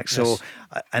 Dave Cormack. So,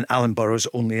 and Alan Burrows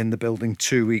only in the building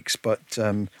 2 weeks. But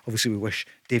obviously, we wish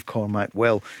Dave Cormack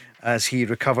well as he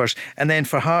recovers. And then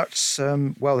for Hearts,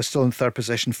 they're still in third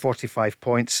position, 45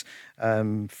 points,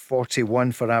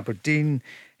 41 for Aberdeen.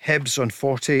 Hibs on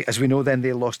 40. As we know, then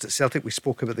they lost at Celtic. We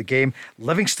spoke about the game.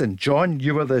 Livingston, John,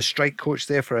 you were the strike coach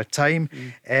there for a time.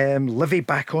 Livy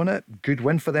back on it. Good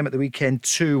win for them at the weekend,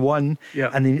 2-1.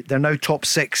 Yeah. And they're now top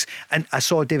 6. And I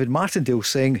saw David Martindale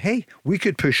saying, hey, we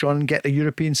could push on and get a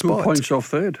European spot. 2 points off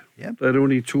third. Yeah. They're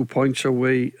only 2 points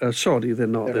away. Sorry, they're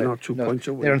not. They're not 2 points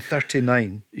away. They're on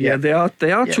 39. Yeah, they are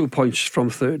 2 points from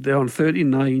third. They're on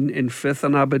 39 in fifth,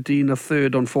 and Aberdeen are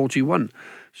third on 41.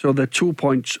 So they're 2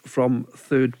 points from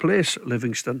third place,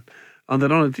 Livingston. And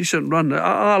they're on a decent run.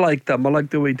 I like them. I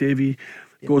like the way Davey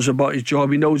goes about his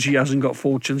job. He knows he hasn't got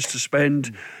fortunes to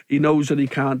spend. He knows that he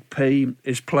can't pay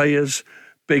his players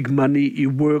big money. He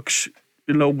works,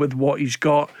 with what he's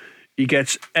got. He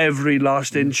gets every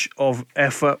last inch of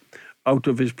effort out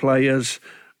of his players.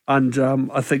 And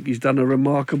I think he's done a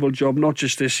remarkable job, not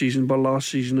just this season, but last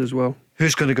season as well.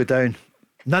 Who's going to go down?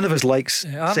 None of us likes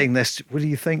saying this. What do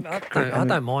you think? I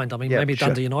don't mind. I mean, maybe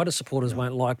Dundee United supporters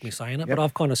won't like me saying it, but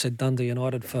I've kind of said Dundee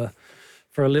United for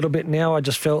a little bit now. I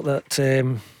just felt that,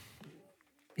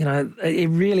 it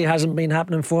really hasn't been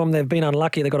happening for them. They've been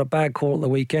unlucky. They got a bad call at the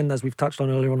weekend, as we've touched on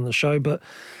earlier on in the show, but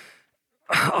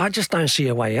I just don't see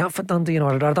a way out for Dundee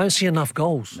United. I don't see enough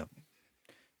goals. No.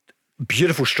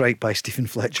 Beautiful strike by Stephen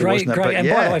Fletcher, wasn't it? Great. And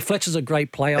by the way, Fletcher's a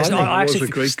great player.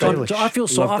 I feel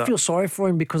sorry for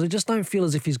him because I just don't feel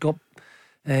as if he's got.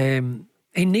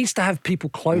 He needs to have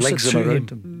people closer legs to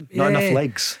him. Not enough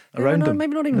legs around him.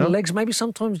 Maybe not even legs. Maybe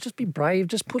sometimes just be brave.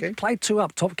 Just play two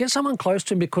up top. Get someone close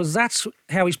to him because that's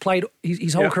how he's played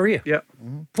his whole career. Yeah.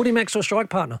 Put him next to a strike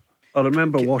partner. I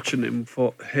remember watching him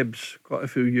for Hibs quite a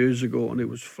few years ago, and it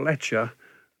was Fletcher,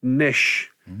 Nish,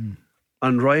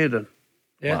 and Riordan.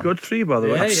 Yeah. Good three, by the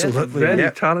way. Absolutely.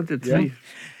 Very talented three. Yeah.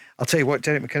 I'll tell you what,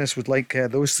 Derek McInnes would like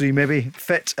those three maybe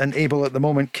fit and able at the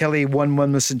moment. Kelly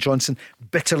 1-1 with St Johnstone,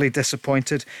 bitterly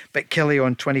disappointed, but Kelly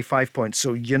on 25 points.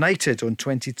 So United on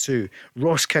 22,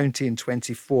 Ross County on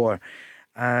 24.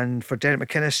 And for Derek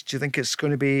McInnes, do you think it's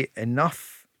going to be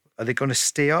enough? Are they going to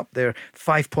stay up? They're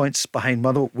 5 points behind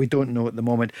Motherwell. We don't know at the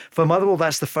moment. For Motherwell,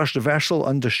 that's the first reversal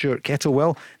under Stuart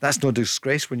Kettlewell. That's no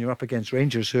disgrace when you're up against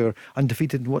Rangers, who are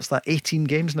undefeated in, what's that, 18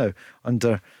 games now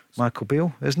under Michael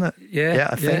Beale, isn't it? Yeah,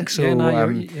 I think so.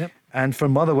 Yeah, and for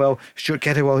Motherwell, Stuart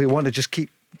Kettlewell, who want to just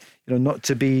keep, not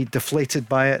to be deflated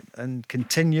by it and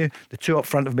continue. The two up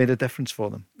front have made a difference for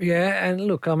them. Yeah, and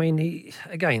look, I mean,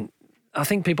 I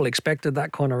think people expected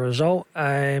that kind of result.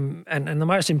 And the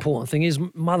most important thing is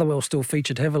Motherwell still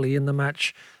featured heavily in the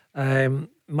match,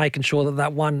 making sure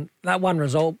that one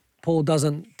result, Paul,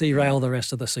 doesn't derail the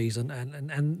rest of the season.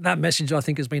 And that message, I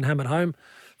think, has been hammered home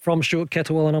from Stuart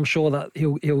Kettlewell, and I'm sure that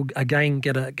he'll again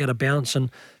get a bounce, and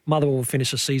Motherwell will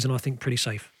finish the season, I think, pretty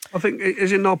safe. I think,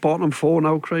 is it not bottom four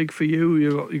now, Craig, for you?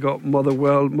 You got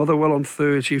Motherwell on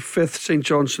 30, 5th St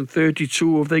Johnstone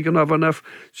 32. If they can have enough,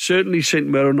 certainly St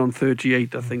Mirren on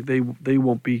 38. I think they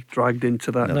won't be dragged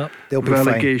into that they'll be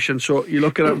relegation. Fine. So you're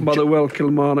looking at Motherwell,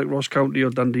 Kilmarnock, Ross County, or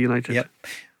Dundee United. Yep.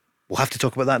 We'll have to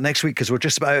talk about that next week because we're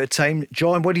just about out of time.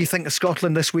 John, what do you think of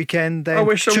Scotland this weekend? I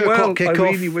wish them well. I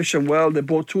really wish them well. They're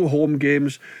both two home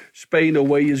games. Spain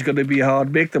away is going to be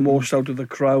hard. Make the most out of the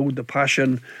crowd, the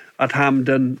passion at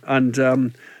Hampden, and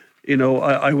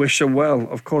I wish them well.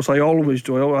 Of course, I always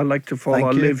do. I like to follow.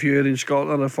 I live here in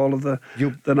Scotland. I follow the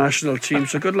national team.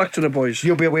 So good luck to the boys.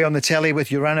 You'll be away on the telly with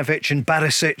Juranovic and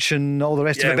Barisic and all the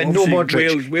rest of it, but no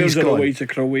Modric. Wales are away to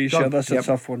Croatia. That's a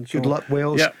tough one. So. Good luck,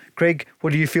 Wales. Yep. Craig,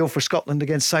 what do you feel for Scotland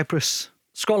against Cyprus?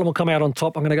 Scotland will come out on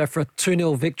top. I'm going to go for a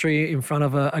 2-0 victory in front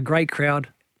of a great crowd.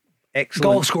 Excellent.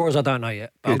 Goal scorers, I don't know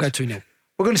yet, but I'll go 2-0.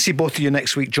 We're going to see both of you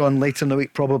next week, John, later in the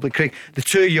week probably. Craig, the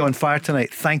two of you on fire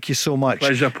tonight, thank you so much.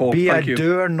 Pleasure, Paul. Be thank a you.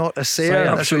 doer, not a sayer.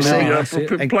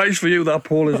 Absolutely. Plays for you, that,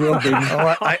 Paul, as well.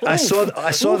 I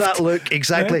saw that look,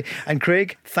 exactly. Yeah. And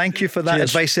Craig, thank you for that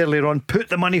advice earlier on. Put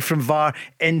the money from VAR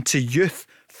into youth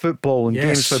football and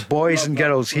games for boys and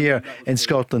girls here in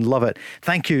Scotland. Love it.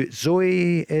 Thank you.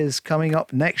 Zoe is coming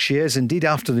up next. She is indeed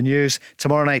after the news.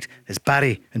 Tomorrow night is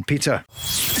Barry and Peter.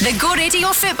 The Go Radio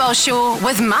Football Show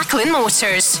with Macklin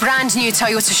Motors. Brand new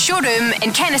Toyota showroom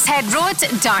in Kennishead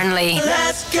Road, Darnley.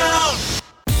 Let's go!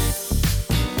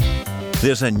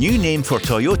 There's a new name for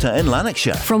Toyota in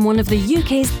Lanarkshire. From one of the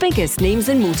UK's biggest names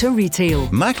in motor retail.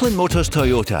 Macklin Motors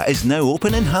Toyota is now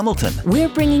open in Hamilton. We're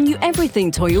bringing you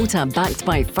everything Toyota backed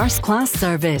by first-class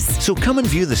service. So come and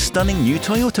view the stunning new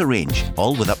Toyota range,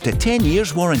 all with up to 10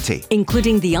 years warranty.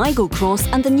 Including the Aygo Cross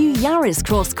and the new Yaris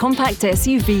Cross compact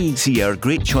SUV. See our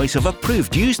great choice of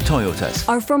approved used Toyotas.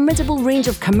 Our formidable range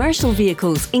of commercial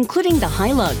vehicles, including the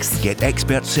Hilux. Get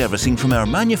expert servicing from our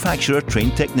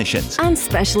manufacturer-trained technicians. And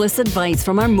specialist advice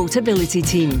from our Motability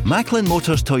team. Macklin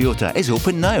Motors Toyota is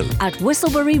open now at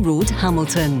Whistlebury Road,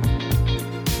 Hamilton.